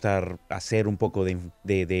me gusta hacer un poco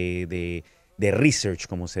de research,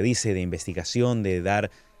 como se dice, de investigación, de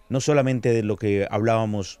dar no solamente de lo que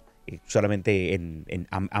hablábamos solamente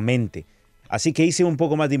a mente. Así que hice un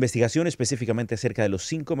poco más de investigación específicamente acerca de los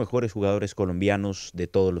 5 mejores jugadores colombianos de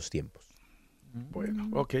todos los tiempos. Bueno,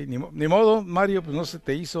 ok, ni modo, Mario, pues no se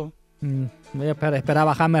te hizo. Voy a esperar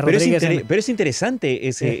a James Rodríguez. Pero es interesante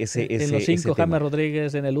ese en los 5, James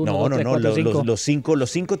Rodríguez en el 1, 2, 3, 4, 5.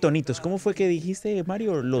 Los 5 tonitos. ¿Cómo fue que dijiste,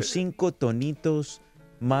 Mario? Los 5 tonitos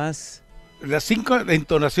más... Las 5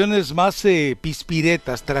 entonaciones más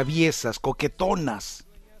pispiretas, traviesas, coquetonas.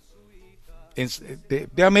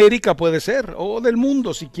 De América puede ser, o del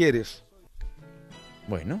mundo si quieres.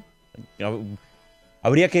 Bueno,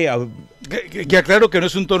 habría que aclaro que no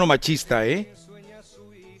es un tono machista,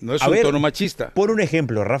 no es un tono machista. Por un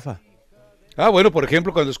ejemplo, Rafa. Bueno, por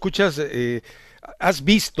ejemplo, cuando escuchas, has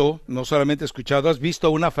visto, no solamente escuchado, has visto a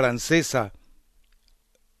una francesa,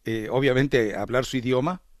 obviamente, hablar su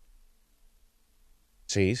idioma.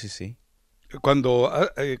 Sí. Cuando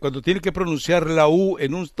tiene que pronunciar la U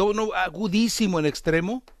en un tono agudísimo en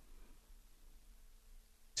extremo.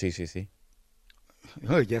 Sí.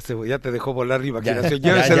 Ya te dejó volar la imaginación.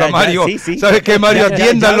 Llévesela a Mario. Sí. ¿Sabe qué, Mario?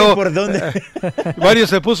 Atiéndalo. ¿Por dónde? Mario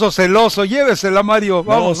se puso celoso. Llévesela, Mario.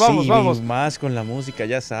 Vamos. Más con la música,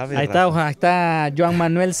 ya sabes. Ahí está Joan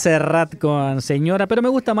Manuel Serrat con Señora, pero me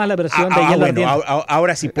gusta más la versión de Hielo Ardiente.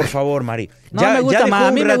 Ahora sí, por favor, Mari. Me gusta más.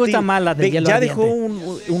 A mí me gusta más la de Hielo Ardiente. Ya dejó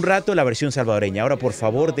un rato la versión salvadoreña. Ahora, por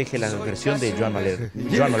favor, deje la versión de Joan Manuel.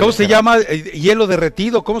 ¿Cómo se llama? ¿Hielo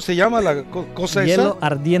derretido? ¿Cómo se llama la cosa esa? Hielo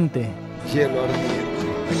Ardiente. Hielo Ardiente.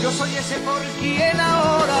 Yo soy ese por quien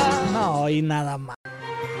ahora. No, y nada más.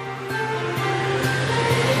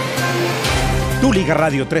 Tu Liga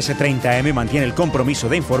Radio 1330 AM mantiene el compromiso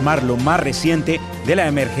de informar lo más reciente de la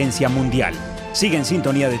emergencia mundial. Sigue en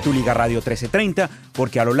sintonía de Tu Liga Radio 1330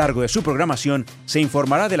 porque a lo largo de su programación se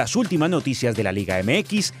informará de las últimas noticias de la Liga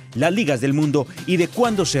MX, las ligas del mundo y de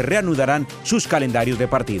cuándo se reanudarán sus calendarios de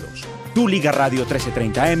partidos. Tu Liga Radio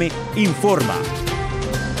 1330M informa.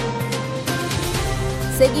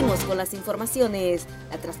 Seguimos con las informaciones.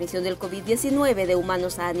 La transmisión del COVID-19 de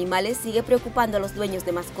humanos a animales sigue preocupando a los dueños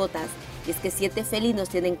de mascotas. Y es que 7 felinos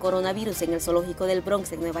tienen coronavirus en el zoológico del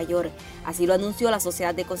Bronx, en Nueva York. Así lo anunció la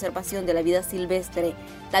Sociedad de Conservación de la Vida Silvestre.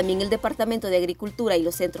 También el Departamento de Agricultura y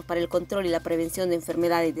los Centros para el Control y la Prevención de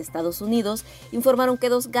Enfermedades de Estados Unidos informaron que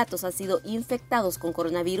 2 gatos han sido infectados con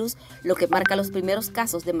coronavirus, lo que marca los primeros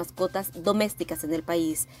casos de mascotas domésticas en el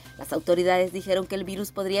país. Las autoridades dijeron que el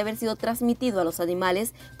virus podría haber sido transmitido a los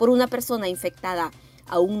animales por una persona infectada.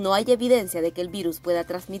 Aún no hay evidencia de que el virus pueda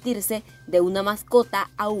transmitirse de una mascota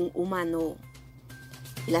a un humano.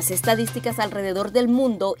 Las estadísticas alrededor del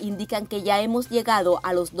mundo indican que ya hemos llegado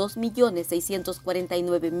a los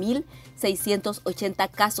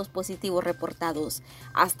 2.649.680 casos positivos reportados.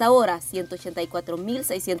 Hasta ahora,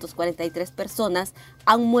 184.643 personas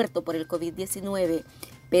han muerto por el COVID-19.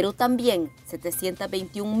 Pero también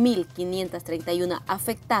 721.531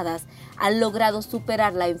 afectadas han logrado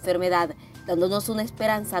superar la enfermedad, dándonos una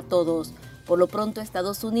esperanza a todos. Por lo pronto,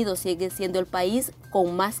 Estados Unidos sigue siendo el país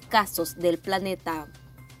con más casos del planeta.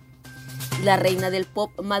 La reina del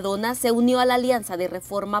pop, Madonna, se unió a la Alianza de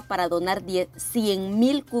Reforma para donar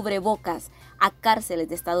 100.000 cubrebocas a cárceles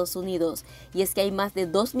de Estados Unidos. Y es que hay más de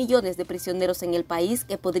 2 millones de prisioneros en el país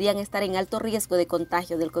que podrían estar en alto riesgo de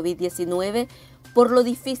contagio del COVID-19 por lo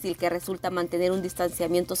difícil que resulta mantener un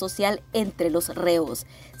distanciamiento social entre los reos.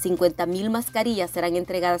 50.000 mascarillas serán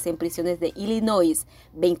entregadas en prisiones de Illinois,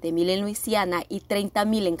 20.000 en Luisiana y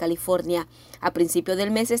 30.000 en California. A principio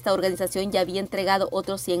del mes, esta organización ya había entregado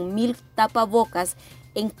otros 100.000 tapabocas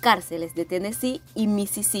en cárceles de Tennessee y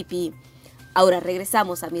Mississippi. Ahora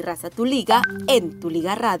regresamos a Mi Raza Tu Liga en Tu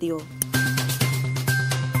Liga Radio.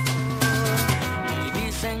 Y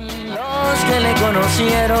dicen los que le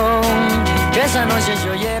conocieron que esa noche se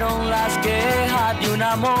oyeron las quejas de un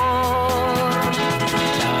amor.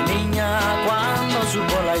 La niña cuando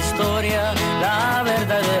supo la historia, la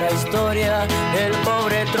verdadera historia del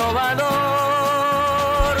pobre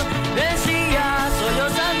trovador, decía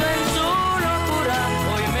sollozando en su locura,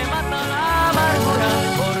 hoy me mata la amargura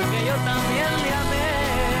porque yo también le amé.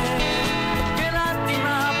 Qué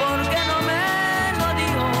lástima porque no me lo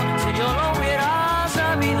dijo, si yo lo hubiera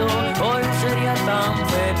sabido hoy sería tan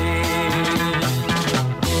feliz.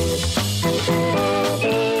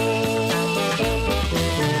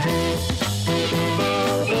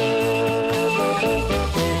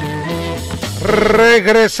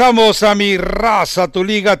 Regresamos a Mi Raza, Tu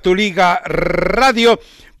Liga Radio.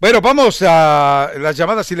 Bueno, vamos a las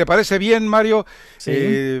llamadas, si le parece bien, Mario.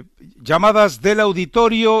 Sí. Llamadas del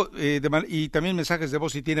auditorio y también mensajes de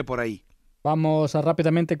voz si tiene por ahí. Vamos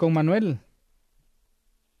rápidamente con Manuel.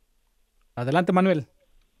 Adelante, Manuel.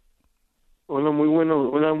 Hola, muy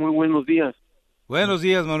buenos días. Buenos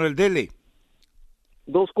días, Manuel, dele.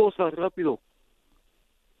 2 cosas, rápido.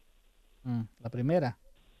 La primera.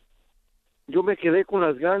 Yo me quedé con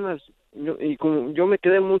las ganas, yo me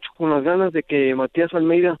quedé mucho con las ganas de que Matías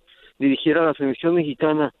Almeida dirigiera la selección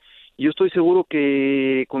mexicana. Y yo estoy seguro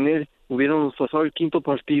que con él hubiéramos pasado el 5º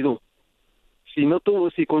partido. Si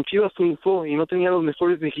con Chivas triunfó y no tenía los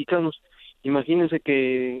mejores mexicanos, imagínense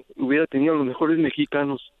que hubiera tenido los mejores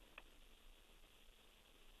mexicanos.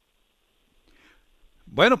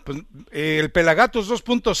 Bueno, pues el Pelagatos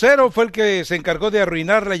 2.0 fue el que se encargó de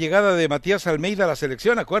arruinar la llegada de Matías Almeida a la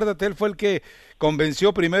selección. Acuérdate, él fue el que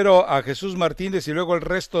convenció primero a Jesús Martínez y luego al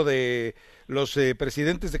resto de los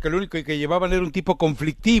presidentes de que lo único que llevaban era un tipo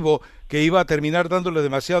conflictivo que iba a terminar dándole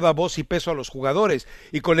demasiada voz y peso a los jugadores.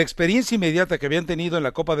 Y con la experiencia inmediata que habían tenido en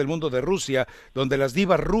la Copa del Mundo de Rusia, donde las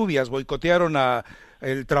divas rubias boicotearon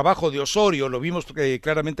el trabajo de Osorio, lo vimos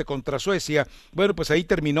claramente contra Suecia, bueno, pues ahí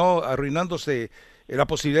terminó arruinándose la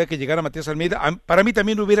posibilidad de que llegara Matías Almeida. Para mí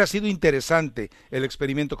también hubiera sido interesante el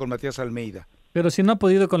experimento con Matías Almeida. Pero si no ha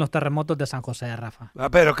podido con los terremotos de San José, Rafa.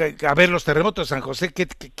 Pero a ver, los terremotos de San José,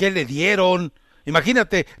 ¿qué le dieron?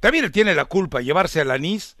 Imagínate, también él tiene la culpa, llevarse al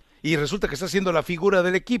anís, y resulta que está siendo la figura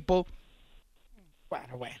del equipo.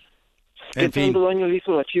 Bueno. ¿Qué tanto daño le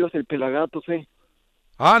hizo a las Chivas el Pelagatos,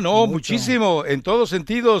 Ah, no, muchísimo, en todos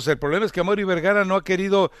sentidos. El problema es que Amaury Vergara no ha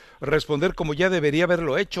querido responder como ya debería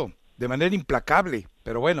haberlo hecho, de manera implacable,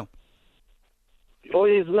 pero bueno.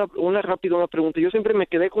 Oye, es una pregunta. Yo siempre me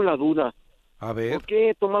quedé con la duda. A ver. ¿Por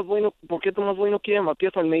qué Tomás Bueno quiere a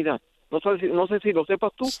Matías Almeida? No sé si lo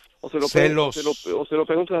sepas tú o se lo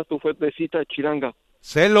preguntas a tu fuertecita chiranga.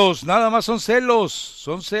 Celos, nada más son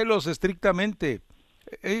celos estrictamente.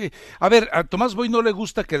 A ver, a Tomás Boy no le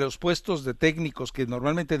gusta que los puestos de técnicos que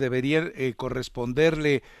normalmente deberían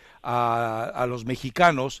corresponderle a los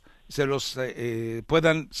mexicanos se los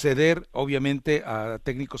puedan ceder, obviamente, a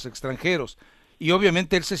técnicos extranjeros. Y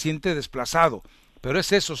obviamente él se siente desplazado. Pero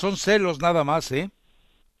es eso, son celos nada más, ¿eh?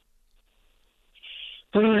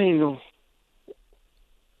 Ay, no.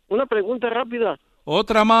 Una pregunta rápida.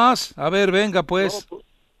 Otra más. A ver, venga, pues. No,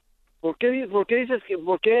 ¿por qué dices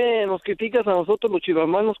por qué nos criticas a nosotros los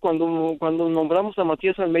chivamanos cuando nombramos a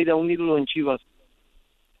Matías Almeida un ídolo en Chivas?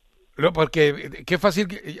 No, porque qué fácil,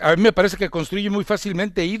 a mí me parece que construye muy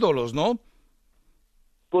fácilmente ídolos, ¿no?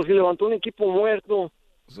 Pues si levantó un equipo muerto.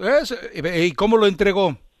 ¿Y cómo lo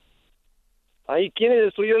entregó? Ahí, ¿quién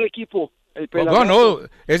destruyó el equipo? El No, no,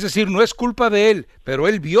 es decir, no es culpa de él, pero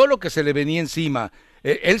él vio lo que se le venía encima.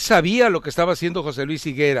 Él sabía lo que estaba haciendo José Luis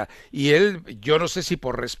Higuera, y él, yo no sé si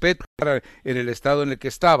por respeto en el estado en el que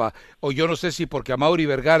estaba, o yo no sé si porque Amaury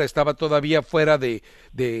Vergara estaba todavía fuera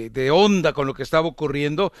de onda con lo que estaba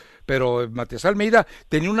ocurriendo, pero Matías Almeida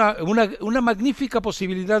tenía una magnífica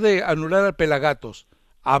posibilidad de anular al Pelagatos,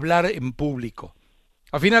 hablar en público.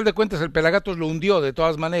 A final de cuentas, el Pelagatos lo hundió de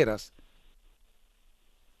todas maneras.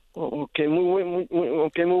 Ok, muy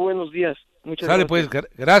buenos días. Muchas Sale gracias. pues,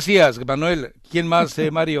 gracias Manuel. ¿Quién más,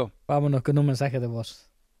 Mario? Vámonos con un mensaje de voz.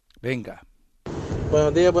 Venga.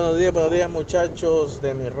 Buenos días muchachos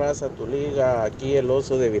de mi raza, tu liga. Aquí el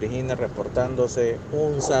oso de Virginia reportándose.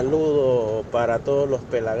 Un saludo para todos los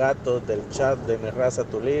pelagatos del chat de mi raza,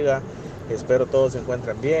 tu liga. Espero todos se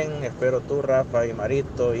encuentren bien. Espero tú, Rafa y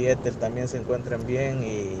Marito y Ethel también se encuentren bien.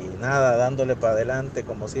 Y nada, dándole para adelante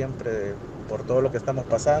como siempre por todo lo que estamos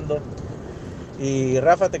pasando. Y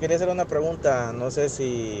Rafa, te quería hacer una pregunta, no sé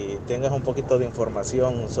si tengas un poquito de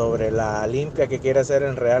información sobre la limpia que quiere hacer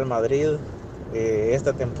en Real Madrid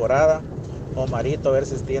esta temporada, o Marito, a ver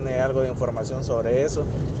si tiene algo de información sobre eso,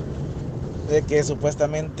 de que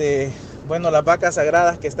supuestamente, bueno, las vacas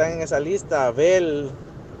sagradas que están en esa lista, Abel,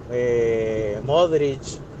 Modric,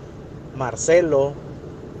 Marcelo,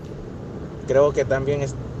 creo que también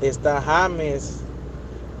está James,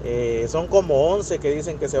 son como 11 que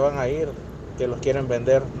dicen que se van a ir, que los quieren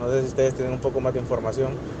vender. No sé si ustedes tienen un poco más de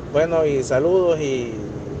información. Bueno, y saludos y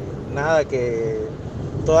nada, que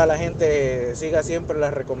toda la gente siga siempre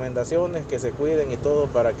las recomendaciones, que se cuiden y todo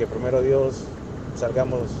para que primero Dios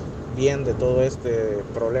salgamos bien de todo este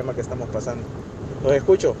problema que estamos pasando. Los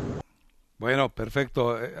escucho. Bueno,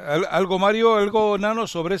 perfecto. ¿Algo, Mario, algo, Nano,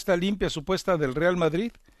 sobre esta limpia supuesta del Real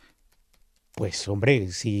Madrid? Pues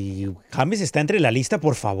hombre, si James está entre la lista,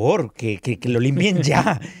 por favor, que lo limpien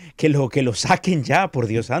ya, que lo saquen ya, por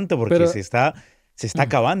Dios santo, porque se está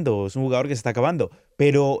acabando, es un jugador que se está acabando.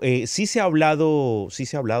 Pero sí se ha hablado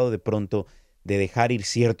de pronto de dejar ir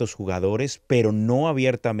ciertos jugadores, pero no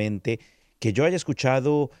abiertamente, que yo haya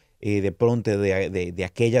escuchado de pronto de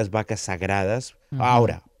aquellas vacas sagradas. Uh-huh.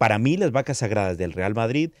 Ahora, para mí las vacas sagradas del Real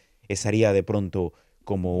Madrid estaría de pronto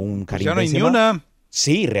como un Karim Benzema. Ya no hay ni una.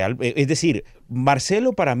 Sí, es decir,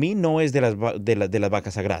 Marcelo para mí no es de las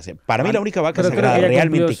vacas sagradas. Para mí la única vaca sagrada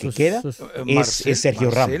realmente que queda es Sergio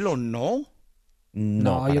Ramos. ¿Marcelo no?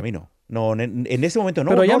 No, para mí no. No, en este momento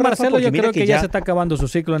no. Pero ya no, Marcelo Rafa, yo creo que ya se está acabando su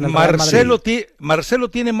ciclo en el Real Madrid. Marcelo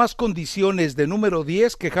tiene más condiciones de número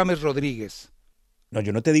 10 que James Rodríguez. No,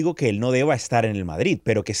 yo no te digo que él no deba estar en el Madrid,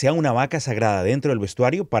 pero que sea una vaca sagrada dentro del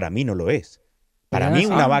vestuario, para mí no lo es. Para mí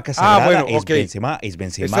una vaca sagrada es Benzema, es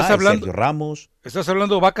Sergio Ramos. Estás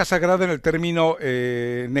hablando de vaca sagrada en el término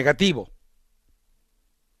negativo.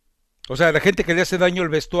 O sea, la gente que le hace daño al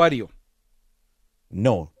vestuario.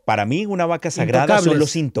 No, para mí una vaca sagrada son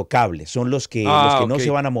los intocables, son los que no se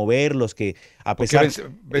van a mover, los que a pesar...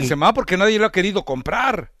 Benzema porque nadie lo ha querido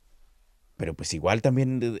comprar. Pero pues igual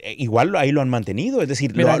ahí lo han mantenido, es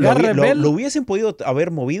decir, mira, lo hubiesen podido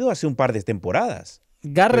haber movido hace un par de temporadas.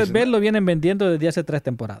 Gareth Bale lo vienen vendiendo desde hace 3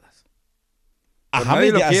 temporadas. A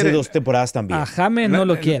James hace 2 temporadas también. A James no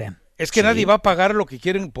lo quieren. Es que nadie va a pagar lo que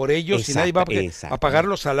quieren por ellos y nadie va a pagar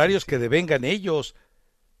los salarios que devengan ellos.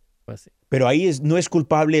 Pues sí. Pero ahí no es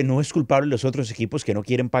culpable los otros equipos que no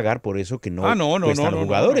quieren pagar por eso que no cuestan los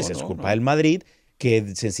jugadores. Es culpa del Madrid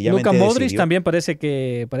que sencillamente Luka Modric también parece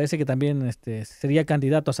que también sería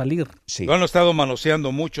candidato a salir. Sí. Lo han estado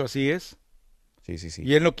manoseando mucho, así es. Sí.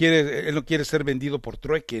 Y él no quiere ser vendido por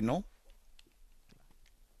trueque, ¿no?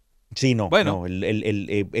 Sí, no. Bueno. No,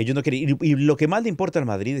 ellos no quieren. Y lo que más le importa al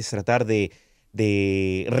Madrid es tratar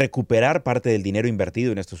de recuperar parte del dinero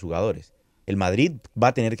invertido en estos jugadores. El Madrid va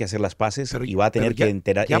a tener que hacer las paces y va a tener que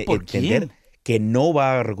entender que no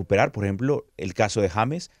va a recuperar. Por ejemplo, el caso de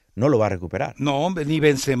James no lo va a recuperar. No, hombre, ni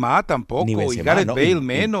Benzema tampoco, Ni y Benzema, Gareth no, Bale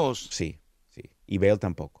menos. Sí, y Bale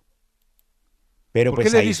tampoco. Pero ¿Por pues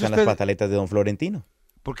qué le ahí dice están usted- las pataletas de don Florentino.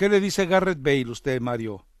 ¿Por qué le dice Gareth Bale usted,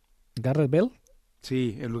 Mario? ¿Gareth Bale?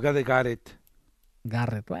 Sí, en lugar de Gareth.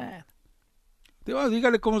 Gareth, bueno.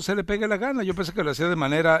 Dígale cómo se le pegue la gana. Yo pensé que lo hacía de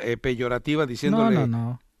manera peyorativa, diciéndole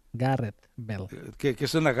No. Gareth Bale. que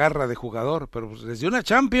es una garra de jugador, pero pues les dio una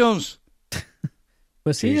Champions.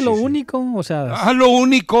 Pues sí, lo único, o sea... Lo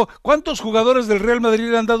único. ¿Cuántos jugadores del Real Madrid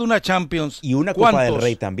le han dado una Champions? Y una Copa ¿Cuántos? del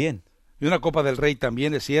Rey también. Y una Copa del Rey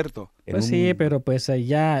también, es cierto. Pues sí, pero pues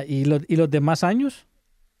ya... ¿Y los demás años?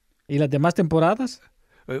 ¿Y las demás temporadas?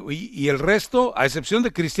 Y el resto, a excepción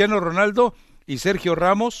de Cristiano Ronaldo y Sergio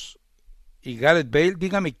Ramos y Gareth Bale,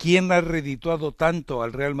 dígame, ¿quién ha redituado tanto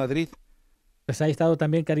al Real Madrid? Pues ha estado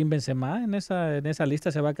también Karim Benzema, en esa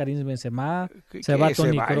lista se va Karim Benzema, ¿Qué se va se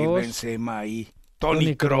Toni va a ir Kroos. Benzema ahí?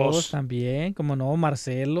 Toni Kroos. También, como no,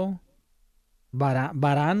 Marcelo.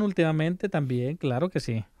 Varane últimamente también, claro que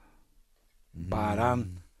sí.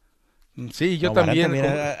 Varane. Sí, yo No, Varane también.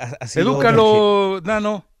 ha sido Edúcalo,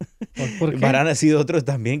 Nano. ¿Por qué? Varane ha sido otro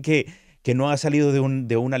también que no ha salido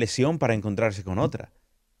de una lesión para encontrarse con otra.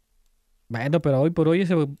 Bueno, pero hoy por hoy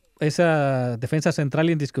esa defensa central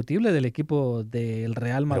indiscutible del equipo del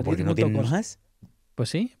Real Madrid. ¿Pero porque no tienen más? Pues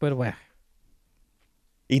sí, pero bueno.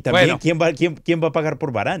 Y también, ¿quién va a pagar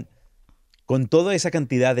por Varane? Con toda esa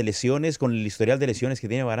cantidad de lesiones, con el historial de lesiones que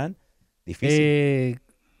tiene Varane, difícil.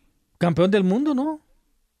 Campeón del mundo, ¿no?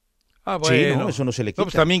 Bueno. Sí, no, eso no se le quita. No,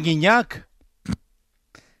 pues también Guiñac.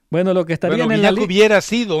 Bueno, lo que estarían en la Guiñac hubiera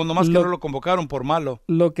sido, nomás que no lo convocaron por malo.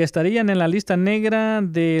 Lo que estarían en la lista negra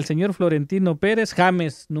del señor Florentino Pérez,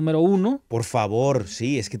 James, número 1. Por favor,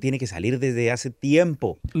 sí, es que tiene que salir desde hace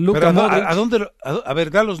tiempo. Luka Modric. ¿A dónde? A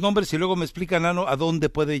ver, da los nombres y luego me explica, Nano, a dónde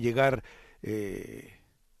puede llegar.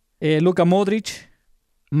 Luka Modric,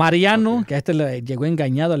 Mariano, que a este le llegó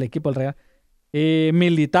engañado al equipo del Real.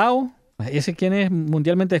 Militao, ese quien es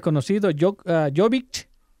mundialmente desconocido. Jovic,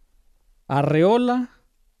 Arreola,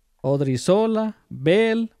 Odriozola,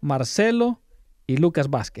 Bale, Marcelo y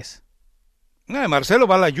Lucas Vázquez. Marcelo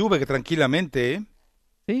va a la Juve que tranquilamente, ¿eh?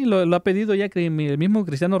 Sí, lo ha pedido ya, el mismo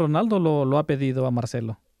Cristiano Ronaldo lo ha pedido a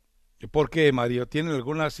Marcelo. ¿Por qué, Mario? ¿Tienen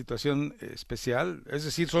alguna situación especial? Es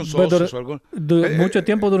decir, ¿son socios o algo? Mucho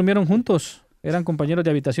tiempo durmieron juntos, eran compañeros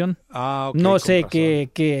de habitación. Okay, no sé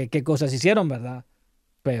qué cosas hicieron, ¿verdad?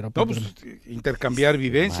 Pero no, pues intercambiar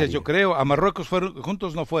vivencias, Mario. yo creo. A Marruecos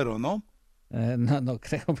juntos no fueron, ¿no? No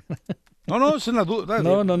creo. No, es una duda.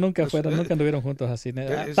 No, nunca fueron, nunca anduvieron juntos así.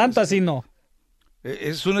 Tanto así no.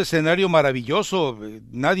 Es un escenario maravilloso.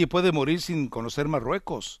 Nadie puede morir sin conocer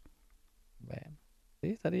Marruecos. Bueno, sí,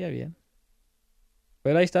 estaría bien.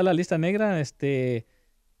 Pero ahí está la lista negra.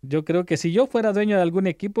 Yo creo que si yo fuera dueño de algún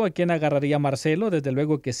equipo, ¿a quién agarraría? A Marcelo, desde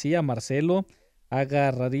luego que sí, a Marcelo.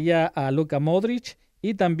 Agarraría a Luka Modric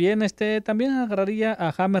y también agarraría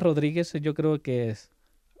a James Rodríguez. Yo creo que es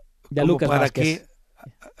ya Lucas para Vázquez.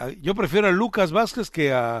 Yo prefiero a Lucas Vázquez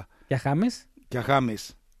que a James.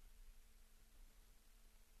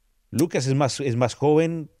 Lucas es más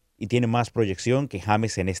joven y tiene más proyección que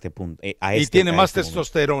James en este punto. Y tiene más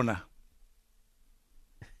testosterona.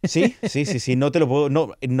 Sí, no te lo puedo,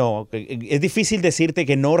 no, es difícil decirte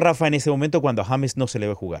que no, Rafa, en ese momento cuando a James no se le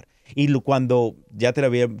ve jugar. Y cuando, ya te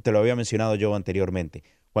lo había mencionado yo anteriormente,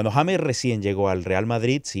 cuando James recién llegó al Real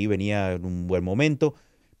Madrid, sí, venía en un buen momento,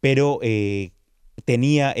 pero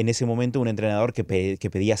tenía en ese momento un entrenador que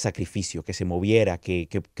pedía sacrificio, que se moviera,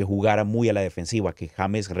 que jugara muy a la defensiva, que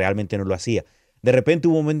James realmente no lo hacía. De repente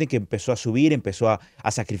hubo un momento en que empezó a subir, empezó a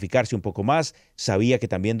sacrificarse un poco más. Sabía que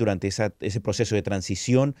también durante ese proceso de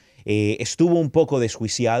transición estuvo un poco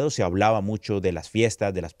desjuiciado. Se hablaba mucho de las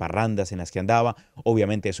fiestas, de las parrandas en las que andaba.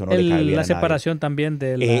 Obviamente eso no le cae bien a la nadie. separación también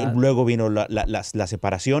de luego vino la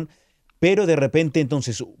separación. Pero de repente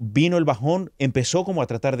entonces vino el bajón, empezó como a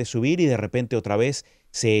tratar de subir y de repente otra vez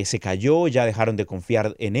se cayó, ya dejaron de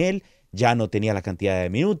confiar en él, ya no tenía la cantidad de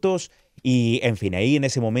minutos y en fin, ahí en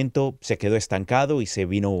ese momento se quedó estancado y se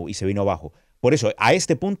vino abajo. Por eso, a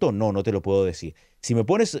este punto no te lo puedo decir. Si me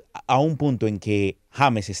pones a un punto en que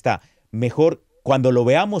James está mejor cuando lo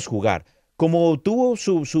veamos jugar, como tuvo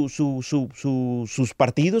sus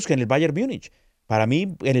partidos que en el Bayern Múnich. Para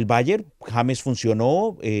mí, en el Bayern, James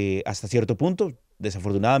funcionó hasta cierto punto.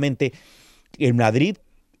 Desafortunadamente, el Madrid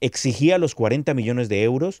exigía los 40 millones de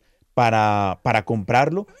euros para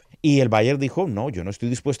comprarlo y el Bayern dijo, no, yo no estoy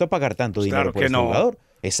dispuesto a pagar tanto dinero por este jugador.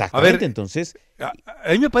 Exactamente, ver, entonces... A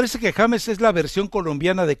mí me parece que James es la versión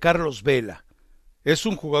colombiana de Carlos Vela. Es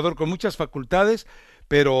un jugador con muchas facultades,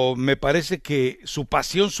 pero me parece que su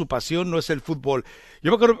pasión no es el fútbol.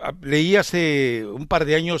 Yo me acuerdo, leí hace un par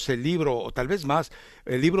de años el libro, o tal vez más,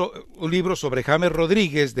 un libro sobre James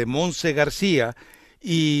Rodríguez de Monse García,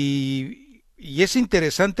 y es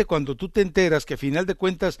interesante cuando tú te enteras que a final de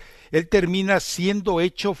cuentas él termina siendo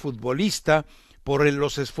hecho futbolista por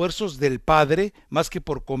los esfuerzos del padre más que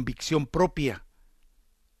por convicción propia.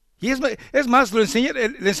 Y es más, le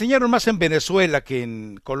enseñaron más en Venezuela que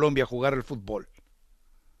en Colombia a jugar al fútbol.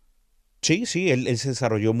 Sí, él se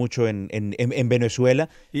desarrolló mucho en Venezuela,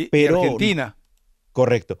 pero y Argentina.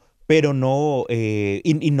 Correcto, pero no,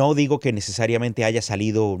 y no digo que necesariamente haya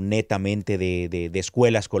salido netamente de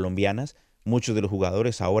escuelas colombianas. Muchos de los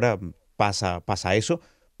jugadores ahora pasa eso,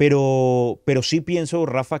 pero sí pienso,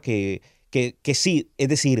 Rafa, que sí, es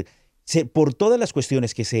decir, por todas las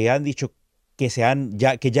cuestiones que se han dicho, que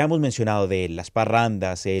ya hemos mencionado, de las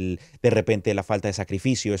parrandas, de repente la falta de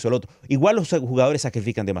sacrificio, eso, lo otro. Igual los jugadores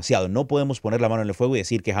sacrifican demasiado. No podemos poner la mano en el fuego y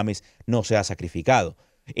decir que James no se ha sacrificado.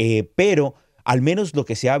 Pero al menos lo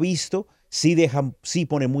que se ha visto sí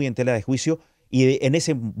pone muy en tela de juicio, y en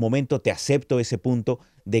ese momento te acepto ese punto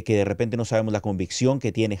de que de repente no sabemos la convicción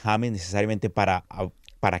que tiene James necesariamente para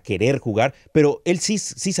querer jugar, pero él sí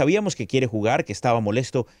sabíamos que quiere jugar, que está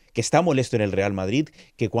molesto en el Real Madrid,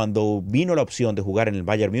 que cuando vino la opción de jugar en el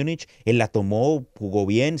Bayern Múnich, él la tomó, jugó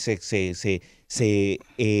bien, se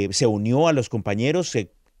unió a los compañeros,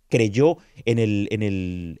 se creyó en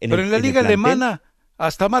el Pero en la liga alemana,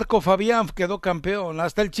 hasta Marco Fabián quedó campeón,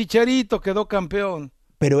 hasta el Chicharito quedó campeón.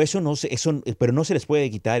 Pero pero no se les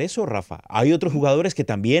puede quitar eso, Rafa. Hay otros jugadores que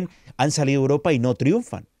también han salido de Europa y no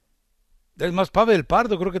triunfan. Es más, Pavel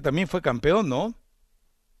Pardo creo que también fue campeón, ¿no?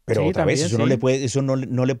 Pero sí, otra vez, eso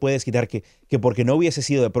no le puedes quitar que porque no hubiese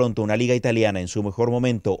sido de pronto una liga italiana en su mejor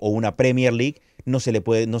momento o una Premier League, no se le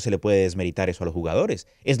puede desmeritar eso a los jugadores.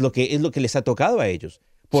 Es lo que les ha tocado a ellos.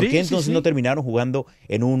 ¿Por qué entonces no terminaron jugando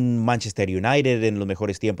en un Manchester United en los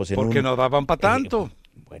mejores tiempos? Porque no daban para tanto.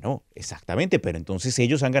 Bueno, exactamente, pero entonces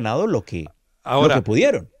ellos han ganado lo que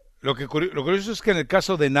pudieron. Lo curioso es que en el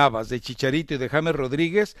caso de Navas, de Chicharito y de James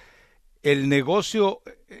Rodríguez, el negocio,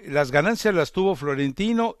 las ganancias las tuvo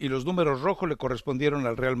Florentino y los números rojos le correspondieron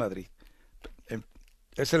al Real Madrid.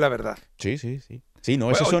 Esa es la verdad. Sí. Sí,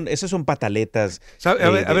 no, bueno, esas son pataletas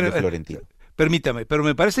de Florentino. Permítame, pero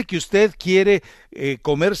me parece que usted quiere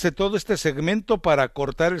comerse todo este segmento para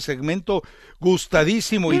cortar el segmento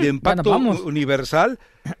gustadísimo y de impacto universal,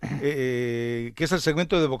 que es el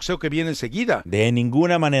segmento de boxeo que viene enseguida. De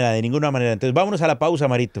ninguna manera. Entonces vámonos a la pausa,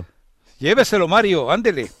 Marito. Lléveselo, Mario,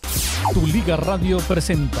 ándele. Tu Liga Radio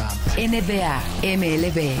presenta NBA,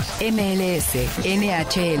 MLB, MLS,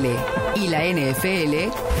 NHL y la NFL.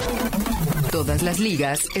 Todas las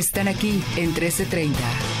ligas están aquí en 1330.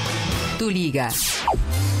 Tu Liga.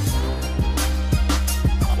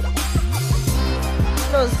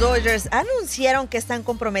 Los Dodgers anunciaron que están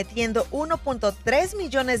comprometiendo $1.3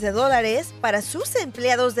 millones para sus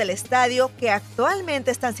empleados del estadio que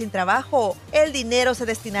actualmente están sin trabajo. El dinero se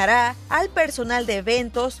destinará al personal de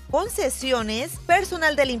eventos, concesiones,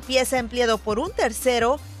 personal de limpieza empleado por un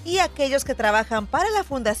tercero y aquellos que trabajan para la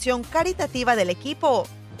fundación caritativa del equipo.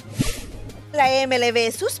 La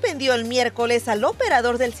MLB suspendió el miércoles al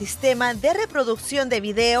operador del sistema de reproducción de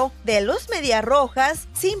video de los Medias Rojas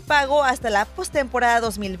sin pago hasta la postemporada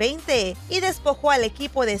 2020 y despojó al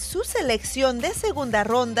equipo de su selección de segunda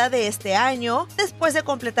ronda de este año después de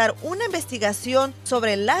completar una investigación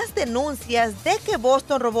sobre las denuncias de que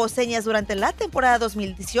Boston robó señas durante la temporada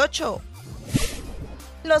 2018.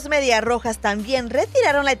 Los Medias Rojas también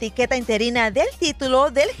retiraron la etiqueta interina del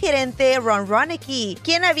título del gerente Ron Roenicke,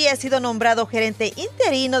 quien había sido nombrado gerente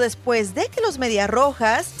interino después de que los Medias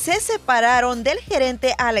Rojas se separaron del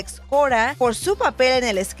gerente Alex Cora por su papel en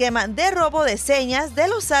el esquema de robo de señas de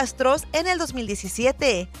los Astros en el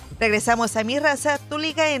 2017. Regresamos a Mi Raza, Tu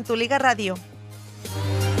Liga en Tu Liga Radio.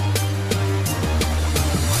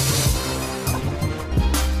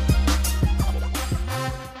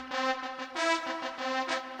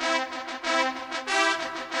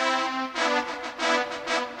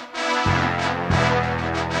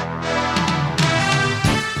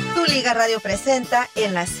 Liga Radio presenta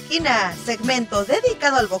En la Esquina, segmento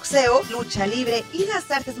dedicado al boxeo, lucha libre y las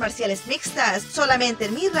artes marciales mixtas, solamente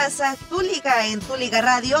en Mi Raza, Tu Liga en Tu Liga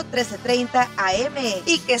Radio 1330 AM.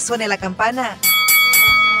 Y que suene la campana.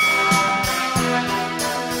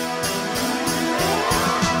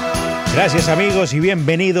 Gracias, amigos, y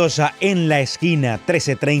bienvenidos a En la Esquina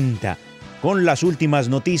 1330, con las últimas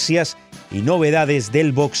noticias y novedades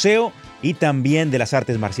del boxeo y también de las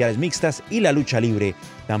artes marciales mixtas y la lucha libre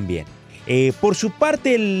también. Por su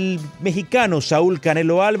parte, el mexicano Saúl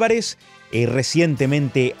Canelo Álvarez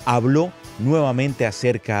recientemente habló nuevamente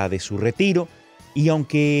acerca de su retiro y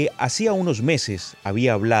aunque hacía unos meses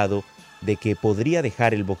había hablado de que podría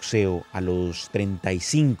dejar el boxeo a los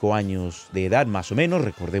 35 años de edad más o menos,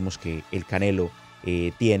 recordemos que el Canelo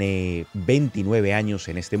tiene 29 años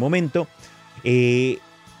en este momento,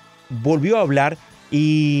 volvió a hablar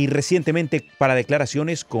y recientemente para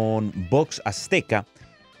declaraciones con Box Azteca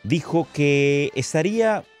dijo que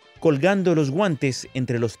estaría colgando los guantes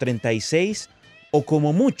entre los 36 o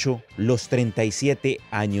como mucho los 37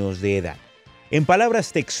 años de edad. En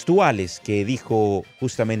palabras textuales que dijo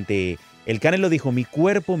justamente el Canelo, dijo: mi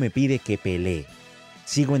cuerpo me pide que pelee.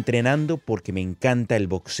 Sigo entrenando porque me encanta el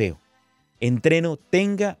boxeo. Entreno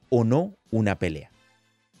tenga o no una pelea.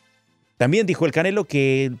 También dijo el Canelo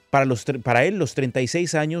que para él los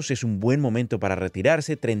 36 años es un buen momento para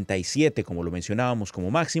retirarse, 37 como lo mencionábamos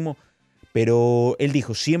como máximo, pero él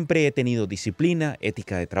dijo: siempre he tenido disciplina,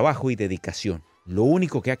 ética de trabajo y dedicación. Lo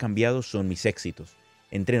único que ha cambiado son mis éxitos.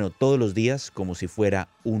 Entreno todos los días como si fuera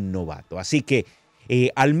un novato. Así que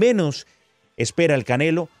al menos espera el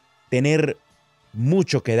Canelo tener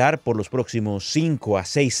mucho que dar por los próximos 5 a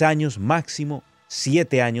 6 años, máximo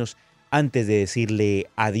 7 años, antes de decirle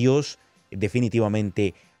adiós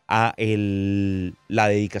definitivamente a la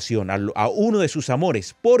dedicación, a uno de sus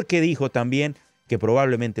amores, porque dijo también que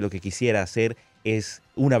probablemente lo que quisiera hacer es,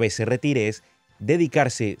 una vez se retire, es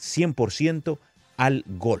dedicarse 100% al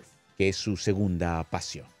golf, que es su segunda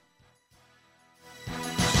pasión.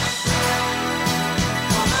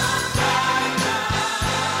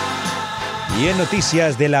 Y en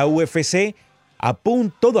noticias de la UFC,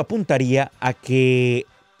 todo apuntaría a que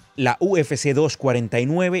la UFC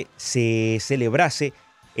 249 se celebrase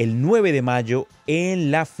el 9 de mayo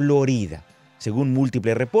en la Florida. Según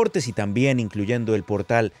múltiples reportes y también incluyendo el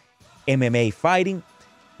portal MMA Fighting,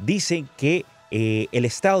 dicen que el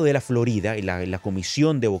estado de la Florida y la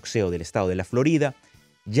Comisión de Boxeo del estado de la Florida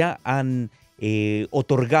ya han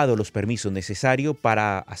otorgado los permisos necesarios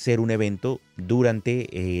para hacer un evento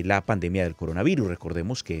durante la pandemia del coronavirus.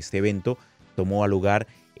 Recordemos que este evento tomó lugar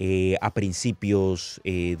a principios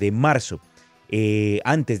de marzo,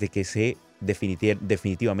 antes de que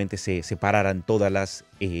definitivamente se separaran todas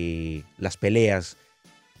las peleas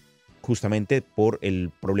justamente por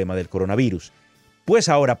el problema del coronavirus. Pues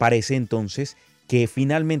ahora parece entonces que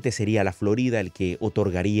finalmente sería la Florida el que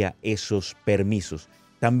otorgaría esos permisos.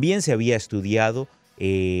 También se había estudiado,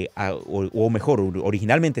 o mejor,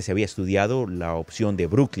 originalmente se había estudiado la opción de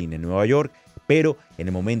Brooklyn en Nueva York, pero en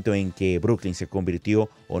el momento en que Brooklyn se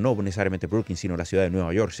convirtió, o no necesariamente Brooklyn, sino la ciudad de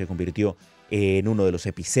Nueva York se convirtió en uno de los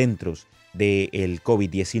epicentros del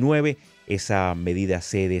COVID-19, esa medida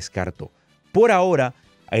se descartó. Por ahora,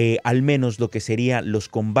 al menos lo que serían los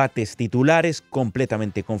combates titulares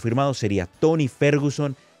completamente confirmados sería Tony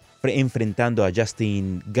Ferguson enfrentando a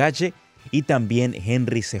Justin Gaethje y también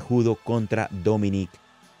Henry Cejudo contra Dominic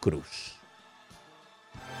Cruz.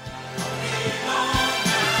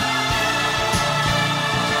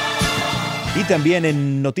 Y también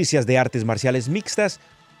en noticias de artes marciales mixtas,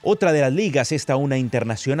 otra de las ligas, una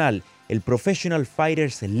internacional, el Professional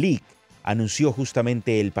Fighters League, anunció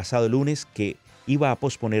justamente el pasado lunes que iba a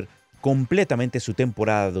posponer completamente su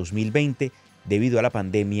temporada 2020 debido a la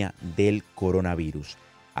pandemia del coronavirus.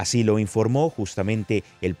 Así lo informó justamente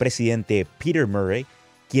el presidente Peter Murray,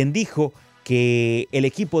 quien dijo que el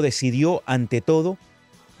equipo decidió ante todo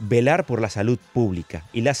velar por la salud pública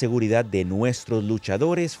y la seguridad de nuestros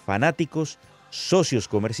luchadores, fanáticos, socios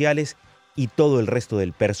comerciales y todo el resto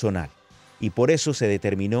del personal. Y por eso se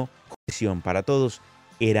determinó, decisión para todos,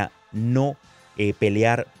 era no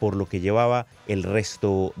pelear por lo que llevaba el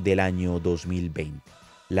resto del año 2020.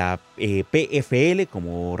 La PFL,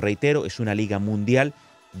 como reitero, es una liga mundial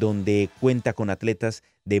donde cuenta con atletas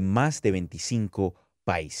de más de 25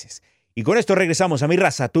 países. Y con esto regresamos a Mi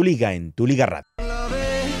Raza, Tu Liga, en Tu Liga Radio. La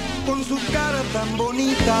ve con su cara tan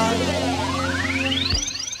bonita.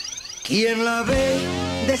 ¿Quién la ve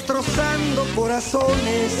destrozando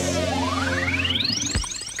corazones?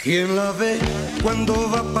 ¿Quién la ve cuando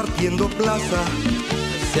va partiendo plaza?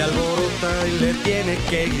 Se alborota y le tiene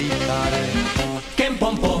que gritar. ¡Ken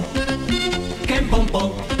pompo! ¡Ken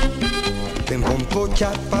pompo! ¡Ken pompo,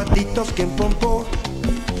 chapatitos, ken pompo!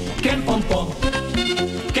 ¡Ken pompo!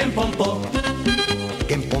 ¡Ken pompo!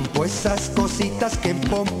 ¡Ken pompo, esas cositas, ken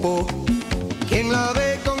pompo! ¿Quién la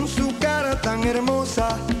ve con su cara tan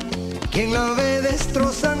hermosa? ¿Quién la ve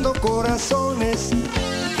destrozando corazones?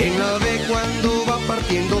 ¿Quién la ve cuando va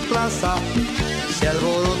partiendo plaza? Se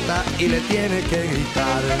alborota y le tiene que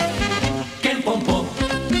gritar. ¡Ken pompo!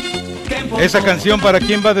 ¡Ken pompo! Esa canción, ¿para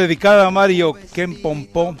quién va dedicada, Mario? ¿Quién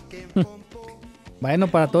pompó? Bueno,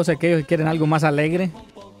 para todos aquellos que quieren algo más alegre.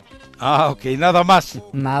 Ah, ok, nada más.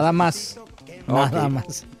 Nada más. Nada Ok,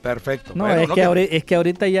 más. Perfecto. No, Bueno, es que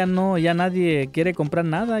ahorita ya nadie quiere comprar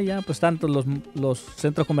nada, ya pues tanto los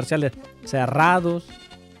centros comerciales cerrados.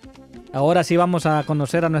 Ahora sí vamos a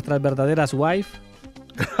conocer a nuestras verdaderas wife.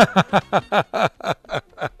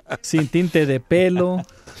 Sin tinte de pelo,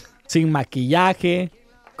 sin maquillaje,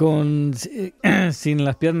 sin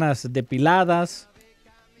las piernas depiladas.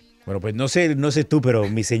 Bueno, pues no sé tú, pero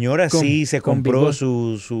mi señora sí se compró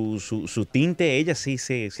su tinte, ella sí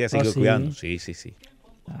se ha seguido cuidando. Sí.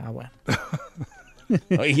 Ah, bueno.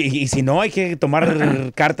 Y si no, hay que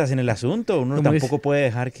tomar cartas en el asunto. Uno tampoco puede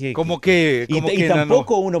dejar que... Y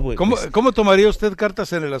tampoco uno puede... ¿Cómo tomaría usted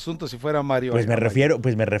cartas en el asunto si fuera Mario? Pues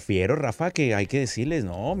me refiero, Rafa, que hay que decirles,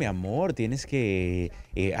 no, mi amor, tienes que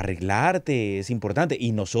arreglarte, es importante.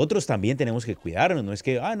 Y nosotros también tenemos que cuidarnos. No es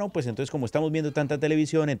que, no, pues entonces como estamos viendo tanta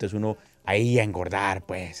televisión, entonces uno ahí a engordar,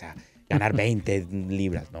 pues, a ganar 20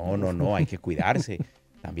 libras. No, hay que cuidarse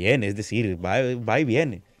también. Es decir, va y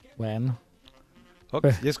viene. Bueno.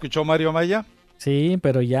 Okay. ¿Ya escuchó Mario Maya? Sí,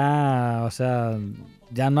 pero ya, o sea,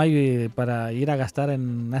 ya no hay para ir a gastar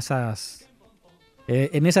en esas,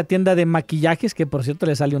 en esa tienda de maquillajes que por cierto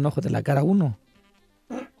le sale un ojo de la cara a uno.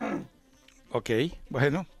 Ok,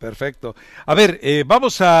 bueno, perfecto. A ver,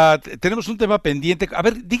 tenemos un tema pendiente. A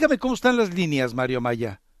ver, dígame cómo están las líneas, Mario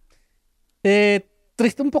Maya.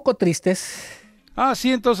 Un poco tristes. Ah,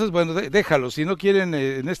 sí, entonces, bueno, déjalo. Si no quieren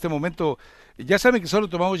en este momento, ya saben que solo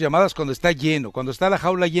tomamos llamadas cuando está lleno. Cuando está la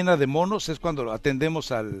jaula llena de monos es cuando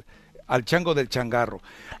atendemos al chango del changarro.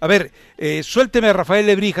 A ver, suélteme a Rafael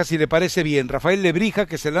Lebrija si le parece bien. Rafael Lebrija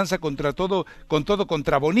que se lanza contra todo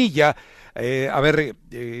contra Bonilla.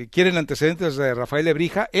 ¿Quieren antecedentes de Rafael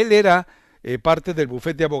Lebrija? Él era parte del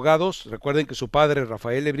bufete de abogados. Recuerden que su padre,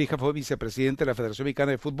 Rafael Lebrija, fue vicepresidente de la Federación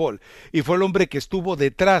Mexicana de Fútbol y fue el hombre que estuvo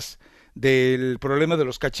detrás del problema de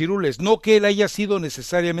los cachirules. No que él haya sido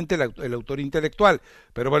necesariamente el autor intelectual,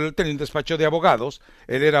 pero bueno, él tenía un despacho de abogados,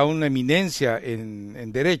 él era una eminencia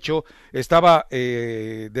en derecho, era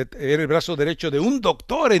el brazo derecho de un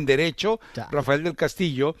doctor en derecho, Rafael del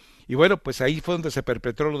Castillo, y bueno, pues ahí fue donde se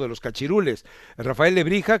perpetró lo de los cachirules. Rafael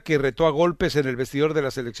Lebrija, que retó a golpes en el vestidor de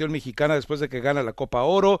la selección mexicana después de que gana la Copa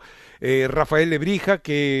Oro. Rafael Lebrija,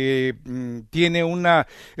 que tiene una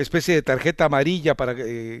especie de tarjeta amarilla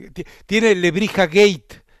tiene el Lebrija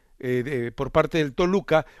Gate por parte del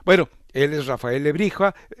Toluca. Bueno, él es Rafael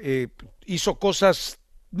Lebrija, hizo cosas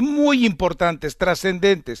muy importantes,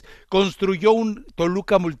 trascendentes, construyó un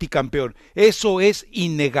Toluca multicampeón, eso es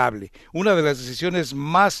innegable. Una de las decisiones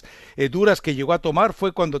más duras que llegó a tomar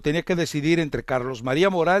fue cuando tenía que decidir entre Carlos María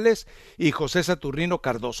Morales y José Saturnino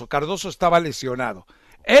Cardoso. Cardoso estaba lesionado.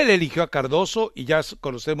 Él eligió a Cardoso y ya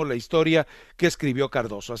conocemos la historia que escribió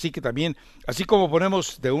Cardoso. Así que también, así como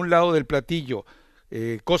ponemos de un lado del platillo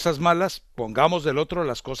cosas malas, pongamos del otro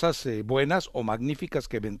las cosas buenas o magníficas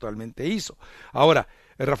que eventualmente hizo. Ahora,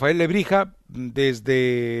 Rafael Lebrija,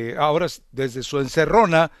 desde su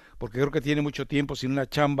encerrona, porque creo que tiene mucho tiempo sin una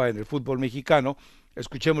chamba en el fútbol mexicano,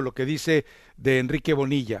 escuchemos lo que dice de Enrique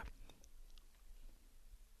Bonilla.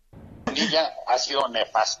 Bonilla ha sido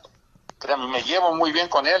nefasto. Créanme, me llevo muy bien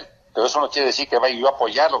con él, pero eso no quiere decir que vaya yo a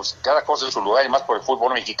apoyarlo. Cada cosa en su lugar y más por el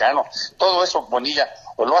fútbol mexicano. Todo eso Bonilla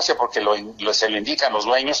o lo hace porque se lo indican los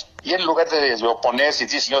dueños, y en lugar de oponerse y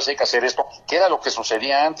decir, señores, hay que hacer esto, que era lo que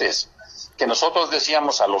sucedía antes, que nosotros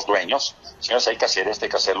decíamos a los dueños, señores, hay que hacer esto,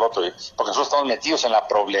 hay que hacer lo otro, porque nosotros estamos metidos en la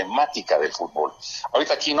problemática del fútbol.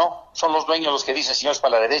 Ahorita aquí no, son los dueños los que dicen, señores,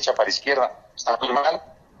 para la derecha, para la izquierda, está muy mal,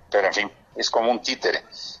 pero en fin, es como un títere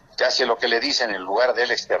que hace lo que le dicen en lugar de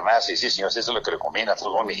él externarse y sí, señores, eso es lo que le conviene al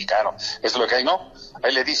fútbol mexicano, eso es lo que hay, no,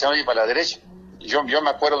 ahí le dicen, oye, para la derecha. Yo me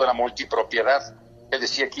acuerdo de la multipropiedad, él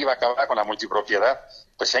decía que iba a acabar con la multipropiedad,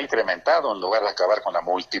 pues se ha incrementado en lugar de acabar con la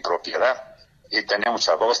multipropiedad, y tenemos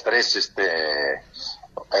a 2, 3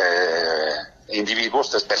 individuos,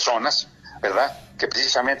 3 personas, ¿verdad?, que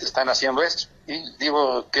precisamente están haciendo esto, y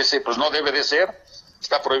digo que pues no debe de ser,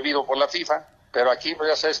 está prohibido por la FIFA, pero aquí pues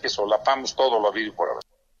ya sabes que solapamos todo lo habido por ahora.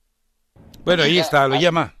 Bueno, ahí está, lo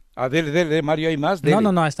llama. Dele, Mario, ¿hay más? Dele.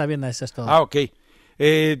 No, está bien, eso es todo. Ah, ok.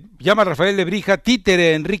 Llama a Rafael Lebrija,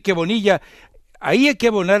 títere Enrique Bonilla. Ahí hay que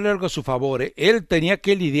abonarle algo a su favor. Él tenía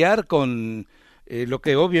que lidiar con lo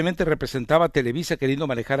que obviamente representaba Televisa queriendo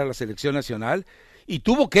manejar a la selección nacional, y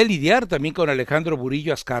tuvo que lidiar también con Alejandro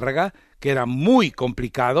Burillo Azcárraga, que era muy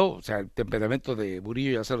complicado, o sea, el temperamento de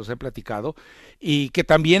Murillo ya se los he platicado, y que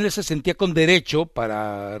también él se sentía con derecho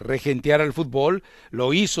para regentear al fútbol,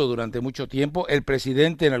 lo hizo durante mucho tiempo, el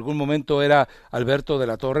presidente en algún momento era Alberto de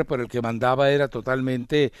la Torre, pero el que mandaba era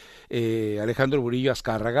totalmente Alejandro Murillo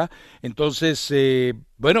Azcárraga. Entonces,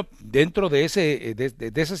 bueno, dentro de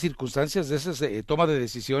de esas circunstancias, de esa toma de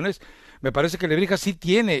decisiones, me parece que Lebrija sí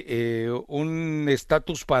tiene un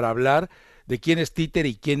estatus para hablar de quién es títere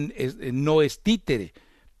y quién no es títere,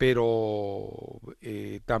 pero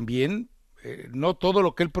también no todo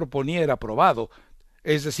lo que él proponía era aprobado.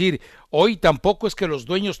 Es decir, hoy tampoco es que los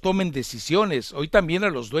dueños tomen decisiones, hoy también a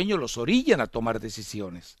los dueños los orillan a tomar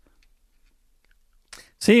decisiones.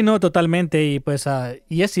 Sí, no, totalmente, y pues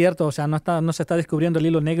y es cierto, o sea, no se está descubriendo el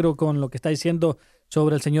hilo negro con lo que está diciendo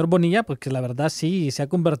sobre el señor Bonilla, porque la verdad sí se ha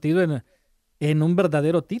convertido en un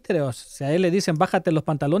verdadero títere. O sea, a él le dicen bájate los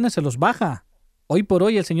pantalones, se los baja. Hoy por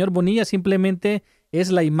hoy el señor Bonilla simplemente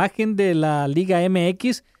es la imagen de la Liga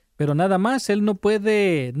MX, pero nada más. Él no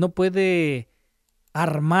puede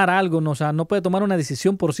armar algo, ¿no? O sea, no puede tomar una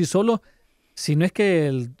decisión por sí solo, si no es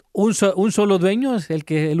que un solo dueño es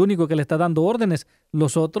el único que le está dando órdenes.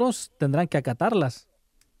 Los otros tendrán que acatarlas.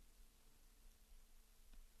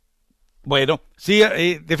 Bueno, sí,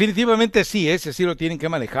 definitivamente sí, ese sí lo tienen que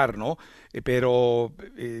manejar, ¿no? Pero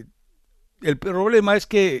el problema es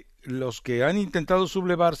que los que han intentado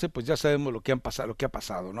sublevarse, pues ya sabemos lo que ha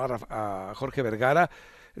pasado, ¿no? A Jorge Vergara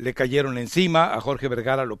le cayeron encima, a Jorge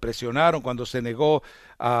Vergara lo presionaron cuando se negó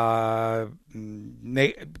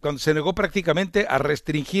prácticamente a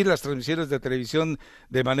restringir las transmisiones de televisión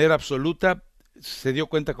de manera absoluta. Se dio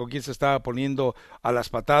cuenta con quién se estaba poniendo a las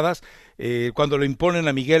patadas, cuando lo imponen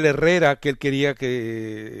a Miguel Herrera, que él quería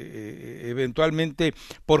que eventualmente,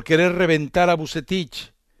 por querer reventar a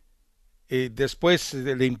Vucetich, después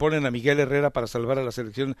le imponen a Miguel Herrera para salvar a la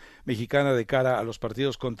selección mexicana de cara a los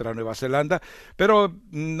partidos contra Nueva Zelanda, pero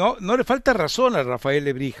no le falta razón a Rafael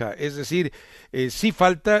Lebrija, es decir, sí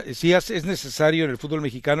es necesario en el fútbol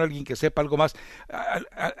mexicano alguien que sepa algo más.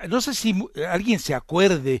 No sé si alguien se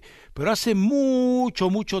acuerde, pero hace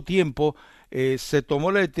mucho tiempo se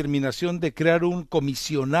tomó la determinación de crear un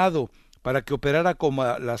comisionado para que operara como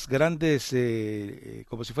las grandes,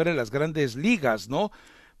 como si fueran las grandes ligas, ¿no?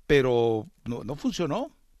 Pero no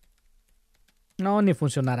funcionó. No, ni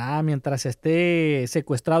funcionará. Mientras esté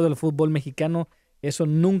secuestrado el fútbol mexicano, eso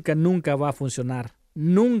nunca va a funcionar.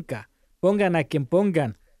 Nunca. Pongan a quien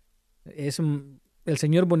pongan. El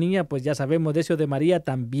señor Bonilla, pues ya sabemos, Decio de María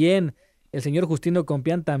también, el señor Justino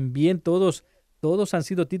Compián también, todos han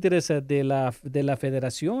sido títeres de la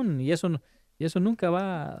federación, y eso nunca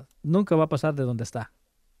va a pasar de donde está.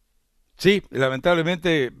 Sí,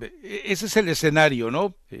 lamentablemente ese es el escenario,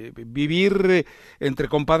 ¿no? Vivir entre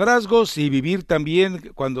compadrazgos y vivir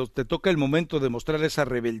también cuando te toca el momento de mostrar esa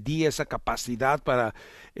rebeldía, esa capacidad para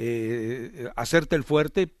hacerte el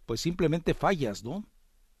fuerte, pues simplemente fallas, ¿no?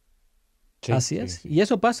 Sí, así es. Sí. Y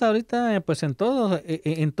eso pasa ahorita pues en todo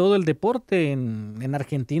el deporte. En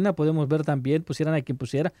Argentina podemos ver también, pusieran a quien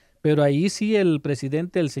pusiera, pero ahí sí el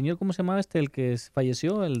presidente, el señor, ¿cómo se llamaba el que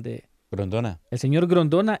falleció? Grondona. El señor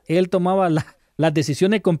Grondona, él tomaba las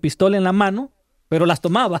decisiones con pistola en la mano, pero las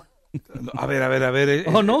tomaba. A ver.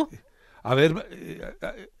 ¿O no? A ver,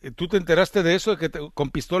 ¿tú te enteraste de eso, con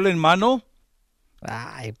pistola en mano?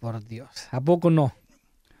 Ay, por Dios, ¿a poco no?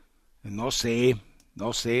 No sé.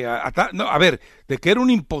 A ver, de que era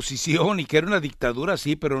una imposición y que era una dictadura,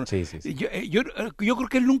 sí, pero sí. Yo creo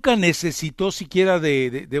que él nunca necesitó siquiera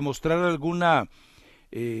de mostrar alguna,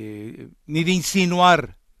 ni de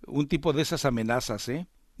insinuar un tipo de esas amenazas, ¿eh?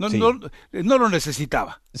 No lo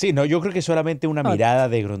necesitaba. Sí, no, yo creo que solamente una mirada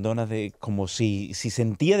de Grondona, como si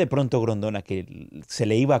sentía de pronto Grondona que se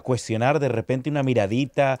le iba a cuestionar, de repente una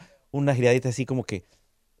miradita así como que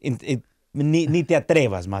ni te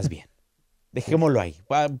atrevas, más bien. Dejémoslo ahí,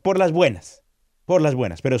 por las buenas.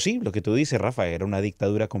 Pero sí, lo que tú dices, Rafa, era una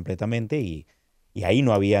dictadura completamente y ahí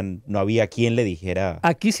no había quien le dijera.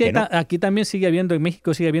 Aquí sí aquí también sigue habiendo, en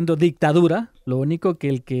México sigue habiendo dictadura. Lo único que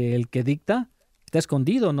el que dicta está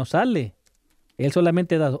escondido, no sale. Él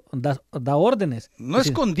solamente da órdenes. No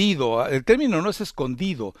escondido, el término no es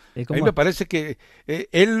escondido. A mí me parece que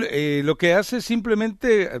él lo que hace es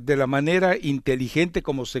simplemente de la manera inteligente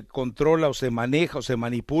como se controla o se maneja o se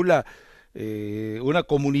manipula una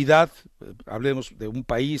comunidad, hablemos de un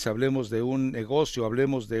país, hablemos de un negocio,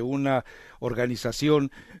 hablemos de una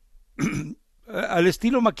organización, al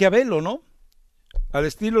estilo Maquiavelo, ¿no? Al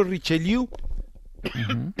estilo Richelieu.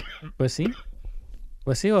 Uh-huh. Pues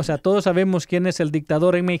sí, o sea, todos sabemos quién es el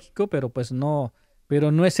dictador en México, pero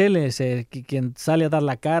no es él quien sale a dar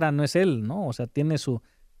la cara, no es él, ¿no? O sea, tiene su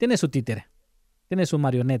tiene su títere, tiene su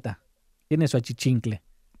marioneta, tiene su achichincle.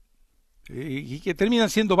 Y que terminan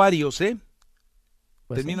siendo varios,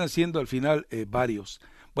 Pues terminan siendo al final varios.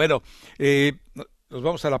 Bueno, nos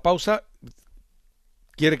vamos a la pausa.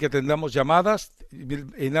 ¿Quiere que atendamos llamadas?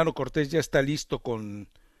 Enano Cortés ya está listo con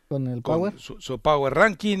el Power. Su Power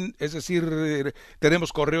Ranking, es decir,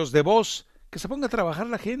 tenemos correos de voz. Que se ponga a trabajar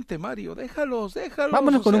la gente, Mario, déjalos.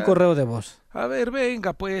 Vámonos con un correo de voz. A ver,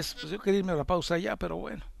 venga, pues yo quería irme a la pausa ya, pero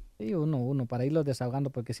bueno. Sí, uno, para irlos desahogando,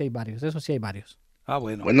 porque sí hay varios, eso sí hay varios. Ah,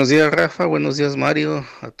 bueno. Buenos días, Rafa, buenos días, Mario,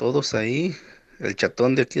 a todos ahí. El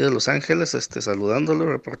chatón de aquí de Los Ángeles,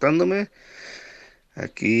 saludándolo, reportándome.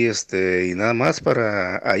 Aquí, y nada más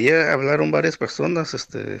ayer hablaron varias personas,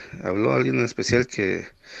 habló alguien en especial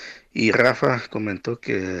y Rafa comentó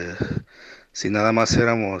que si nada más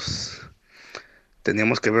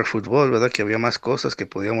teníamos que ver fútbol, ¿verdad? Que había más cosas que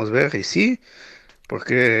podíamos ver, y sí,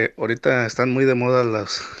 porque ahorita están muy de moda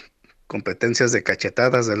las competencias de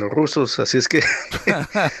cachetadas de los rusos, así es que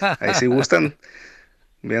ahí si gustan,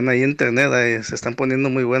 vean ahí en internet, ahí se están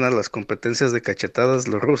poniendo muy buenas las competencias de cachetadas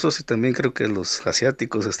los rusos, y también creo que los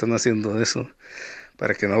asiáticos están haciendo eso,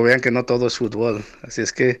 para que no vean que no todo es fútbol, así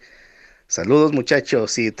es que saludos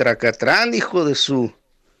muchachos, y tracatrán, hijo de su...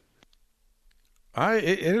 Ah,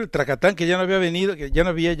 era el Tracatán que ya no había venido, que ya no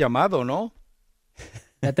había llamado, ¿no?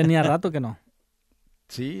 Ya tenía rato que no.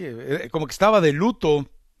 Sí, como que estaba de luto,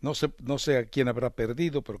 no sé a quién habrá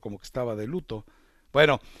perdido, pero como que estaba de luto.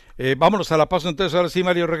 Bueno, vámonos a la pausa entonces, ahora sí,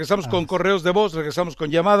 Mario, regresamos con correos de voz, regresamos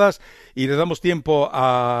con llamadas y le damos tiempo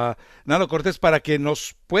a Nano Cortés para que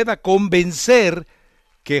nos pueda convencer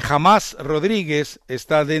que jamás Rodríguez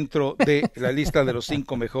está dentro de la lista de los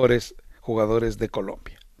 5 mejores jugadores de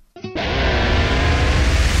Colombia.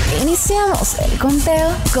 Iniciamos el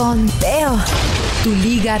conteo. Tu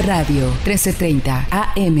Liga Radio 1330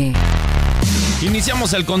 AM.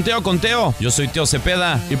 Iniciamos el conteo. Yo soy Teo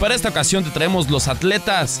Cepeda y para esta ocasión te traemos los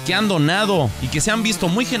atletas que han donado y que se han visto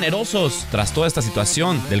muy generosos tras toda esta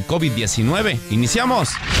situación del COVID-19. Iniciamos.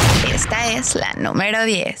 Esta es la número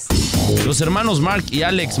 10. Los hermanos Mark y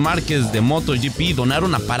Alex Márquez de MotoGP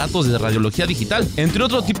donaron aparatos de radiología digital, entre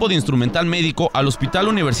otro tipo de instrumental médico, al Hospital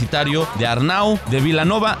Universitario de Arnau de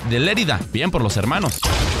Vilanova de Lérida. Bien por los hermanos.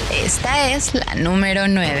 Esta es la número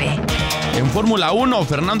 9. En Fórmula 1,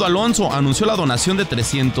 Fernando Alonso anunció la donación de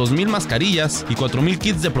 300,000 mascarillas y 4,000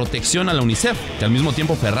 kits de protección a la UNICEF, que al mismo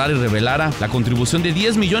tiempo Ferrari revelara la contribución de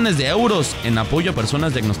 10 millones de euros en apoyo a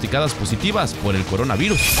personas diagnosticadas positivas por el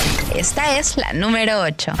coronavirus. Esta es la número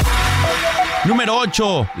 8. Número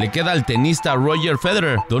 8. Le queda al tenista Roger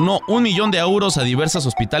Federer. Donó 1 millón de euros a diversos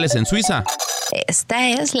hospitales en Suiza. Esta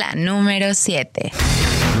es la número 7.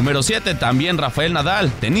 Número 7. También Rafael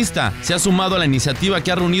Nadal, tenista, se ha sumado a la iniciativa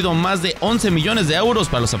que ha reunido más de 11 millones de euros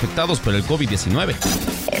para los afectados por el COVID-19.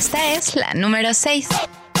 Esta es la número 6.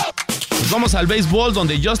 Pues vamos al béisbol,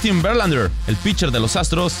 donde Justin Verlander, el pitcher de los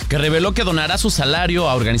Astros, que reveló que donará su salario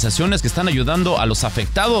a organizaciones que están ayudando a los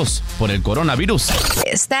afectados por el coronavirus.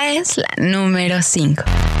 Esta es la número 5.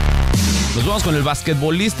 Nos vamos con el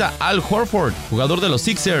basquetbolista Al Horford, jugador de los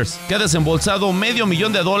Sixers, que ha desembolsado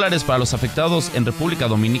 $500,000 para los afectados en República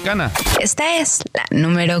Dominicana. Esta es la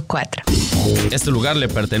número 4. Este lugar le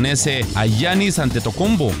pertenece a Giannis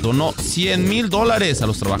Antetokounmpo. Donó $100,000 a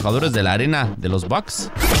los trabajadores de la arena de los Bucks.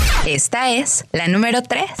 Esta es la número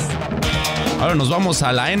 3. Ahora nos vamos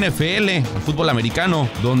a la NFL, el fútbol americano,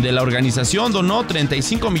 donde la organización donó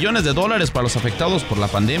 $35 millones para los afectados por la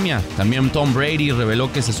pandemia. También Tom Brady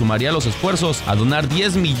reveló que se sumaría a los esfuerzos a donar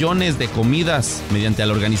 10 millones de comidas mediante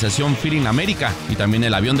la organización Feeding America. Y también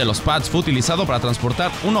el avión de los Pats fue utilizado para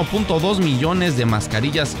transportar 1.2 millones de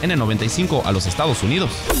mascarillas N95 a los Estados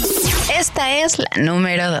Unidos. Esta es la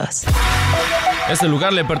número 2. Este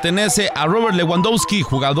lugar le pertenece a Robert Lewandowski,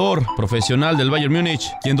 jugador profesional del Bayern Múnich,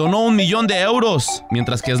 quien donó 1 millón de euros,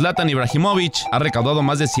 mientras que Zlatan Ibrahimovic ha recaudado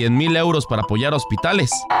más de 100,000 euros para apoyar a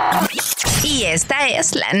hospitales. Y esta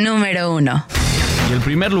es la número 1. Y el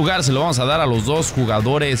primer lugar se lo vamos a dar a los dos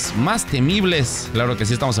jugadores más temibles. Claro que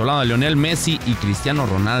sí, estamos hablando de Lionel Messi y Cristiano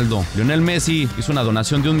Ronaldo. Lionel Messi hizo una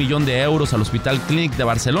donación de 1 millón de euros al Hospital Clínic de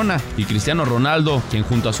Barcelona. Y Cristiano Ronaldo, quien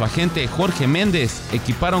junto a su agente Jorge Méndez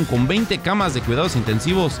equiparon con 20 camas de cuidados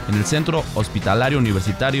intensivos en el Centro Hospitalario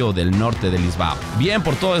Universitario del Norte de Lisboa. Bien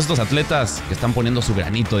por todos estos atletas que están poniendo su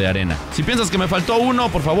granito de arena. Si piensas que me faltó uno,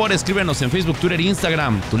 por favor escríbenos en Facebook, Twitter e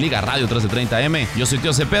Instagram. Tu Liga Radio 1330M. Yo soy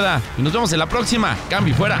Teo Cepeda y nos vemos en la próxima.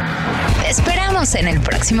 Cambio y fuera. Te esperamos en el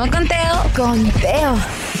próximo conteo con Teo.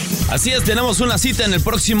 Así es, tenemos una cita en el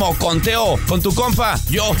próximo conteo con tu compa,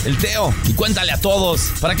 yo, el Teo, y cuéntale a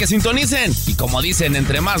todos para que sintonicen. Y como dicen,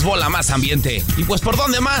 entre más bola, más ambiente. Y pues, ¿por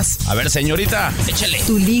dónde más? A ver, señorita, échale.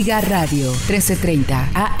 Tu Liga Radio,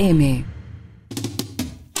 1330 AM.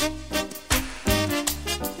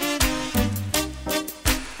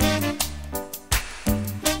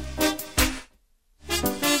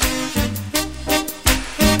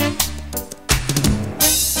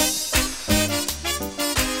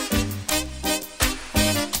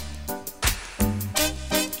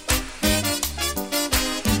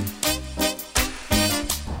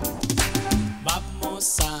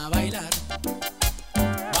 Vamos a bailar,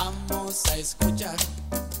 vamos a escuchar.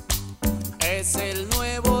 Es el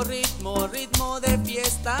nuevo ritmo, ritmo de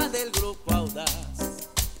fiesta del grupo Audaz.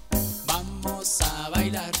 Vamos a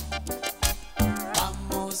bailar,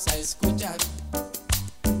 vamos a escuchar.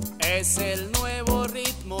 Es el nuevo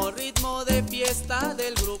ritmo, ritmo de fiesta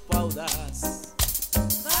del grupo Audaz.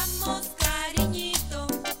 Vamos, cariñito,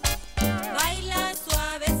 baila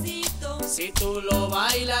suavecito. Si tú lo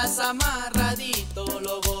bailas amarradito,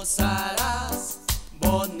 lo gozarás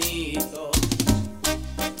bonito.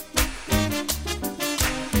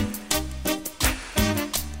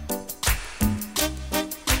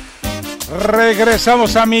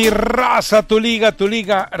 Regresamos a Mi Raza, Tu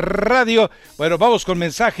Liga Radio. Bueno, vamos con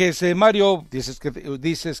mensajes, Mario.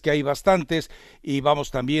 Dices que hay bastantes y vamos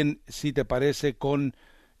también, si te parece, con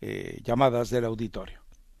llamadas del auditorio.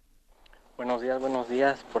 Buenos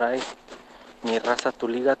días, por ahí. Mi Raza, Tu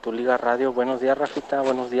Liga Radio. Buenos días, Rafita.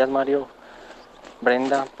 Buenos días, Mario.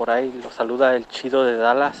 Brenda, por ahí los saluda el Chido de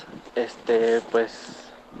Dallas.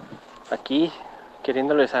 Pues aquí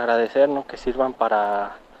queriéndoles agradecer, ¿no? Que sirvan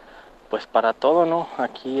para todo, ¿no?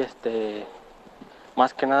 Aquí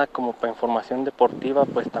más que nada como para información deportiva,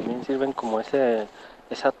 pues también sirven como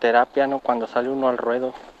esa terapia, ¿no? Cuando sale uno al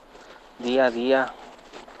ruedo día a día,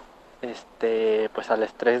 pues al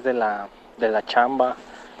estrés de la chamba,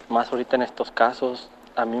 más ahorita en estos casos,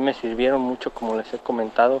 a mí me sirvieron mucho, como les he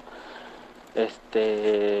comentado.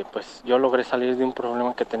 Pues yo logré salir de un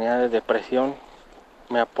problema que tenía de depresión.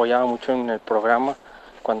 Me apoyaba mucho en el programa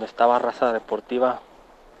cuando estaba Raza Deportiva.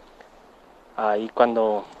 Ahí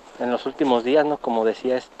cuando, en los últimos días, ¿no? Como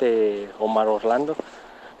decía Omar Orlando,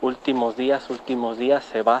 últimos días,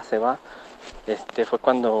 se va. Fue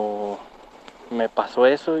cuando me pasó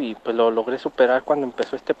eso y pues lo logré superar cuando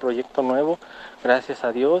empezó este proyecto nuevo, gracias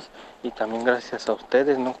a Dios y también gracias a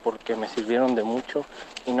ustedes, ¿no? Porque me sirvieron de mucho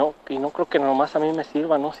y no creo que nomás a mí me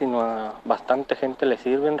sirva, ¿no? Sino a bastante gente le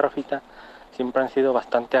sirven, Rafita. Siempre han sido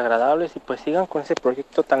bastante agradables y pues sigan con ese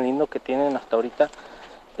proyecto tan lindo que tienen hasta ahorita.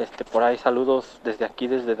 Por ahí saludos desde aquí,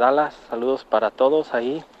 desde Dallas, saludos para todos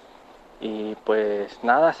ahí y pues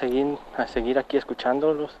nada, a seguir aquí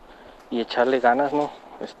escuchándolos y echarle ganas, ¿no?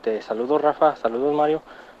 Saludos Rafa, saludos Mario,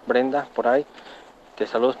 Brenda, por ahí,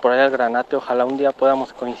 saludos por ahí al Granate, ojalá un día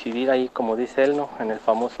podamos coincidir ahí, como dice él, ¿no? En el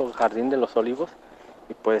famoso Jardín de los Olivos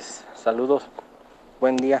y pues saludos,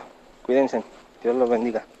 buen día, cuídense, Dios los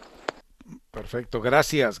bendiga. Perfecto,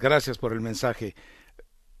 gracias por el mensaje.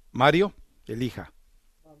 Mario, elija.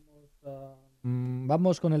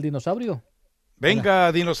 Vamos con el dinosaurio. Venga,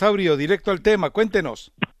 hola. Dinosaurio, directo al tema,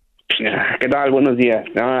 cuéntenos. ¿Qué tal? Buenos días.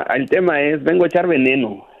 El tema es, vengo a echar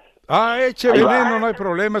veneno. Eche ahí veneno, no hay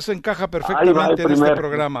problema, eso encaja perfectamente en este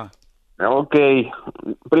programa. Ok,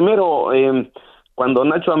 primero, cuando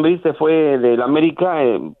Nacho Ambriz se fue del América,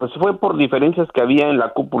 pues fue por diferencias que había en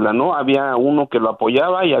la cúpula, ¿no? Había uno que lo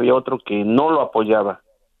apoyaba y había otro que no lo apoyaba.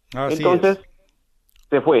 Entonces,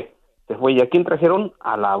 se fue, y ¿a quién trajeron?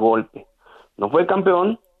 A la Volpe. No fue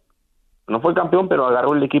campeón, pero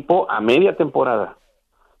agarró el equipo a media temporada.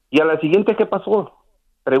 ¿Y a la siguiente qué pasó?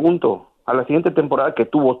 Pregunto, a la siguiente temporada que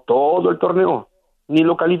tuvo todo el torneo, ni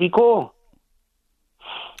lo calificó.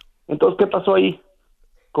 Entonces, ¿qué pasó ahí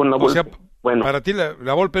con la Volpe? O sea, bueno, para ti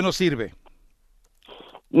la Volpe no sirve.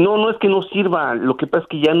 No es que no sirva, lo que pasa es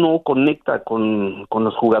que ya no conecta con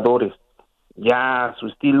los jugadores. Ya su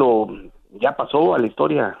estilo ya pasó a la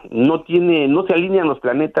historia. No se alinean los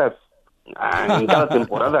planetas en cada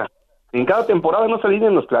temporada. En cada temporada no se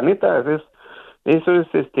alinean los planetas. Eso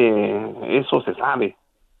se sabe.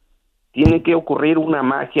 Tiene que ocurrir una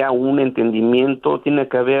magia, un entendimiento, tiene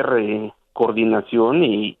que haber coordinación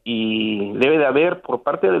y debe de haber por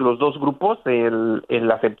parte de los dos grupos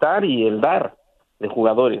el aceptar y el dar de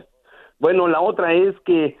jugadores. Bueno, la otra es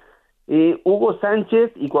que Hugo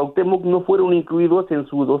Sánchez y Cuauhtémoc no fueron incluidos en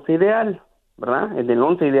su 12 ideal, ¿verdad? En el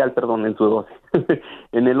 11 ideal, perdón, en su 12.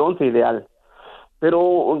 En el 11 ideal.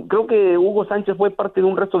 Pero creo que Hugo Sánchez fue parte de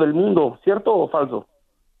un resto del mundo, ¿cierto o falso?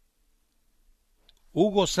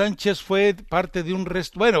 Hugo Sánchez fue parte de un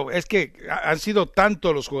resto, bueno, es que han sido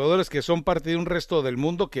tantos los jugadores que son parte de un resto del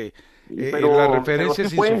mundo que la referencia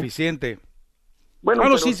es insuficiente. Bueno,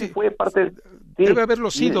 pero sí fue parte, sí, debe haberlo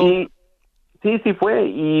sido. Sí fue,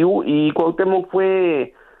 y Cuauhtémoc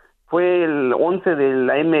fue el 11 de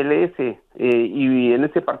la MLS, y en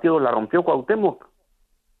ese partido la rompió Cuauhtémoc.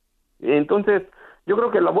 Entonces, yo creo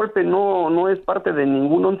que la Volpe no es parte de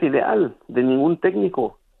ningún once ideal, de ningún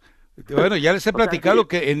técnico. Bueno, ya les he platicado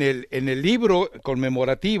que en el libro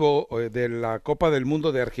conmemorativo de la Copa del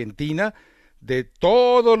Mundo de Argentina, de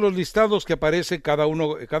todos los listados que aparece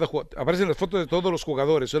aparecen las fotos de todos los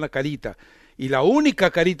jugadores, una carita, y la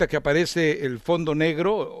única carita que aparece el fondo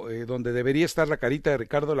negro, donde debería estar la carita de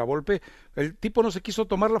Ricardo Lavolpe, el tipo no se quiso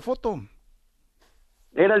tomar la foto.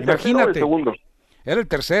 ¿Era el tercero o el segundo? Era el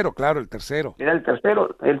tercero, claro, el tercero. Era el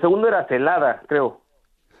tercero, el segundo era Celada, creo.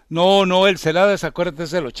 No, el Celada, acuérdate,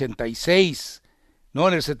 es del 86. No,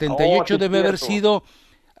 en el 78 debe haber sido...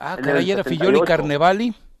 caray, ¿era Fillol y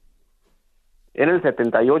Carnevali? Era el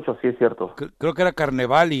 78, sí es cierto. Creo que era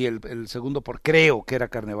Carnevali el segundo creo que era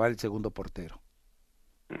Carnevali el segundo portero.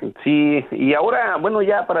 Sí, y ahora, bueno,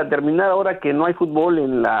 ya para terminar, ahora que no hay fútbol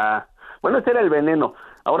bueno, ese era el veneno.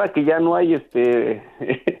 Ahora que ya no hay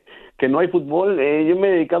que no hay fútbol, yo me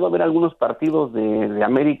he dedicado a ver algunos partidos de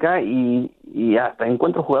América y hasta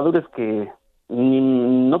encuentro jugadores que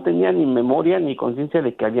no tenían ni memoria ni conciencia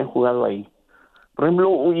de que habían jugado ahí. Por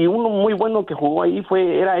ejemplo, y uno muy bueno que jugó ahí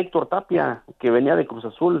era Héctor Tapia, que venía de Cruz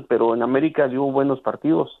Azul, pero en América dio buenos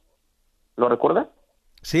partidos. ¿Lo recuerdas?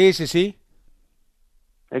 Sí.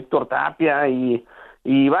 Héctor Tapia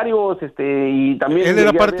y varios, y también... Él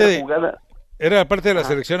era parte de la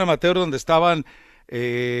selección amateur donde estaban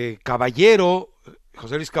Caballero,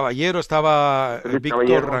 José Luis Caballero, estaba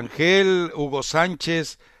Víctor Rangel, Hugo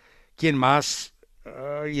Sánchez, ¿quién más?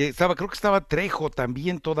 Creo que estaba Trejo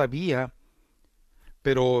también todavía,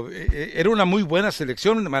 pero era una muy buena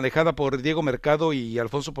selección manejada por Diego Mercado y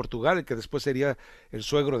Alfonso Portugal, que después sería el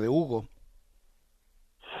suegro de Hugo.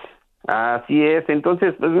 Así es,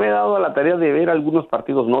 entonces pues me he dado a la tarea de ver algunos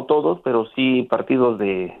partidos, no todos, pero sí partidos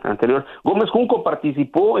de anterior. Gómez Junco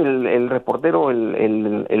participó, el reportero,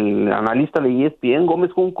 el analista de ESPN,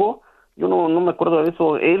 Gómez Junco, yo no me acuerdo de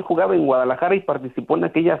eso, él jugaba en Guadalajara y participó en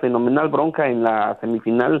aquella fenomenal bronca en la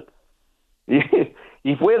semifinal,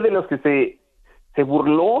 y fue de los que se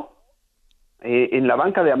burló en la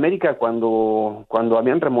banca de América cuando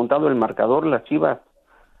habían remontado el marcador las Chivas.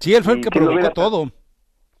 Sí, él fue el que provocó todo.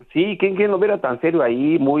 Sí, ¿quién lo viera tan serio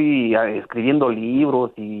ahí, muy escribiendo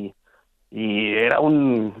libros y era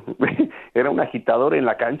un agitador en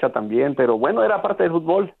la cancha también, pero bueno, era parte del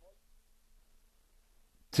fútbol.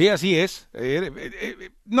 Sí, así es.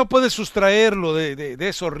 No puedes sustraerlo de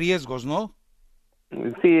esos riesgos, ¿no?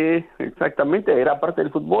 Sí, exactamente, era parte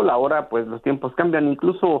del fútbol. Ahora pues los tiempos cambian.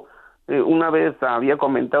 Incluso una vez había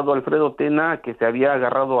comentado Alfredo Tena que se había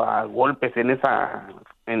agarrado a golpes en esa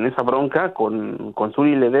bronca con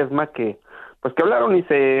Zuri Ledesma, que hablaron y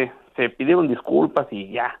se pidieron disculpas y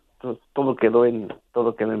ya, todo quedó en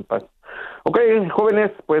paz. Ok,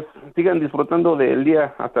 jóvenes, pues sigan disfrutando del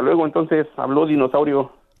día. Hasta luego. Entonces, habló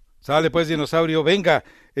Dinosaurio. Sale pues, Dinosaurio. Venga,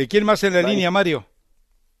 ¿quién más en la línea, Mario?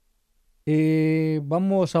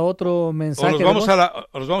 Vamos a otro mensaje.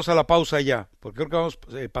 Nos vamos a la pausa ya, porque creo que vamos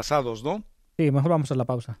pasados, ¿no? Sí, mejor vamos a la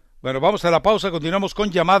pausa. Bueno, vamos a la pausa, continuamos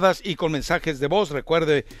con llamadas y con mensajes de voz.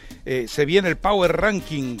 Recuerde, se viene el Power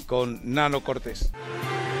Ranking con Nano Cortés.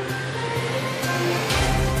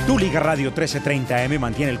 Tu Liga Radio 1330 AM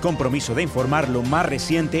mantiene el compromiso de informar lo más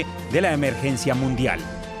reciente de la emergencia mundial.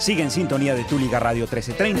 Sigue en sintonía de Tu Liga Radio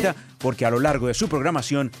 1330 porque a lo largo de su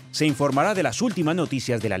programación se informará de las últimas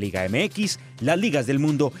noticias de la Liga MX, las ligas del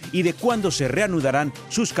mundo y de cuándo se reanudarán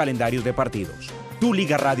sus calendarios de partidos. Tu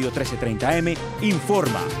Liga Radio 1330 AM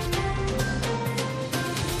informa.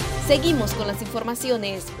 Seguimos con las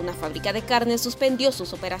informaciones. Una fábrica de carne suspendió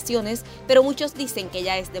sus operaciones, pero muchos dicen que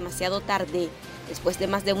ya es demasiado tarde. Después de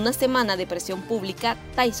más de una semana de presión pública,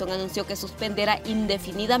 Tyson anunció que suspenderá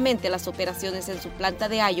indefinidamente las operaciones en su planta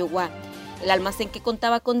de Iowa. El almacén, que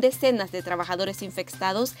contaba con decenas de trabajadores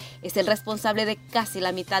infectados, es el responsable de casi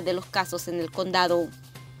la mitad de los casos en el condado.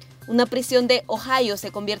 Una prisión de Ohio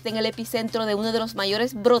se convierte en el epicentro de uno de los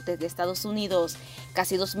mayores brotes de Estados Unidos.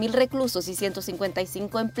 Casi 2,000 reclusos y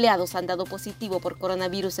 155 empleados han dado positivo por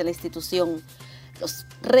coronavirus en la institución. Los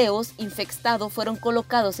reos infectados fueron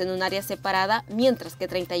colocados en un área separada, mientras que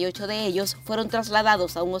 38 de ellos fueron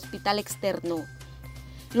trasladados a un hospital externo.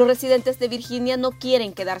 Los residentes de Virginia no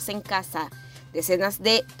quieren quedarse en casa. Decenas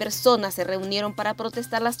de personas se reunieron para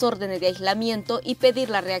protestar las órdenes de aislamiento y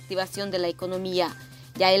pedir la reactivación de la economía.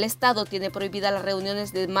 Ya el Estado tiene prohibidas las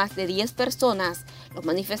reuniones de más de 10 personas. Los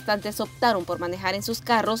manifestantes optaron por manejar en sus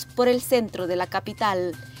carros por el centro de la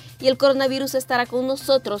capital. Y el coronavirus estará con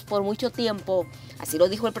nosotros por mucho tiempo. Así lo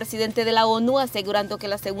dijo el presidente de la ONU, asegurando que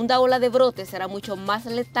la segunda ola de brotes será mucho más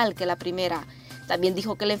letal que la primera. También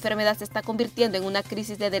dijo que la enfermedad se está convirtiendo en una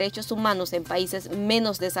crisis de derechos humanos en países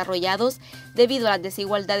menos desarrollados debido a las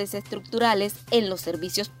desigualdades estructurales en los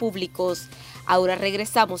servicios públicos. Ahora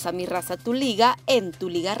regresamos a Mi Raza Tu Liga en Tu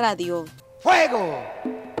Liga Radio. ¡Fuego!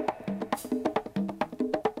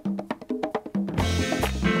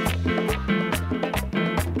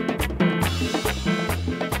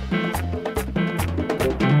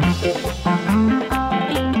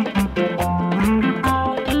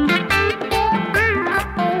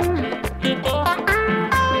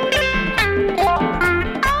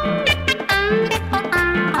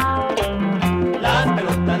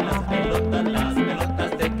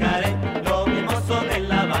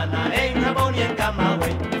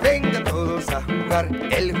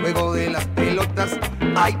 El juego de las pelotas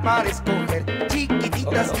hay para escoger,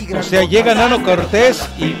 chiquititas y grandes. O sea, llega Nano Cortés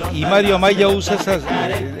y Mario Amaya usa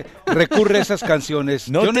recurre a esas canciones.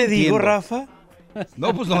 ¿No Yo te digo, entiendo. Rafa?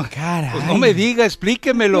 No, pues no. Pues no me diga,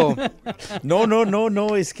 explíquemelo.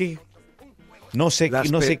 No, es que no sé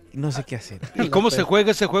qué hacer. ¿Y cómo se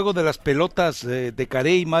juega ese juego de las pelotas de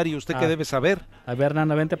Carey, Mario? ¿Usted qué debe saber? A ver,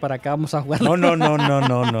 Nana, vente para acá, vamos a jugar.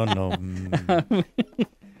 No.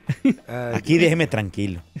 Aquí déjeme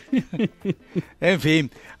tranquilo. En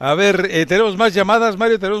fin, a ver, tenemos más llamadas,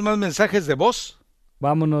 Mario, tenemos más mensajes de voz.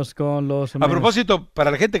 Vámonos con los... A propósito,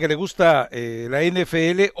 para la gente que le gusta la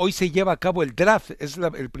NFL, hoy se lleva a cabo el draft, es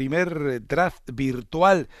el primer draft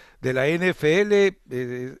virtual de la NFL,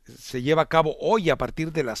 se lleva a cabo hoy a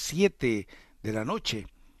partir de las 7 de la noche,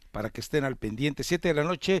 para que estén al pendiente. 7 de la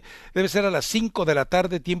noche, debe ser a las 5 de la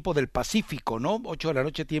tarde, tiempo del Pacífico, ¿no? 8 de la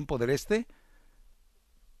noche, tiempo del Este.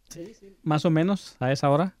 Sí. Más o menos a esa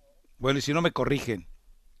hora. Bueno, y si no me corrigen.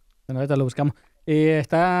 Bueno, ahorita lo buscamos.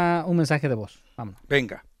 Está un mensaje de voz. Vamos.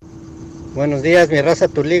 Venga. Buenos días, mi raza,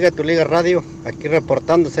 tu liga radio. Aquí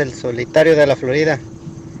reportándose el solitario de la Florida.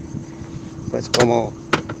 Pues como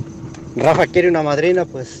Rafa quiere una madrina,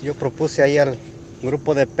 pues yo propuse ahí al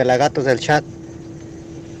grupo de pelagatos del chat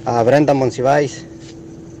a Brenda Monsiváis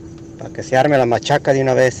para que se arme la machaca de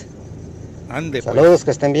una vez. Ande, saludos, pues.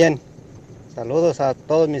 que estén bien. Saludos a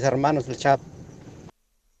todos mis hermanos del chat.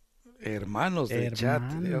 Hermanos del chat,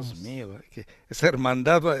 Dios mío. Esa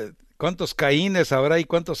hermandad, ¿cuántos Caínes habrá y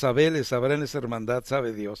cuántos Abeles habrá en esa hermandad?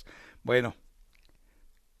 Sabe Dios. Bueno.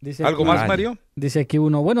 Dice ¿Algo aquí, más, Mario? Dice aquí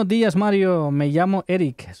uno. Buenos días, Mario. Me llamo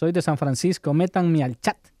Eric. Soy de San Francisco. Métanme al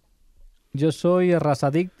chat. Yo soy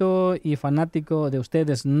razadicto y fanático de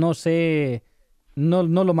ustedes. No sé, no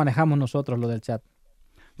lo manejamos nosotros, lo del chat.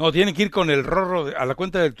 No, tienen que ir con el Rorro, a la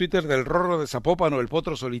cuenta del Twitter del Rorro de Zapopan o el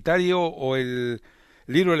Potro Solitario o el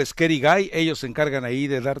Little Scary Guy. Ellos se encargan ahí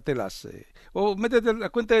de darte las... o métete a la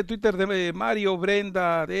cuenta de Twitter de Mario,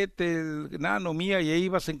 Brenda, Ethel, Nano, mía, y ahí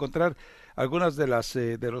vas a encontrar algunas de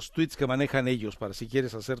los tweets que manejan ellos para si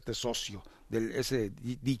quieres hacerte socio de ese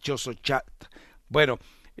dichoso chat. Bueno,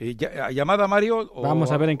 ¿llamada, Mario?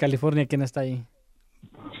 Vamos a ver en California quién está ahí.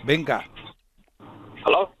 Venga.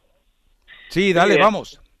 ¿Aló? Sí, dale,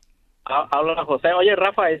 vamos. Habla José. Oye,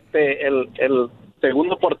 Rafa, el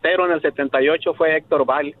segundo portero en el 78 fue Héctor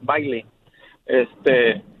Bailey.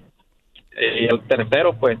 Y el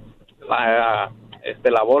tercero, pues,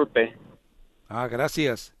 la Volpe. Ah,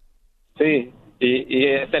 gracias. Sí, y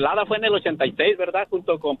Celada fue en el 86, ¿verdad?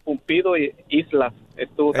 Junto con Pumpido y Islas.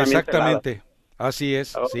 Estuvo también exactamente. Celada. Así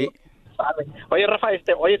es, sí. Vale. Oye, Rafa,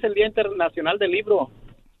 hoy es el Día Internacional del Libro.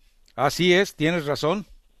 Así es, tienes razón.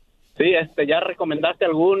 Sí, ¿ya recomendaste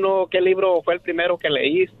alguno? ¿Qué libro fue el primero que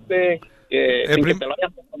leíste? Sin que te lo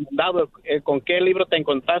hayan recomendado, ¿con qué libro te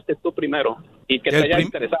encontraste tú primero? Y que te haya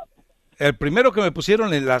interesado. El primero que me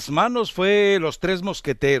pusieron en las manos fue Los Tres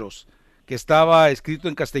Mosqueteros, que estaba escrito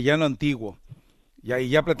en castellano antiguo. Y ahí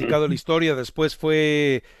ya he platicado la historia. Después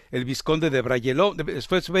fue El Vizconde de Bragelón,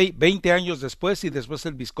 después 20 años después, y después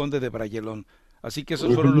El Vizconde de Bragelón. Así que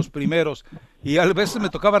esos fueron los primeros. Y a veces me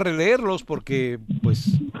tocaba releerlos porque, pues,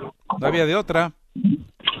 no había de otra.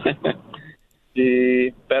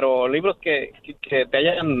 Sí, pero libros que te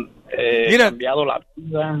hayan cambiado la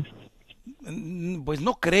vida. Pues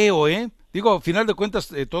no creo, Digo, al final de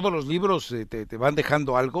cuentas, todos los libros te van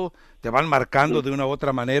dejando algo, te van marcando de una u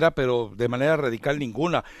otra manera, pero de manera radical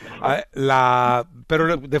ninguna.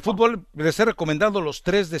 Pero de fútbol les he recomendado los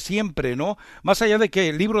tres de siempre, ¿no? Más allá de que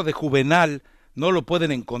el libro de Juvenal no lo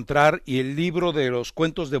pueden encontrar y el libro de los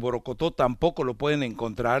cuentos de Borocotó tampoco lo pueden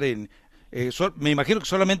encontrar en Me imagino que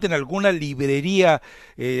solamente en alguna librería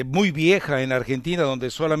muy vieja en Argentina, donde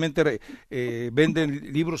solamente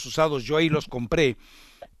venden libros usados, yo ahí los compré.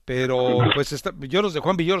 Pero pues yo los de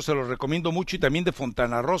Juan Villoro se los recomiendo mucho, y también de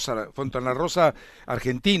Fontana Rosa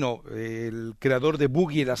argentino, el creador de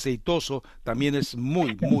Boogie el Aceitoso, también es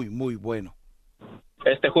muy, muy, muy bueno.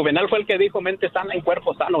 Juvenal fue el que dijo mente sana en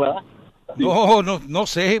cuerpo sano, ¿verdad? No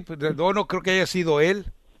sé, no creo que haya sido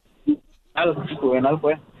él. Juvenal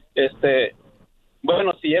fue.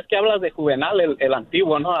 Bueno, si es que hablas de Juvenal, el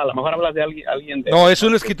antiguo, ¿no? A lo mejor hablas de alguien de... No, es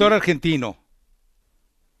un escritor argentino.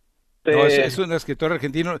 No, es un escritor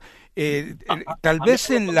argentino. Tal vez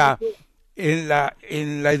en la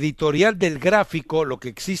editorial del Gráfico, lo que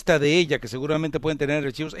exista de ella, que seguramente pueden tener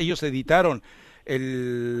archivos, ellos editaron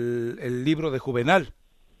el libro de Juvenal.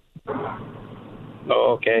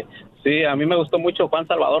 Ok, sí, a mí me gustó mucho Juan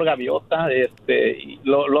Salvador Gaviota, y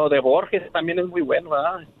lo de Borges también es muy bueno,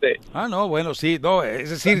 ¿verdad? No, bueno, sí, no, es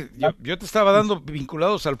decir, yo te estaba dando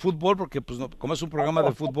vinculados al fútbol, porque pues como es un programa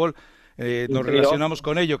de fútbol, nos relacionamos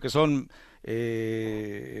con ello, que son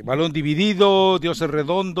Balón Dividido, Dios es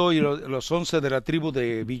Redondo, y los 11 de la tribu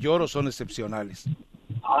de Villoro son excepcionales.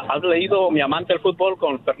 ¿Has leído Mi amante del fútbol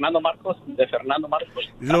con Fernando Marcos?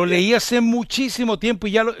 Lo leí hace muchísimo tiempo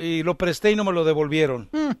y ya lo presté y no me lo devolvieron.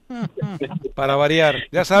 Para variar,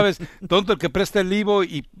 ya sabes, tonto el que presta el libro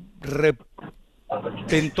y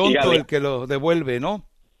tonto el que lo devuelve, ¿no?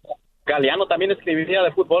 Galeano también escribiría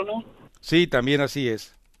de fútbol, ¿no? Sí, también así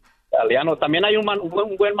es. Galeano, también hay un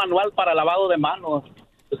buen manual para lavado de manos.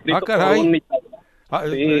 Caray.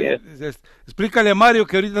 Sí, explícale a Mario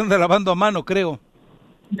que ahorita anda lavando a mano, creo.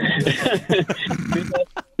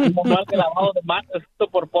 Un manual de lavado de manos escrito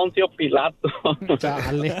por Poncio Pilato.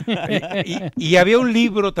 y había un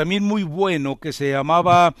libro también muy bueno que se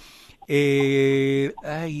llamaba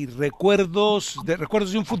recuerdos de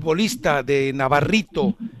un futbolista de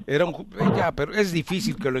Navarrito. Pero es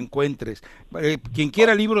difícil que lo encuentres. Quien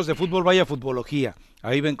quiera libros de fútbol, vaya a Futbología,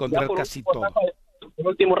 ahí va a encontrar casi todo. Por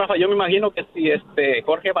último, Rafa, yo me imagino que si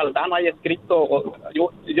Jorge Valdano haya escrito,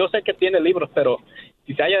 yo sé que tiene libros, pero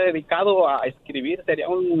si se haya dedicado a escribir sería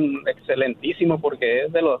un excelentísimo, porque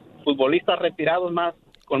es de los futbolistas retirados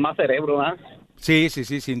con más cerebro, ¿verdad? Sí,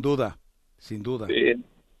 sin duda. Sí,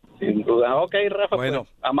 sin duda. Ok, Rafa, bueno.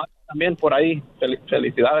 Pues, a Mario también por ahí,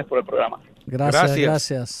 felicidades por el programa.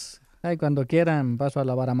 Gracias. Ay, cuando quieran paso a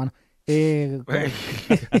lavar a mano.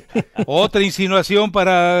 Otra insinuación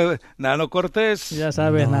para Nano Cortés. Ya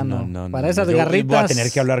sabes, Nano. Para esas garritas. Voy a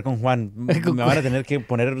tener que hablar con Juan. Me van a tener que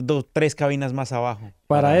poner 3 cabinas más abajo.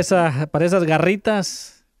 Para esas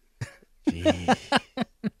garritas. Sí.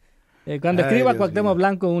 Cuando escriba Cuauhtémoc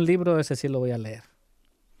Blanco un libro, ese sí lo voy a leer.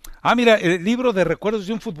 Mira, el libro de recuerdos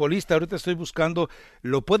de un futbolista, ahorita estoy buscando,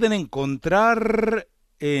 lo pueden encontrar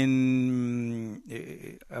en,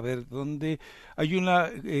 a ver, ¿dónde? Hay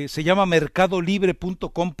se llama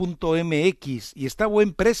mercadolibre.com.mx y está a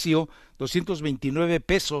buen precio, 229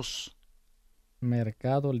 pesos.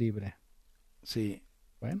 Mercado Libre. Sí.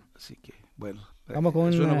 Bueno. Así que, bueno, vamos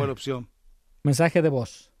con es una buena opción. Mensaje de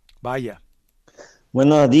voz. Vaya.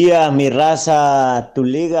 Buenos días, mi Raza Tu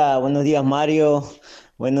Liga. Buenos días, Mario.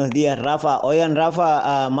 Buenos días, Rafa. Oigan,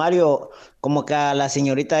 Rafa, a Mario, como que a la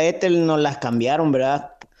señorita Ethel nos las cambiaron,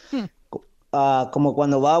 ¿verdad? Como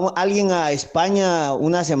cuando va alguien a España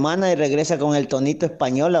una semana y regresa con el tonito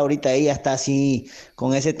español, ahorita ella está así,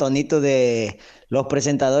 con ese tonito de los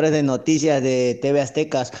presentadores de noticias de TV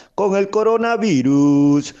Aztecas. Con el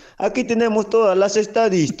coronavirus, aquí tenemos todas las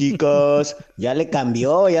estadísticas. Ya le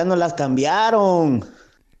cambió, ya nos las cambiaron.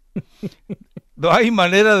 No hay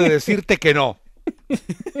manera de decirte que no.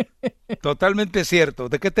 Totalmente cierto.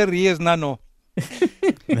 ¿De qué te ríes, Nano? ¿De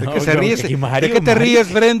qué te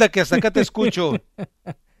ríes, Brenda? Que hasta acá te escucho.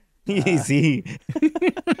 Sí.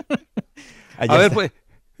 A ver, pues,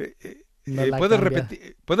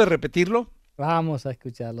 ¿puedes repetirlo? Vamos a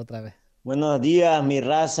escucharlo otra vez. Buenos días, mi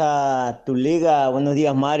Raza Tu Liga. Buenos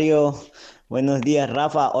días, Mario. Buenos días,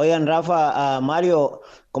 Rafa. Oigan, Rafa, a Mario,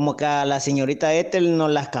 como que a la señorita Ethel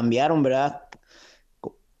nos las cambiaron, ¿verdad?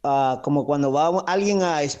 Como cuando va alguien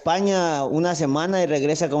a España una semana y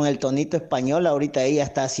regresa con el tonito español, ahorita ella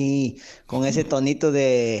está así, con ese tonito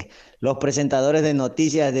de los presentadores de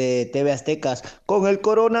noticias de TV Aztecas. Con el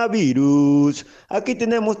coronavirus, aquí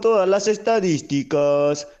tenemos todas las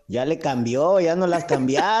estadísticas. Ya le cambió, ya nos las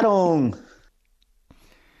cambiaron.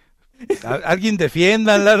 Alguien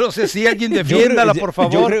defiéndala, no sé si alguien defiéndala, por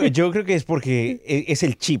favor. Yo creo que es porque es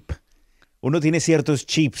el chip. uno tiene ciertos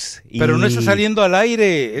chips. Pero no está saliendo al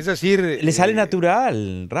aire, es decir... Le sale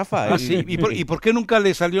natural, Rafa. Ah, sí. ¿Y por qué nunca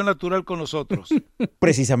le salió natural con nosotros?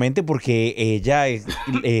 Precisamente porque ella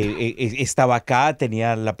estaba acá,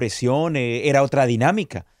 tenía la presión, era otra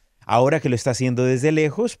dinámica. Ahora que lo está haciendo desde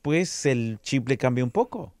lejos, pues el chip le cambia un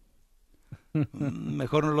poco.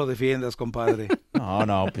 Mejor no lo defiendas, compadre.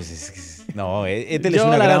 No, pues no, Ethel es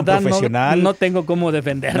una gran profesional. No tengo cómo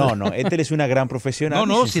defenderlo. No, Ethel es una gran profesional.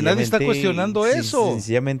 No, si nadie está cuestionando eso.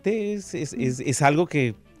 Sencillamente es algo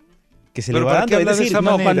que se le Pero va ¿para qué dando. habla de esa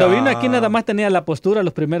manera? Cuando vino aquí nada más tenía la postura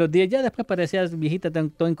los primeros días, ya después parecía viejita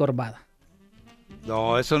toda encorvada.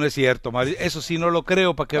 No, eso no es cierto, Mario. Eso sí no lo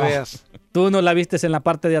creo, para que veas. ¿Tú no la vistes en la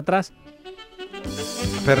parte de atrás?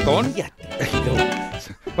 ¿Perdón?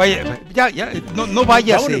 Vaya, ya, no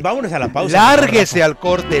váyase. Vámonos a la pausa. Lárguese al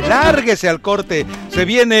corte. Se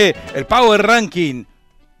viene el Power Ranking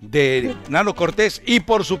de Nano Cortés y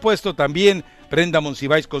por supuesto también Brenda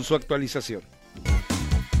Monsiváis con su actualización.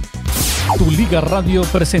 Tu Liga Radio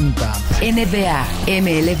presenta NBA,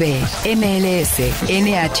 MLB, MLS,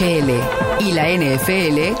 NHL y la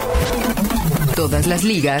NFL. Todas las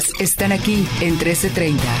ligas están aquí en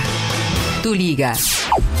 1330. Tu Liga.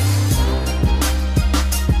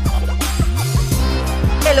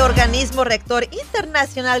 El organismo rector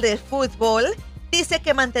internacional del fútbol dice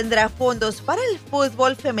que mantendrá fondos para el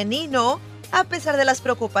fútbol femenino a pesar de las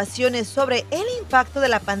preocupaciones sobre el impacto de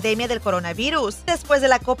la pandemia del coronavirus. Después de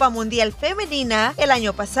la Copa Mundial Femenina, el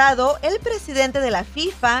año pasado, el presidente de la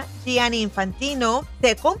FIFA, Gianni Infantino,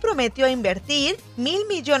 se comprometió a invertir $1,000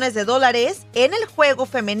 millones en el juego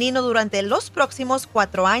femenino durante los próximos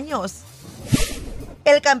 4 años.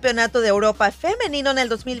 El Campeonato de Europa Femenino en el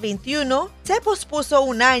 2021 se pospuso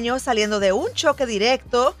un año saliendo de un choque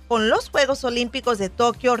directo con los Juegos Olímpicos de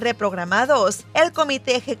Tokio reprogramados. El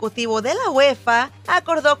Comité Ejecutivo de la UEFA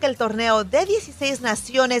acordó que el torneo de 16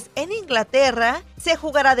 naciones en Inglaterra se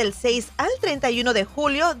jugará del 6 al 31 de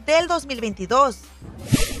julio del 2022.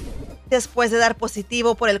 Después de dar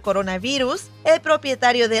positivo por el coronavirus, el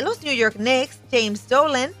propietario de los New York Knicks, James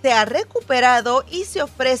Dolan, se ha recuperado y se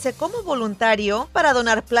ofrece como voluntario para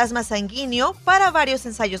donar plasma sanguíneo para varios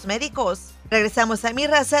ensayos médicos. Regresamos a Mi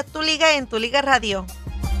Raza, Tu Liga en Tu Liga Radio.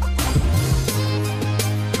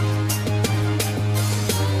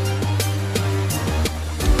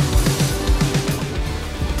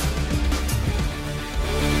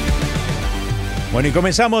 Bueno, y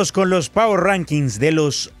comenzamos con los Power Rankings de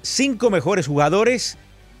los 5 mejores jugadores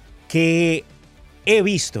que he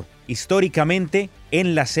visto históricamente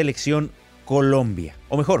en la selección Colombia.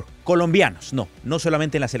 O mejor, colombianos. No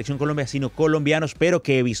solamente en la selección Colombia, sino colombianos, pero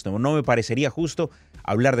que he visto. No me parecería justo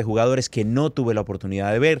hablar de jugadores que no tuve la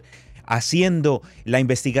oportunidad de ver. Haciendo la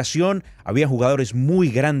investigación, había jugadores muy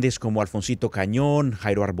grandes como Alfonsito Cañón,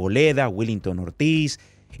 Jairo Arboleda, Willington Ortiz,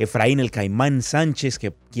 Efraín el Caimán Sánchez,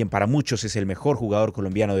 quien para muchos es el mejor jugador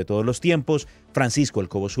colombiano de todos los tiempos, Francisco el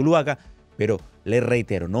Cobo Zuluaga, pero les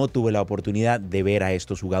reitero, no tuve la oportunidad de ver a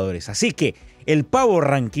estos jugadores. Así que el Power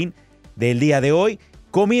Ranking del día de hoy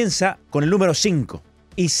comienza con el número 5.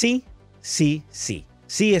 Y sí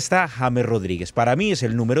está James Rodríguez. Para mí es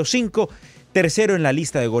el número 5, tercero en la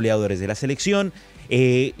lista de goleadores de la selección,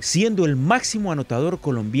 siendo el máximo anotador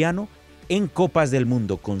colombiano en Copas del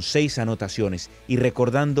Mundo con 6 anotaciones y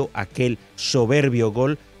recordando aquel soberbio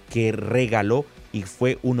gol que regaló y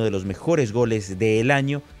fue uno de los mejores goles del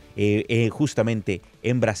año justamente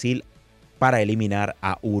en Brasil para eliminar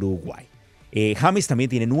a Uruguay. James también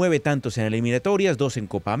tiene 9 tantos en eliminatorias, 2 en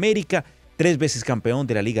Copa América, 3 veces campeón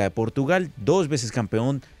de la Liga de Portugal, 2 veces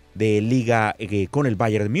campeón de Liga con el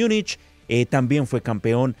Bayern Múnich, también fue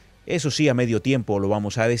campeón, eso sí a medio tiempo lo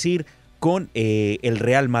vamos a decir, con el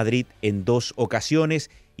Real Madrid en 2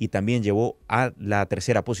 ocasiones y también llevó a la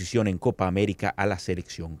tercera posición en Copa América a la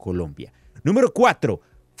selección Colombia. Número 4,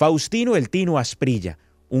 Faustino El Tino Asprilla,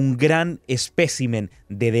 un gran espécimen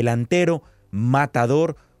de delantero,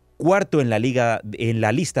 matador, cuarto en la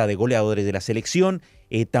lista de goleadores de la selección,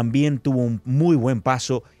 también tuvo un muy buen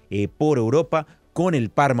paso por Europa, con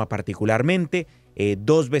el Parma particularmente,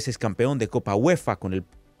 2 veces campeón de Copa UEFA con el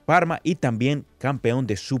Parma y también campeón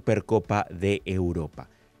de Supercopa de Europa.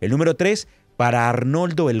 El número 3 para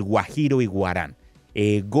Arnoldo el Guajiro Iguarán,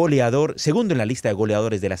 goleador, segundo en la lista de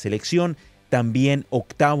goleadores de la selección, también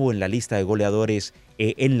octavo en la lista de goleadores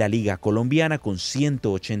en la Liga Colombiana con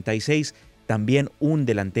 186, también un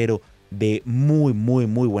delantero de muy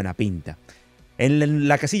buena pinta. En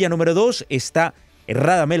la casilla número 2 está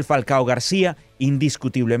Radamel Falcao García,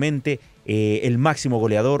 indiscutiblemente el máximo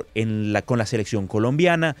goleador con la selección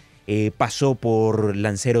colombiana, pasó por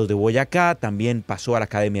Lanceros de Boyacá, también pasó a la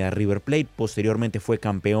Academia de River Plate, posteriormente fue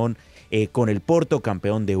campeón con el Porto,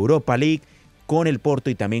 campeón de Europa League, con el Porto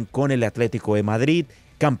y también con el Atlético de Madrid,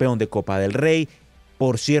 campeón de Copa del Rey,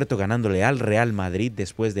 por cierto, ganándole al Real Madrid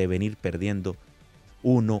después de venir perdiendo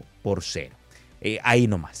 1-0. Ahí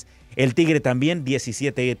nomás. El Tigre también,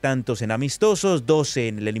 17 tantos en amistosos, 12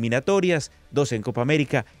 en eliminatorias, 12 en Copa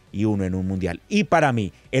América y 1 en un Mundial. Y para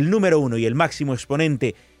mí, el número 1 y el máximo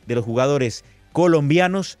exponente de los jugadores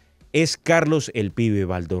colombianos es Carlos el Pibe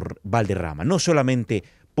Valderrama. No solamente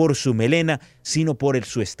por su melena, sino por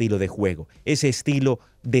su estilo de juego. Ese estilo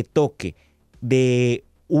de toque, de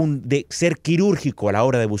ser quirúrgico a la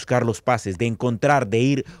hora de buscar los pases, de encontrar, de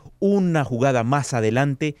ir una jugada más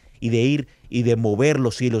adelante y de ir y de mover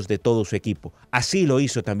los hilos de todo su equipo. Así lo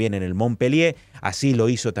hizo también en el Montpellier, así lo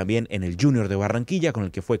hizo también en el Junior de Barranquilla, con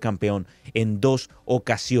el que fue campeón en 2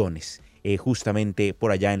 ocasiones, justamente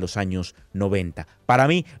por allá en los años 90. Para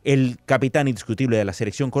mí, el capitán indiscutible de la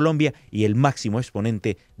Selección Colombia y el máximo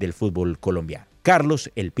exponente del fútbol colombiano,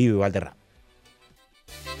 Carlos el Pibe Valderrama.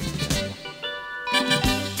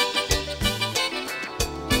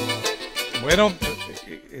 Bueno,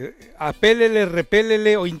 apélele,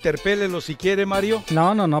 repélele o interpélelo si quiere, Mario.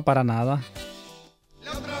 No, para nada.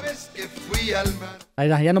 Ahí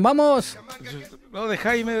ya nos vamos. No, de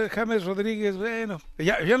James Rodríguez, bueno,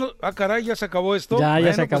 ya no, caray, ya se acabó esto. Ya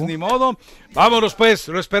bueno, se acabó. Pues ni modo. Vámonos pues,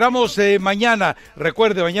 lo esperamos mañana.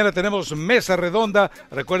 Recuerde, mañana tenemos mesa redonda.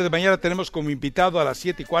 Recuerde, mañana tenemos como invitado a las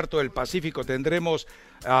 7:15 del Pacífico, tendremos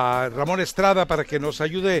a Ramón Estrada para que nos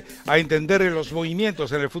ayude a entender los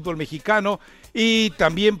movimientos en el fútbol mexicano y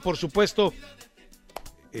también, por supuesto,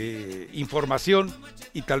 información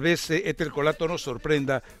y tal vez Etel Colato nos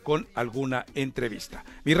sorprenda con alguna entrevista.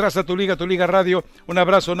 Mi Raza, tu Liga Radio. Un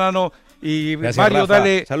abrazo, Nano. Y gracias, Mario,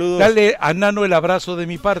 Rafa. Saludos. Dale a Nano el abrazo de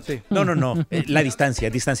mi parte. No. La distancia,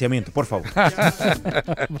 distanciamiento, por favor.